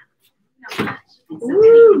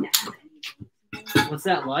 Woo! What's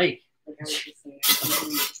that like?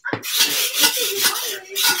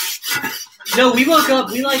 No, we woke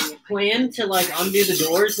up. We like planned to like undo the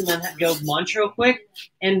doors and then go lunch real quick.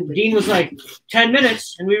 And Dean was like 10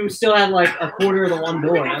 minutes, and we still had like a quarter of the one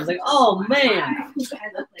door. And I was like, oh man. I look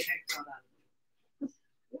like I crawled out.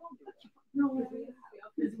 No,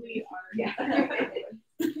 because we are. Yeah.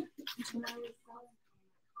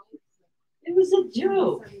 It was a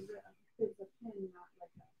joke.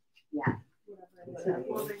 Yeah.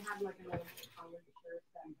 Well, they have like another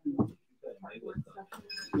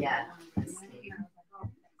Yeah.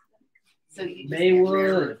 So you just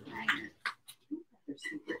Maywood. get magnets. They're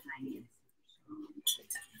super tiny.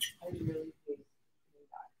 I really hate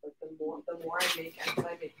that. Like the more I make, after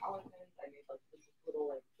I make Howertons, I make like this little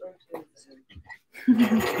like brooches and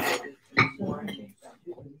the more I make them, it's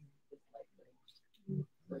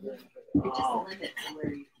like It just limits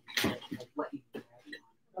where you like what you can write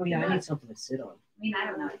on. Oh yeah, I need something to sit on. I mean, I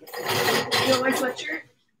don't know. You want my sweatshirt?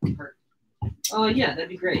 Oh yeah, that'd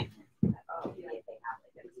be great. Oh, yeah, they have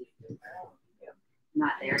like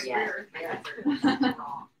not there yet.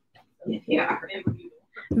 Yeah.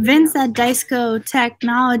 Vince at Diceco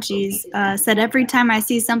Technologies said, every time I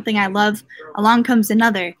see something I love, along comes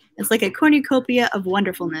another. It's like a cornucopia of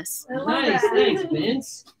wonderfulness. I love Nice, that. thanks,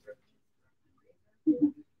 Vince. The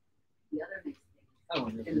other makes I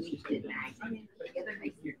wonder if the this meat is did magnet. The other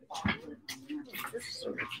makes your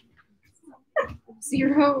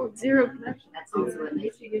Zero connection. That's also what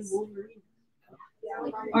makes it.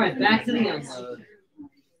 All right, back to the unload.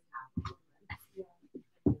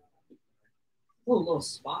 Oh, a little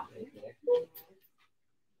spot right there.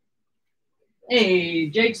 Hey,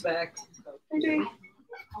 Jake's back. Hey,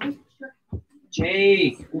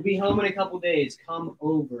 Jake, we'll be home in a couple days. Come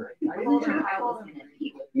over. I told her I was going to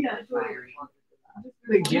meet with Yeah. the firing.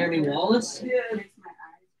 Big Jeremy Wallace. Yeah.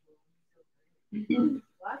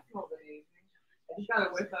 last whole day. I just got a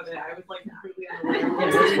whiff of it. I was like completely Yeah,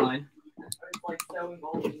 unaware. that's fine. I was like so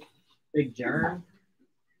involved. Big germ.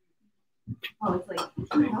 Oh, it's like.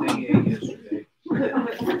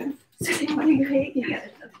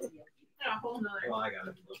 A whole nother. Well, I got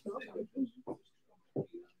it.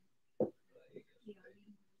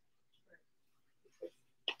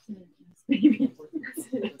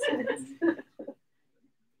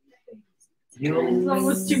 There's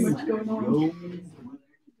almost too much going on.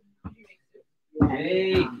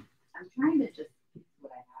 Hey. I'm trying to just fix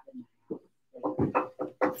what I have in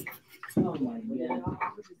my house. Oh my god.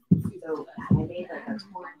 So I made like a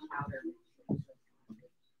corn chowder.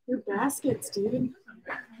 Your baskets, dude.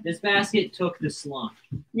 This basket took the slump.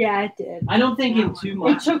 Yeah, it did. I don't think in too It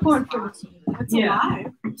much. took one for the team. It's Yeah.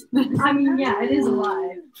 alive. I mean, yeah, it is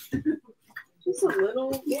alive. Just a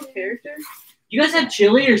little character. You guys have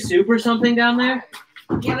chili or soup or something down there?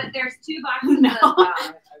 Yeah, but there's 2 boxes No.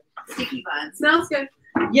 of sticky buns. Smells good.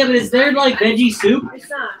 Yeah, but is there like veggie soup? It's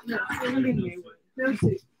not. No. No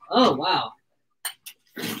soup. Oh wow.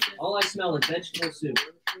 All I smell is vegetable soup.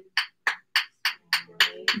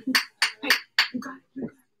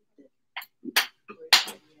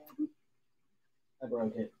 I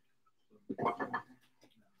broke it.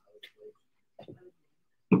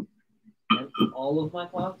 And all of my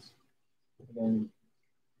pots? Again.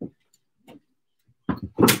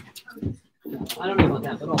 I don't know about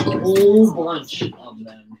that, but a whole bunch of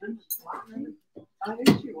them. I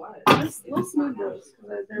think she was. Let's move those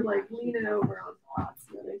because they're like leaning over on pots.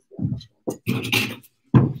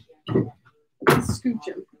 Scooch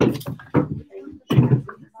them.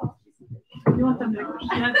 You want them to go? She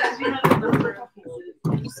has a number of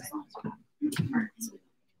pieces.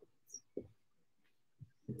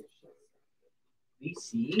 We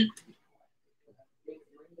see.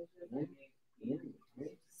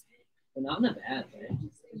 But not in a bad way.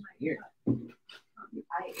 It's weird. I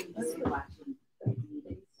enjoy watching the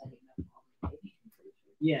meeting setting up all the day.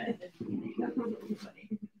 Yeah.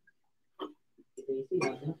 Stacy,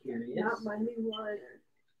 nothing curious. Not my new liner.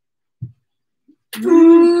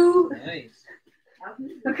 Nice.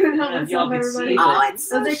 I couldn't help If y'all myself, could everybody. see, Oh, but it's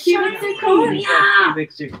so Those are cute shiny. cubic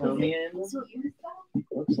zirconia.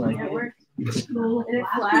 Looks like Yeah, it. we're cool. And it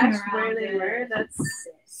flashed where they were. That's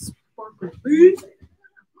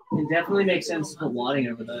It definitely makes sense to put wadding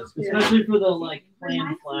over those, especially for the like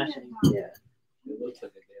planned flashing. yeah. It looks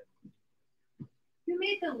like a Who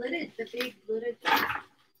made the lidded, the big lidded,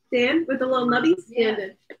 Dan with the little nubbies. Yeah.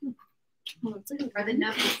 Dan or the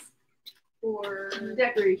nubbies for did.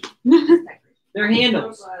 Decoration. They're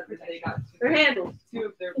handles. They got They're handles. two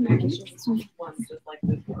of their pictures. One's just like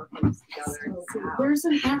the four comes together. There's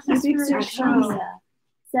an atmosphere show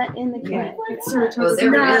Set in the clay. Oh, they're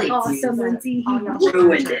really awesome, cute. Lindsay. Oh, no,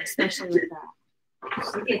 Ruined it, especially with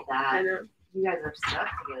that. Look at I that. know. You guys are stuck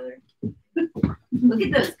together. Look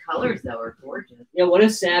at those colors, though, are gorgeous. Yeah, what a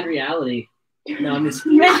sad reality. No, I'm just.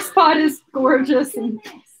 Next spot is gorgeous, and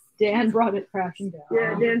Dan brought it crashing down.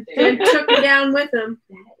 Yeah, Dan took me down with him.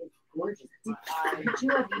 That is gorgeous. Could you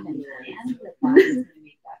have even planned that that was going to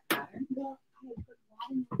make that pattern?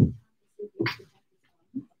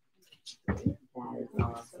 That is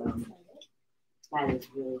awesome. That is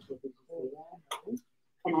really good to see that.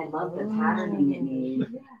 And I love the patterning it made.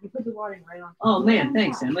 You put the watering right on. Oh man,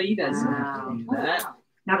 thanks, Emma. You guys Wow. do that.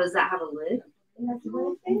 Now, does that have a lid? Thank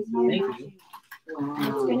you.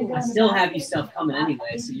 Wow. I still have you stuff coming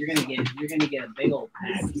anyway, so you're gonna get a big old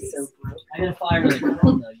pack. So great. I gotta fly really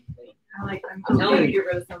cool though. I'm telling you,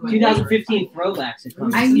 2015 throwbacks it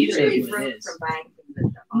comes. I'm You usually say what it is. from buying things at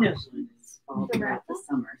the No. auction all throughout the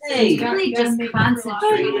summer. So Hey. it's really just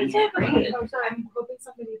concentrating it, right? I'm hoping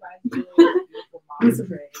somebody buys me a beautiful mom's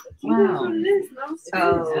tray. Wow. What it is, no?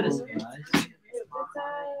 Oh. That is surprise.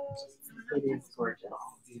 It is gorgeous. I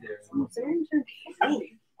will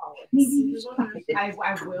if it has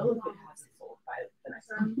sold by the next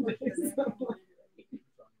time.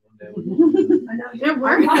 It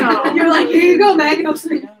worked though. You're like, here you go, Megan. I'm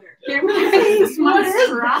saying, Here I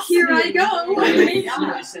go.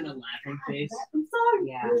 You're just in a laughing face.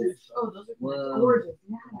 Yeah. Oh, those are Whoa. gorgeous.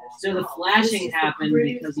 So the flashing happened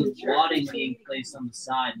because of wadding being placed on the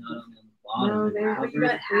side, not on the bottom. No, they Cover.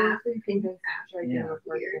 got half. Yeah.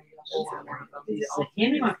 So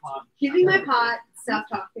hand me my pot. Give me my pot. Stop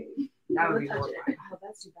talking. That would be Touch horrible. it. Oh,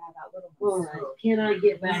 that's too bad. That little All right. Can I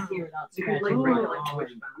get back here without You could scratching? like bring my it like arm?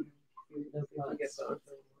 wishbone. No You get cuts. both.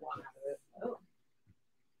 One out of it. Oh.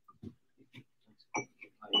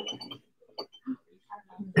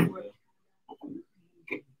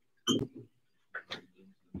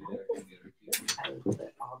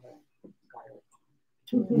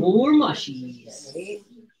 More mushies.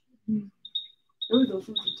 Ooh, those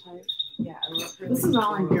ones are tight. Yeah, I love her. This is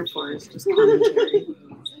all I'm here for, is just commentary.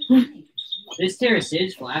 This terrace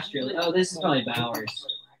is flashed really. Oh, this is probably Bowers.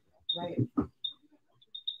 Right.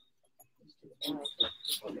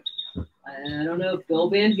 I don't know if Bill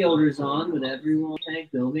Van Gilder's on, but everyone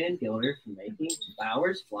thank Bill Van Gilder for making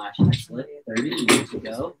Bowers flash that slip 30 years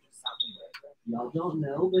ago. Y'all don't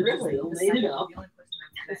know, but Bill made it up.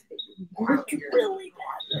 worked really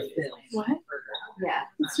bad. Bill. What? Yeah.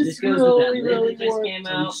 It's This just goes really, with that lid really that just warped. came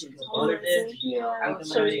out. Butter dish. Yeah. I would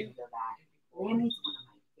show you to go back. Lammy's one of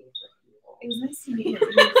my favorite people. It was nice to meet him.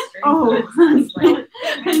 Oh,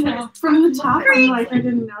 I know. From the top, I'm like, I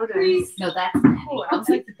didn't notice. No, that's Lammy. Oh, I was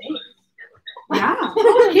like the base. Yeah.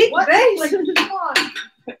 Keep What? base. Like, come on.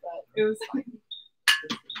 But it was fun.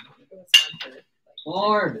 It was fun to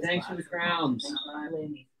Barb, thanks for the crowns.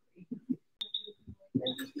 Lammy.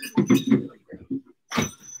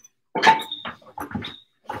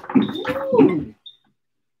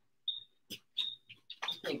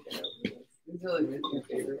 It's really good. Your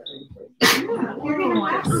favorite thing. You're gonna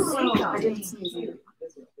want to Oh, I didn't sneeze either.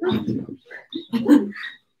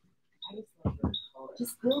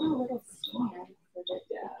 Just build a little stand so that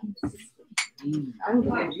I'm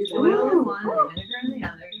glad you did. oil in one, vinegar in the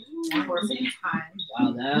other, pour some time.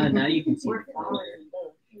 Wow, now you can see Or the flowers color. and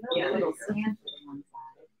both. Yeah, A little stand for the one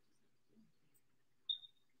side.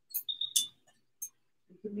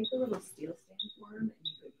 You could make a little steel stand for him, and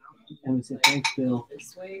you could mount him And we said, thanks, Bill.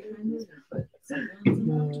 this way, kind of, and put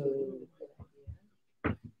something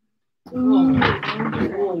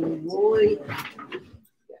Oh, boy.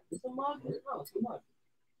 It's a mug. Oh, it's a mug.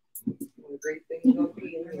 One of the great things about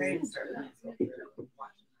being ready to start that.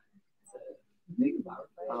 Big flower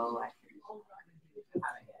fight. Oh, I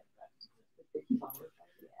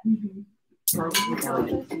You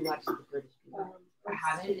watch the British people. I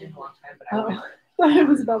haven't in a long time, but I Oh. will. But it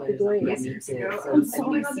was about the Yeah, glaze. me too. I'm So a sorry,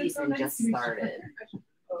 new they're so season nice just to meet you. started.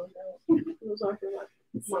 Oh, no. Those are good.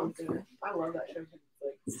 So good. I love that show.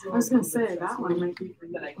 It's like, I was gonna say, that one might be for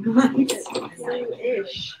that I you. can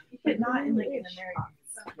ish. But not in like an American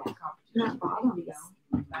competition. Not bottom,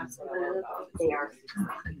 That's what I love about it. They are.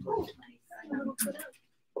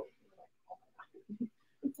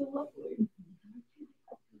 It's so lovely.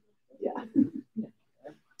 Yeah.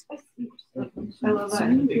 I love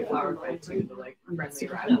that. Big flower fight too, the like friendly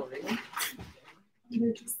rivalry.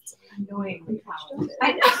 They're just Annoyingly talented.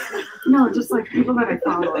 I know. No, just like people that I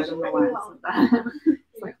follow, I don't know why I said that.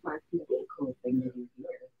 It's like 5 people. Cool thing to do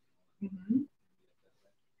here. Mm-hmm.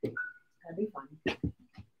 That'd be fun.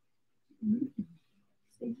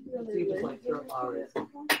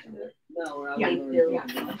 They build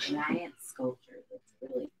a giant sculpture that's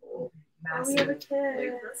really cool. Massive. Like,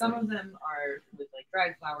 some of them are with like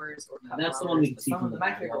dried flowers or cut That's the flowers, one we can but see some from of the them, my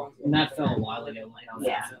back favorite wall. ones. And that fell a while ago.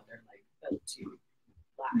 Yeah. They're like built to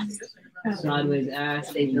last. Sideways ash.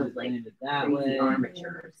 They build like landed that crazy way.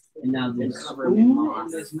 armatures. And now this Covered in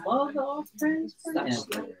moss. this love of friends.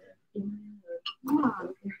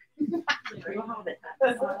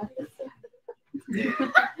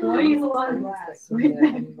 Well, I use a lot of glass. She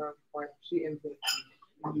imports usually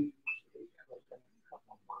like a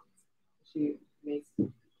couple months. She makes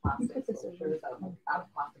plastic sculptures out of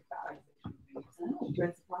plastic bags. She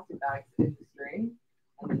turns the plastic bags into string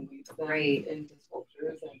and then weaves them into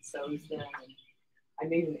sculptures and sews them. And I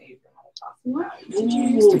made an apron out of plastic bags. Did you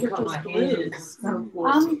use to get those glues?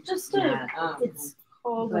 Just a, it's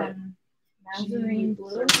called Nazarene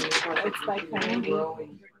Blue. It's by Coyote.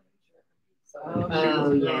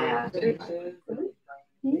 Oh, yeah.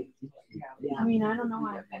 I mean, I don't know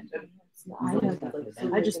why.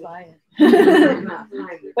 I just buy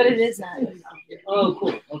it. But it is nice. Oh,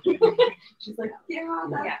 cool. Okay. She's like,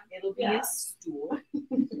 yeah, it'll be a stool.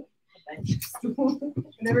 I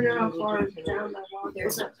never know how far down that wall.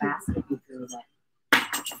 There's a basket maker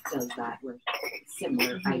that does that with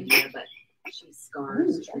similar idea, but she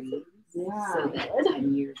scars trees so that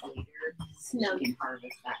 10 years later she can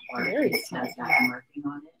harvest that bark. It has that marking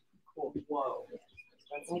on it. Cool. Whoa.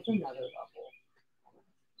 That's like another level.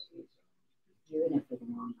 Doing it for the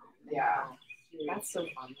long time. Yeah. That's so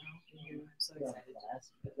fun now. I'm so excited.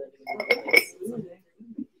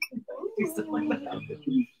 Do stuff like that.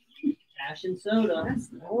 Ash and soda.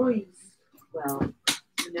 That's nice. Well,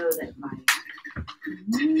 you know that my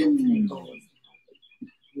ultimate goal is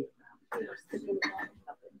to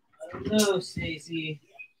have No, Stacy.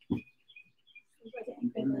 put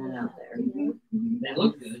that out there. They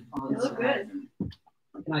look good. They look good.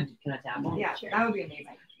 Can I tap them? Yeah, that would be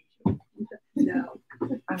amazing. No,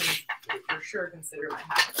 I mean, for sure consider my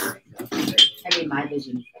habit. I mean, my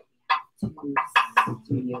vision is that we have 2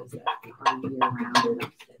 studios that are year round.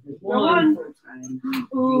 One. Full time.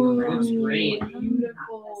 Ooh, that's great.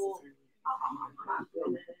 Beautiful.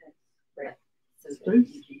 So that you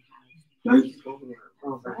can have people who are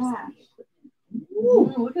well versed in the equipment.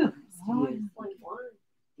 Ooh, look at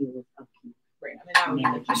Deal with upkeep. Right. I mean,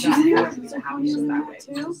 that would be She's that way.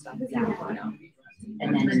 Exactly. And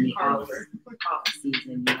then in the off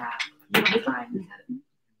season, you have time to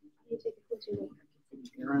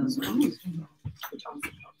your own which also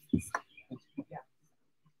helps.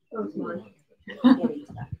 Getting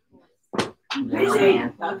to that.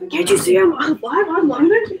 Can't you see him live on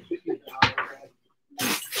London?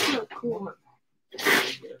 So cool.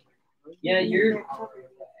 Yeah, you're.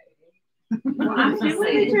 I'm It's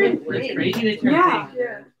crazy they turn Yeah. big.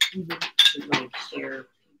 To like share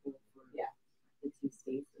people for the 2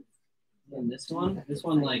 spaces. And this one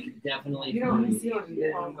like definitely. You don't see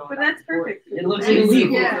it. But that's perfect. It looks like a leaf.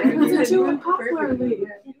 Yeah, it's a 2 and poplar leaf.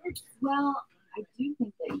 Well, I do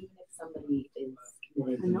think that even if somebody is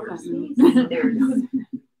committed to I know your that space, means. there's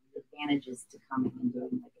advantages to coming and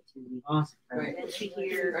doing like a 2-week Awesome. residency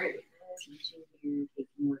here, teaching here,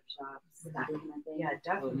 taking workshops, that kind of thing. Yeah,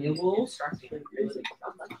 definitely. Oatmeals.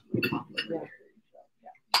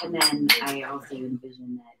 And then I also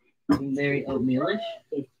envision that Being very oatmealish.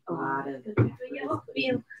 if a lot of effort is put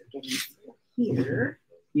into getting people here,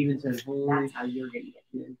 Steven says, "Holy that's how you're going to get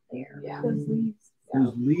people there. Yeah. those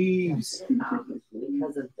leaves."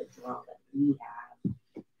 Because of the draw that we have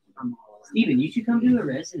from all around. Steven, you should come do a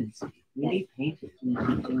residency. We need painters. We've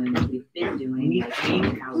been doing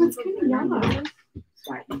like how we It's kind of yellow. that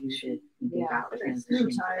you should think Yeah. about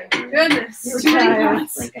transitioning. Goodness. Too Too many many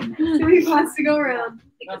pots. like a Too many pots to go around.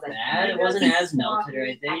 Not bad. It wasn't as melted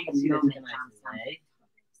right there. You can see that's a nice delay.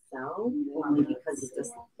 So only because it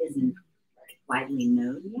just isn't widely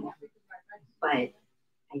known yet. But I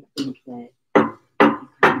think that you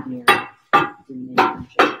come here doing an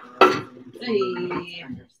internship to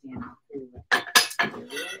understand how cool that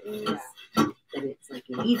area is. That it's like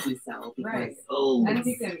an easy sell because Right. Oh, And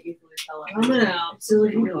you can easily tell I'm gonna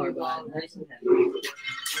absolutely ignore that. Nice and heavy.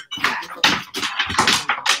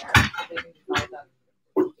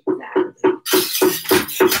 exactly.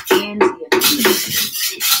 And the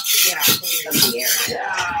of the area.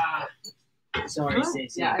 Sorry,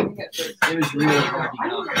 Stacey. Yeah, I think at first. It was really hard to I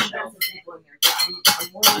go. don't know if there's some people in there, but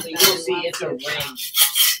I'm more I mean, you'll see it's a ring.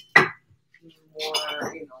 More,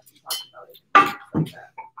 you know, if you talk about it, like that.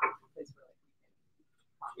 Place where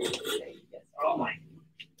like you can yes. Oh my.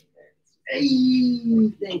 Hey,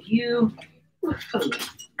 thank you. We're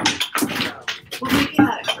making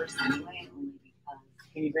that at first anyway, only because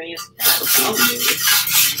Can you bring us that?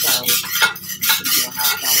 so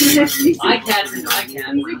My cat's in my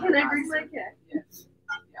cat. Easy, can I bring my cat?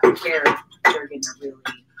 They're gonna really feel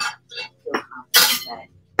confident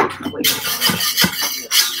that wait.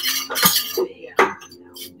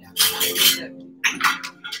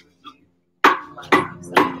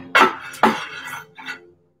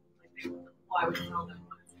 I would tell them.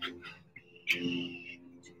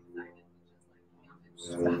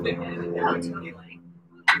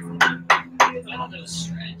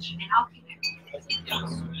 Stretch. And I'll keep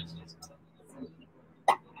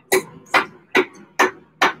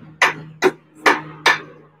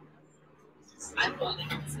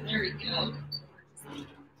There we go.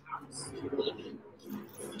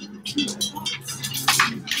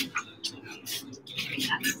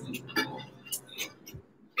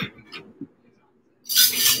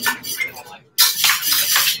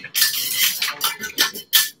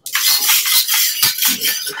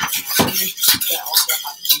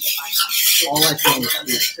 All I feel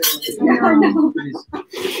is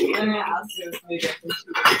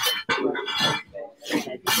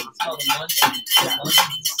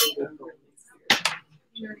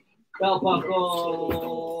belt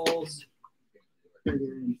buckles.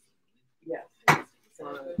 Yes.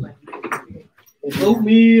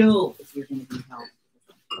 Oatmeal. if you're gonna be helped.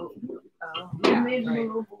 I made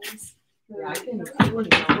noodles. Yeah, I can.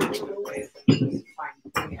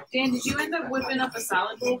 Dan, did you end up whipping up a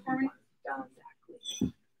salad bowl for me?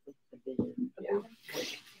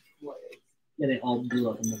 Yeah, they all blew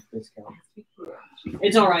up in the discount.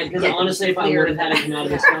 It's all right because honestly, if I would have had it come out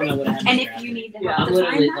of this phone, I would have had. And to if grab you it. need to Yeah, help I'm to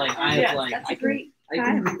literally find like that, I have like that's I a great can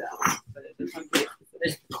time. do that. But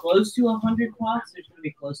it's close to 100 pots. There's gonna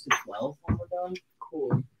be close to 12 when we're done.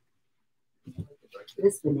 Cool.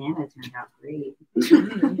 This banana turned out great.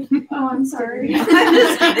 Oh, I'm sorry.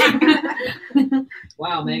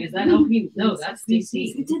 Wow, Meg, is that LP? No, that's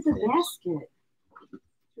DC. Who did the basket?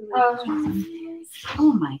 Oh,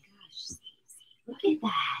 Oh my gosh. Look at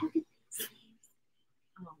that.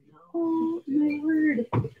 oh my word.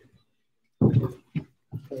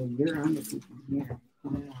 So you're on the something here.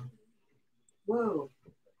 Wow. Whoa.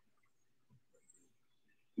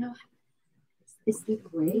 No. Is the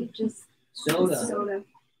gray just Soda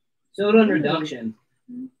and reduction.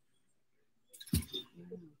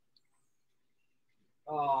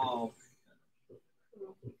 Oh.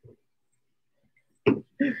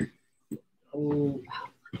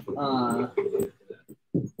 Oh.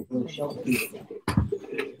 Little shelf piece.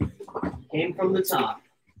 Came from the top.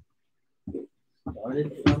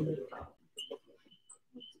 Started from the top.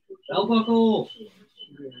 Belt buckle.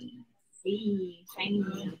 see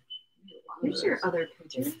tiny? Here's your other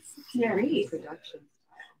pictures. Yeah. Great. Production.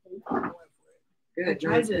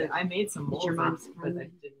 Good. I made some molds, Your mom's but I tiny.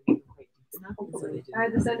 didn't make them quite deep enough. So they didn't. I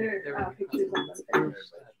had to send her pictures on the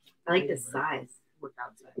I like the size. Work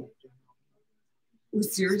outside.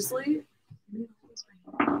 Seriously?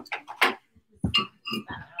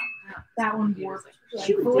 That one warped.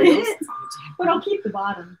 She Like, did it. but I'll keep the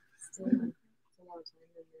bottom. It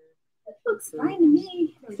looks fine to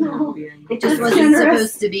me. It just That's wasn't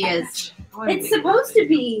generous. supposed to be as. It's supposed to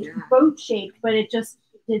be boat shaped, but it just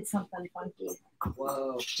did something funky.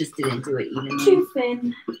 Whoa. Just didn't do it evenly. Too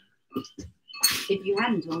thin. If you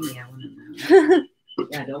hadn't told me, I wouldn't know.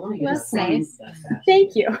 Yeah, I don't want to get That's the nice. that fast.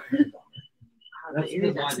 Thank you. That's The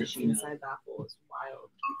good why the iridescence Sheena. inside that bowl is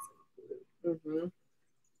wild. Mm-hmm.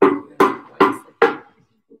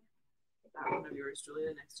 That one of yours,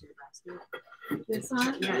 Julia, next to your basket. This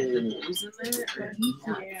one? Yeah, the blues in there.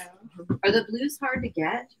 Or, Yeah. Are the blues hard to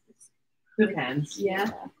get? Depends. Yeah.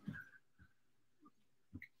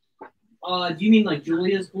 Do you mean like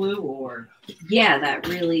Julia's blue or? Yeah, that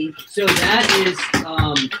really. So that is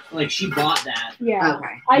like she bought that. Yeah.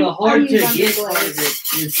 Okay. The hard to use get part underglaze. of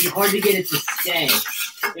it is hard to get it to stay.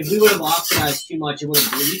 If we would have oxidized too much, it would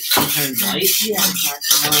have bleached and turned white. Yeah.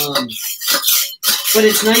 But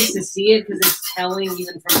it's nice to see it because it's telling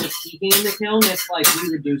even from just peeking in the kiln if like we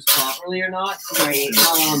reduced properly or not. Right.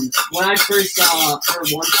 When I first saw her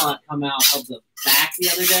one pot come out of the back the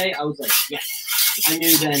other day, I was like, yes. I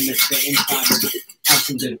knew then that the inside would have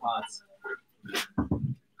some good pots.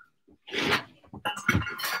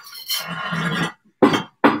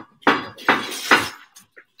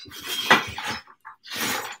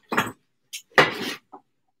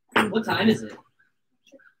 What time is it?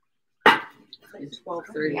 It's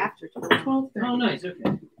 12:30. After 12. 12:30. Oh, nice.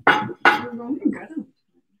 Okay.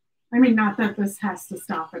 I mean, not that this has to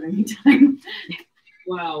stop at any time.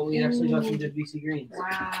 Wow, we actually got some good BC greens.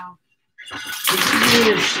 Wow. It's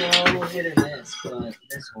really so hit or miss, but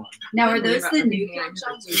this one. Now, are those the new kiln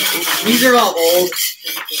shots? These are all old.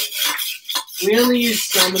 We only use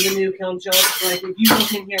some of the new kiln shelves. Like if you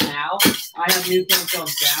look in here now, I have new kiln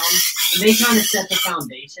shelves down, and they kind of set the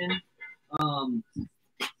foundation.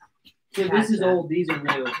 So this is old. These are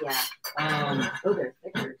new. Yeah. They're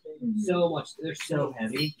thicker too. So much. They're so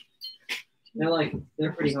heavy.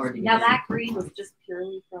 They're pretty hard to get. Now that green was just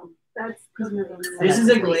purely from. That's This is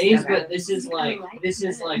a glaze, but this is like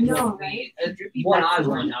what I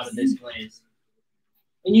want out of this glaze.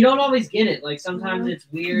 And you don't always get it. Like sometimes it's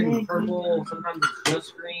weird and purple, sometimes it's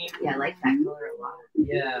just green. Yeah, I like that color a lot.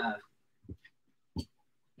 Yeah.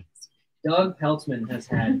 Doug Peltzman has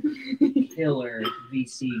had killer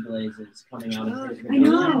VC glazes coming out of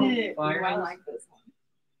his fire. I like this one.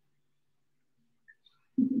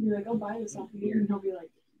 You're like, I'll buy this off of you, and he'll be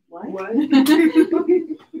like, what?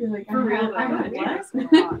 You're like, for real?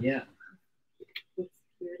 What? Yeah.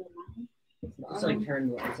 It's like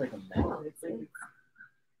turned. It's like a metal.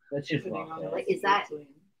 That's just rock. Like, is that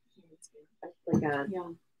like a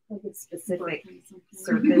specific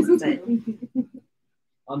surface that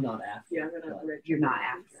I'm not after? Yeah, you're not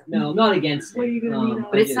after. No, I'm not against it.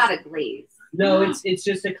 But it's not a glaze. No, it's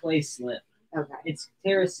just a clay slip. Okay. It's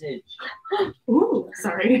terracage. Ooh,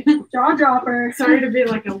 sorry. Jaw dropper. Sorry to be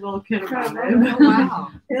like a little kid about it. Oh,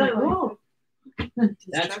 wow. Like, whoa.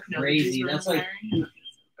 That's crazy. That's like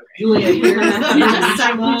Julia, you're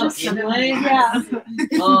inlay. Yeah.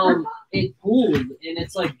 It pooled and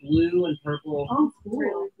it's like blue and purple. Oh,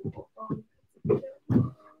 cool.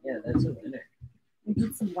 Yeah, that's a winner. We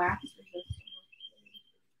did some wax resistance.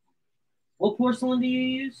 What porcelain do you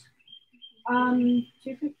use?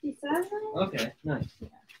 257. Okay, nice.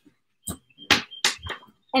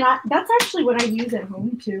 And that's actually what I use at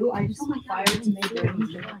home too. I just fire to make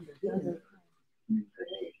rings.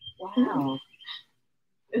 Wow.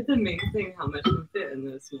 It's amazing how much can fit in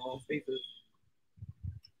those small spaces.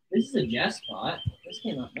 This is a Jess pot. This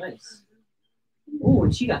came out nice. Oh,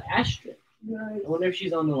 and she got ash strip. Nice. I wonder if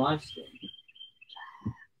she's on the live stream.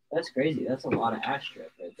 That's crazy. That's a lot of ash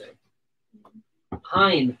strip right there.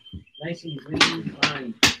 Pine. Nice and green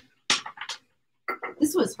pine.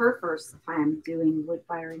 This was her first time doing wood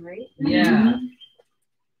firing, right? Yeah.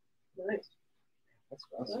 Nice. That's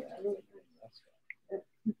awesome.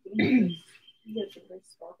 You get some nice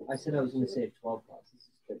sparkles. I said I was going to save 12 pots. This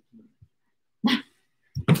is 13.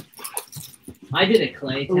 I did a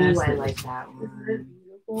clay test. Ooh, I like that one. Isn't it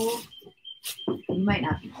beautiful? You might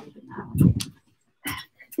not be keeping that one.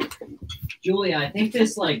 Julia, I think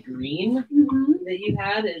this like green that you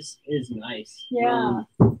had is nice. Yeah.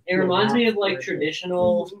 It reminds me of like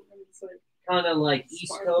traditional kind of like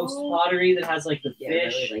East Coast pottery that has like the fish. Yeah, I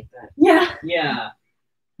really like that. Yeah. Yeah.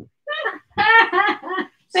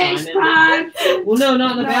 Thanks, Simon. Pop. Well, no,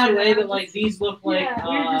 not in a bad way, but like these look like. Yeah,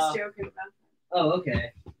 we were just joking about that. Oh,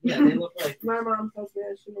 okay. Yeah, they look like My mom tells me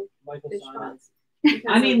I should make Michael fish Simon. pots.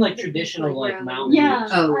 I mean, like traditional, like round. mountain. Yeah.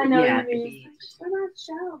 Oh, I know yeah. what you mean. What about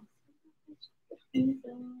shells?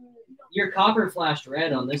 Your copper flashed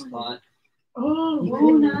red on this pot. Oh,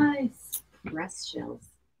 nice. Breast shells.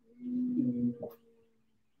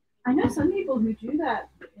 I know some people who do that.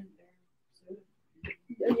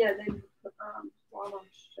 Yeah, they wad on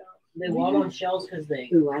shells. They wad on shells because they.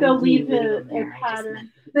 Ooh, I They'll don't leave mean a them there. I just pattern. meant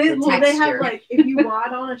They the they have texture. like if you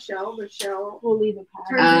wad on a shell, the shell will leave a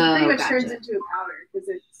pattern. Oh, Pretty much gotcha. turns into a powder because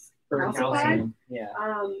it's Burnt calcified. Calcium. Yeah.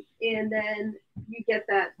 And then you get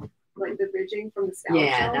that like the ridging from the scallop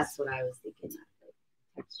Yeah, shells. that's what I was thinking.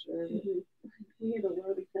 That texture. We had a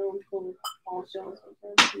load of kiln full of all shells.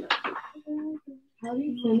 How do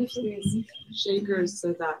you finish these shakers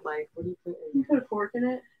so that, like, what do you put in? You put a fork in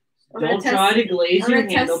it. Don't try to glaze your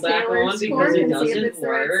handle back on because it and see if doesn't it's the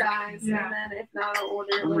right work. size. Yeah. And then if not, I'll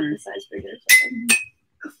order like the size bigger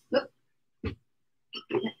or something.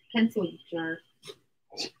 Pencil jar.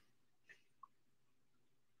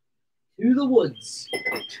 To the woods.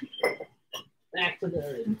 Back to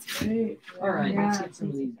the. That's great. All right, Yeah. let's get some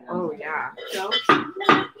of these. Down. Oh, yeah.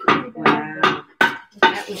 Wow.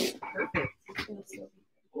 That was perfect.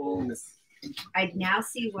 I now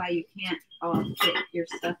see why you can't all fit your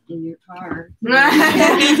stuff in your car.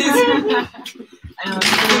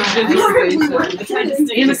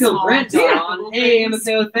 Amico Brent's on. Hey,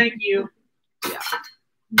 Amico, thank you.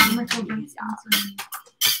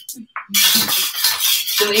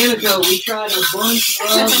 So, Amico, we tried a bunch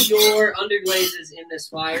of your underglazes in this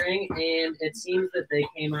firing, and it seems that they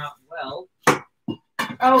came out well.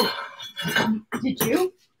 Oh, did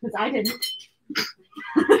you? Because I didn't.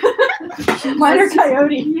 Mine are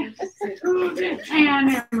coyote.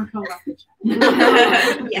 And America.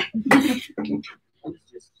 Yeah.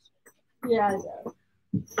 Yeah, I know.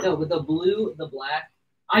 No, with the blue, the black,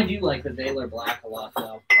 I do like the Valor black a lot,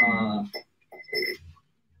 though.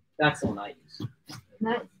 That's the one I use.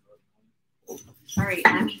 Nice. All right,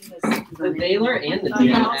 action is The Baylor and the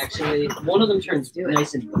Gin, actually. One of them turns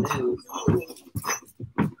nice and blue.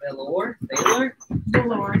 Baylor?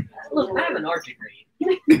 Look, I have an art degree.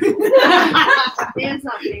 Dan's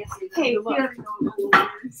not fancy. Hey,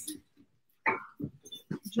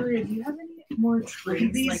 Julia, do you have any more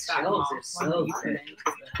trees These like that? shelves are so good.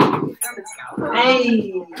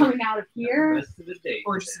 Hey, coming out of here, Rest of the day.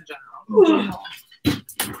 or just in general?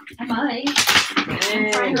 I might. Hey.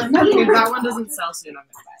 If that one doesn't sell soon, I'm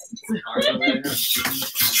gonna buy it.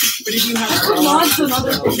 But if you have lots of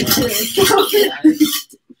other things too,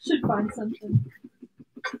 should find something.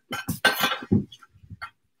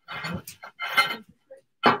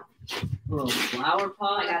 Little flower Oh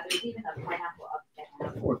pot. my god, there's even a pineapple up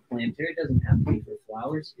there. Poor planter. It doesn't have paper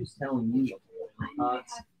flowers. Who's telling you what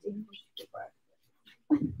pots?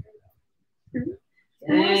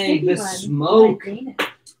 Dang, the smoke.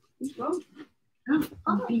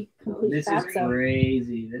 This is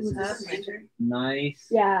crazy. This is nice.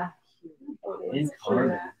 Yeah. In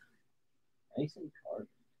carbon. Nice and carbon.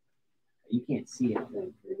 You can't see it.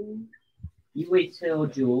 You wait till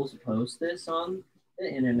Jules posts this on the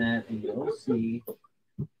internet and you'll see.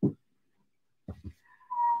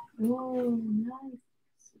 Oh, nice.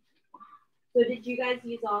 So did you guys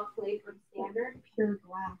use all clay from standard? Pure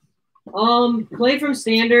glass. Clay from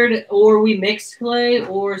standard, or we mixed clay,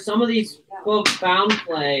 or some of these folks found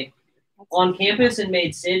clay on campus and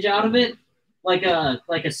made sidge out of it, like a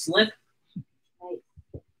slip.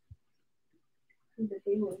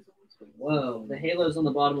 Whoa, the halo's on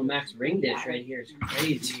the bottom of Mac's ring dish right here is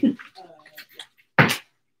crazy.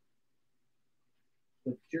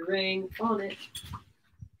 Put your ring on it.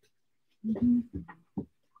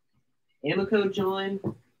 Amico joined.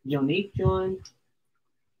 Jonique joined.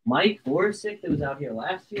 Mike Borisic, that was out here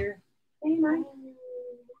last year. Hey, Mike.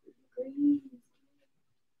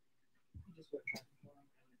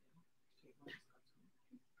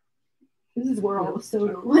 This is where all the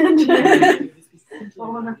soda went.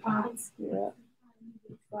 All in our pots. Yeah.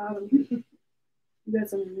 You got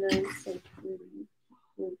some nice, like, really.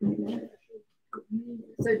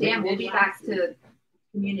 So Dan, we'll be back to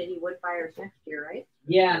community wood fires next year, right?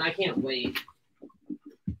 Yeah, and I can't wait.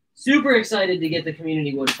 Super excited to get the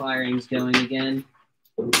community wood firings going again.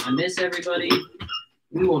 I miss everybody.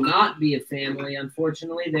 We will not be a family,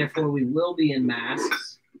 unfortunately. Therefore, we will be in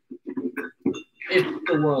masks. If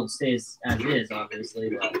the world stays as is,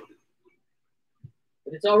 obviously. But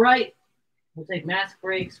it's all right. We'll take mask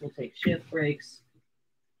breaks. We'll take shift breaks.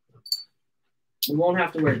 We won't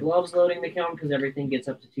have to wear gloves loading the kiln because everything gets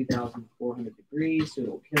up to 2,400 degrees, so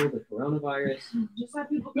it'll kill the coronavirus.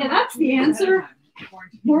 Yeah, that's the answer.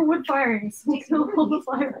 More wood firings. We'll kill all the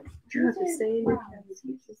fires.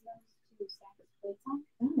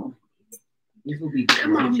 These will be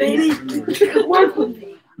Come on, baby. Work with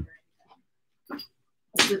me.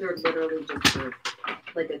 So they're literally just for,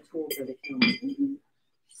 like a tool for the kiln.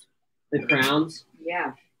 The crowns.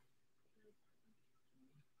 Yeah.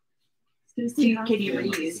 Can you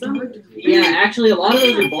reuse them? Yeah, actually, a lot of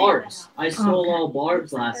those are barbs. I stole all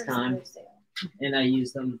barbs last time, and I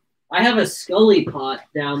used them. I have a Scully pot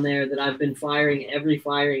down there that I've been firing every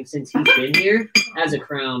firing since he's been here as a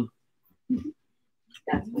crown.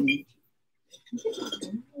 That's funny.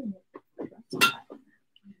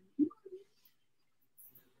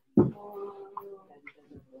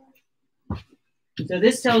 So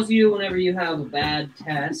this tells you whenever you have a bad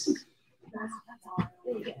test.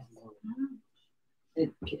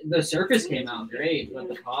 The surface came out great, but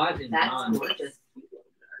the pot is not. Gorgeous.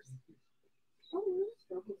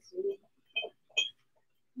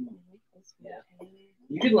 Yeah.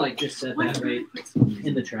 You could like just set that right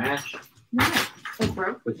in the trash.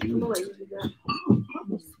 But you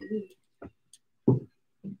must be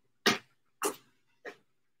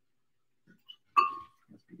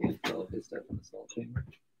all his stuff in the salt chamber.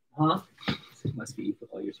 Huh? It must be you put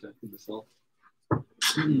all your stuff in the salt.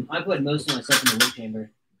 I put most of my stuff in the wood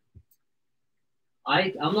chamber.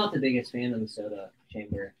 I'm not the biggest fan of the soda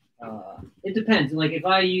chamber. It depends. Like if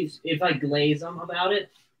I glaze them about it,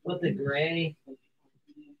 but the gray,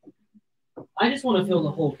 I just want to fill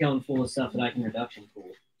the whole kiln full of stuff that I can reduction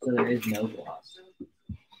pool, so there is no gloss.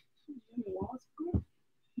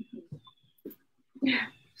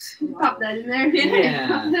 Pop that in there.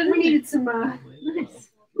 Yeah. We needed some. Nice.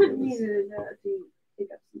 We needed to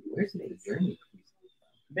pick up some. Where's the journey?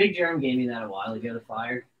 Big Germ gave me that a while ago to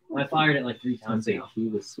fire. I fired it like 3 times now. He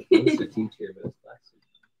was supposed to teach here, but it's last week.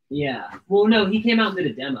 Yeah. Well, no, he came out and did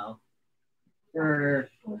a demo. For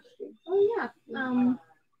Oh yeah.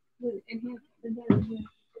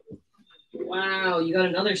 Wow, you got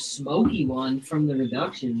another smoky one from the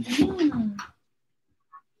reduction.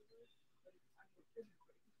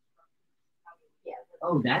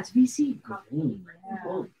 Oh, that's VC green.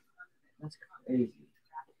 Oh, that's crazy.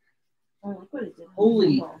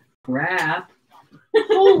 Holy crap.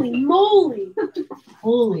 Holy moly.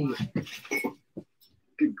 Holy.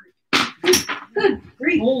 Good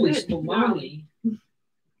grief. Holy Good moly.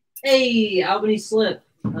 Hey, Albany Slip.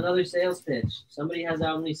 Another sales pitch. Somebody has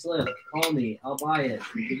Albany Slip. Call me. I'll buy it.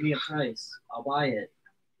 Give me a price. I'll buy it.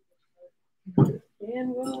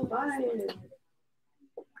 And we'll buy it.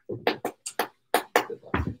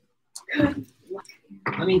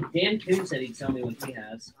 I mean, Dan Kuhn said he'd tell me what he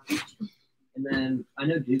has. And then I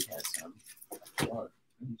know Duke has some. Oh,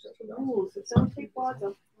 so don't take wads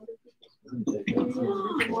off.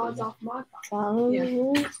 Wads off my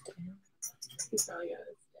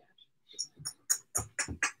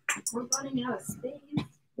We're running out of space.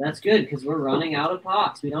 That's good because we're running out of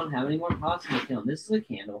pots. We don't have any more pots in the kiln. This is a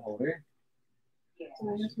candle holder.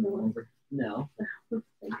 No.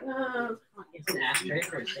 It's an ashtray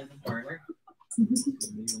for a single burner.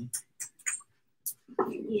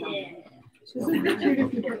 Yeah.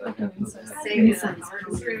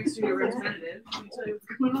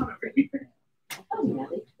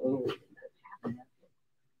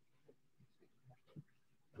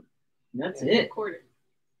 That's it.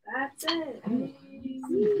 That's it.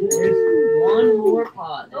 There's one more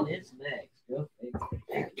pot and it's next. Go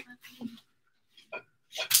figure.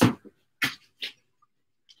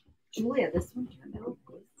 Julia, this one turned out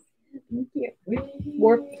good. Thank you.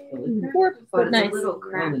 Warp, But it's nice. a little On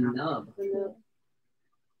cracked. the nub.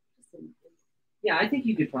 Yeah, I think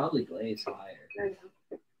you could probably glaze higher. Is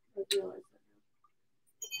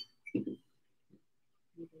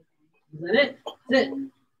that it? That's it.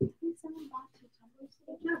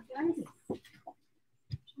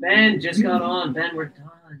 Ben just got on. Ben, we're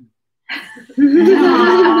done.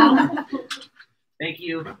 Thank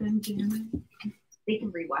you. They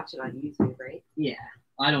can rewatch it on YouTube, right? Yeah,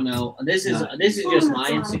 I don't know. This is just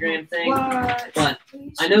my Instagram thing, but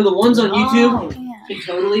I know the ones on YouTube can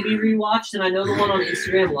totally be rewatched, and I know the one on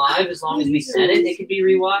Instagram Live, as long as we said it, it could be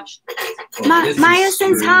rewatched. Maya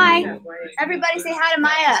says hi. Everybody say hi to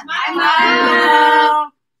Maya. Hi,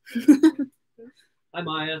 Maya. Hi,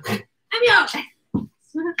 Maya. I'm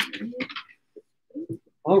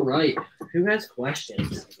All right, who has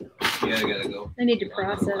questions? Yeah, I gotta go. I need to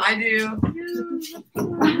process. I do.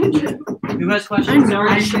 Who has questions?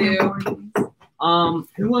 I do.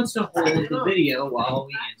 Who wants to hold the video while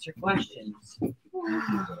we answer questions?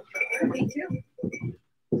 Me too.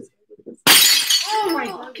 Oh my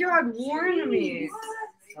God, warn me.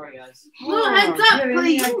 Sorry, guys. Heads up,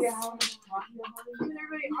 please.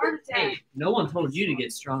 Hey, no one told you to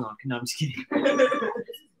get strung on. No, I'm just kidding.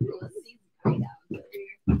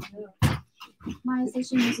 Maya says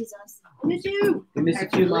she misses us. Me too. We miss you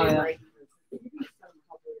too, Maya.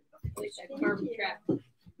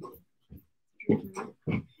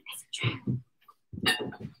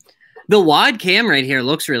 The wide cam right here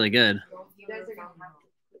looks really good. You guys are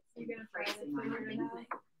gonna price it right now.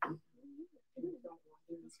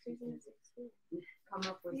 Come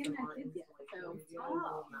up with some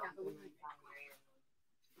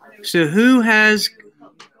So who has?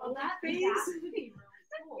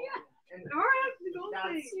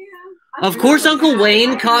 Of course, Uncle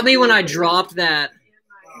Wayne caught me when I dropped that.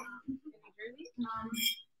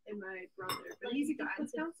 And my brother, but he's a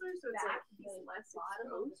guidance counselor, so it's like he's less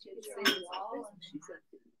exposed to the same wall. She said,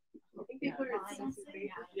 I think they put her at 6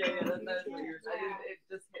 feet. Yeah, that's what you're saying. It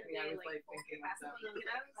just hit me. I was like thinking myself. I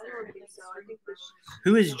don't think so. I think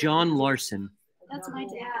Who is John Larson? That's my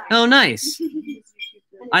dad. Oh, nice.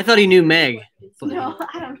 I thought he knew Meg. No,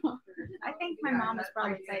 I don't know. I think my mom is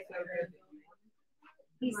probably type over.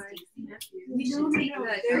 He's We should take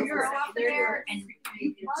the girl up there and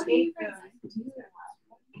take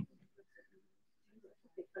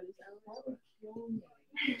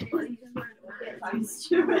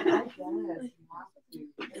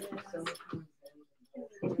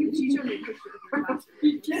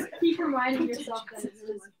just keep reminding yourself that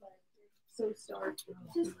it's so stark.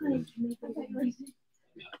 Just like make it.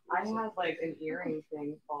 I had like an earring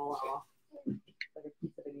thing fall off, like a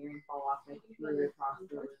piece of an earring fall off, and I threw it across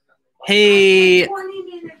the room. Hey. 20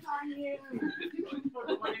 minutes on you.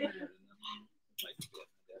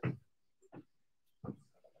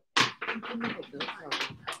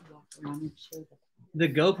 The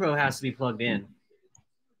GoPro has to be plugged in.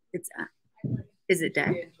 It's is it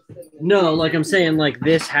dead? No, like I'm saying, like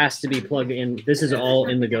this has to be plugged in. This is all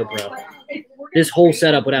in the GoPro. This whole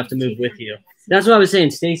setup would have to move with you. That's what I was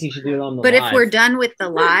saying. Stacy should do it on the But live. if we're done with the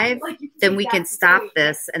live, then we can stop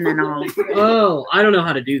this and then I'll. Oh, I don't know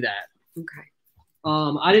how to do that. Okay.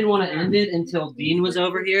 I didn't want to end it until Dean was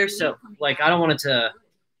over here, so like I don't want it to.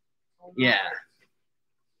 Yeah.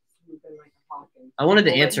 I wanted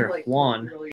to answer Juan.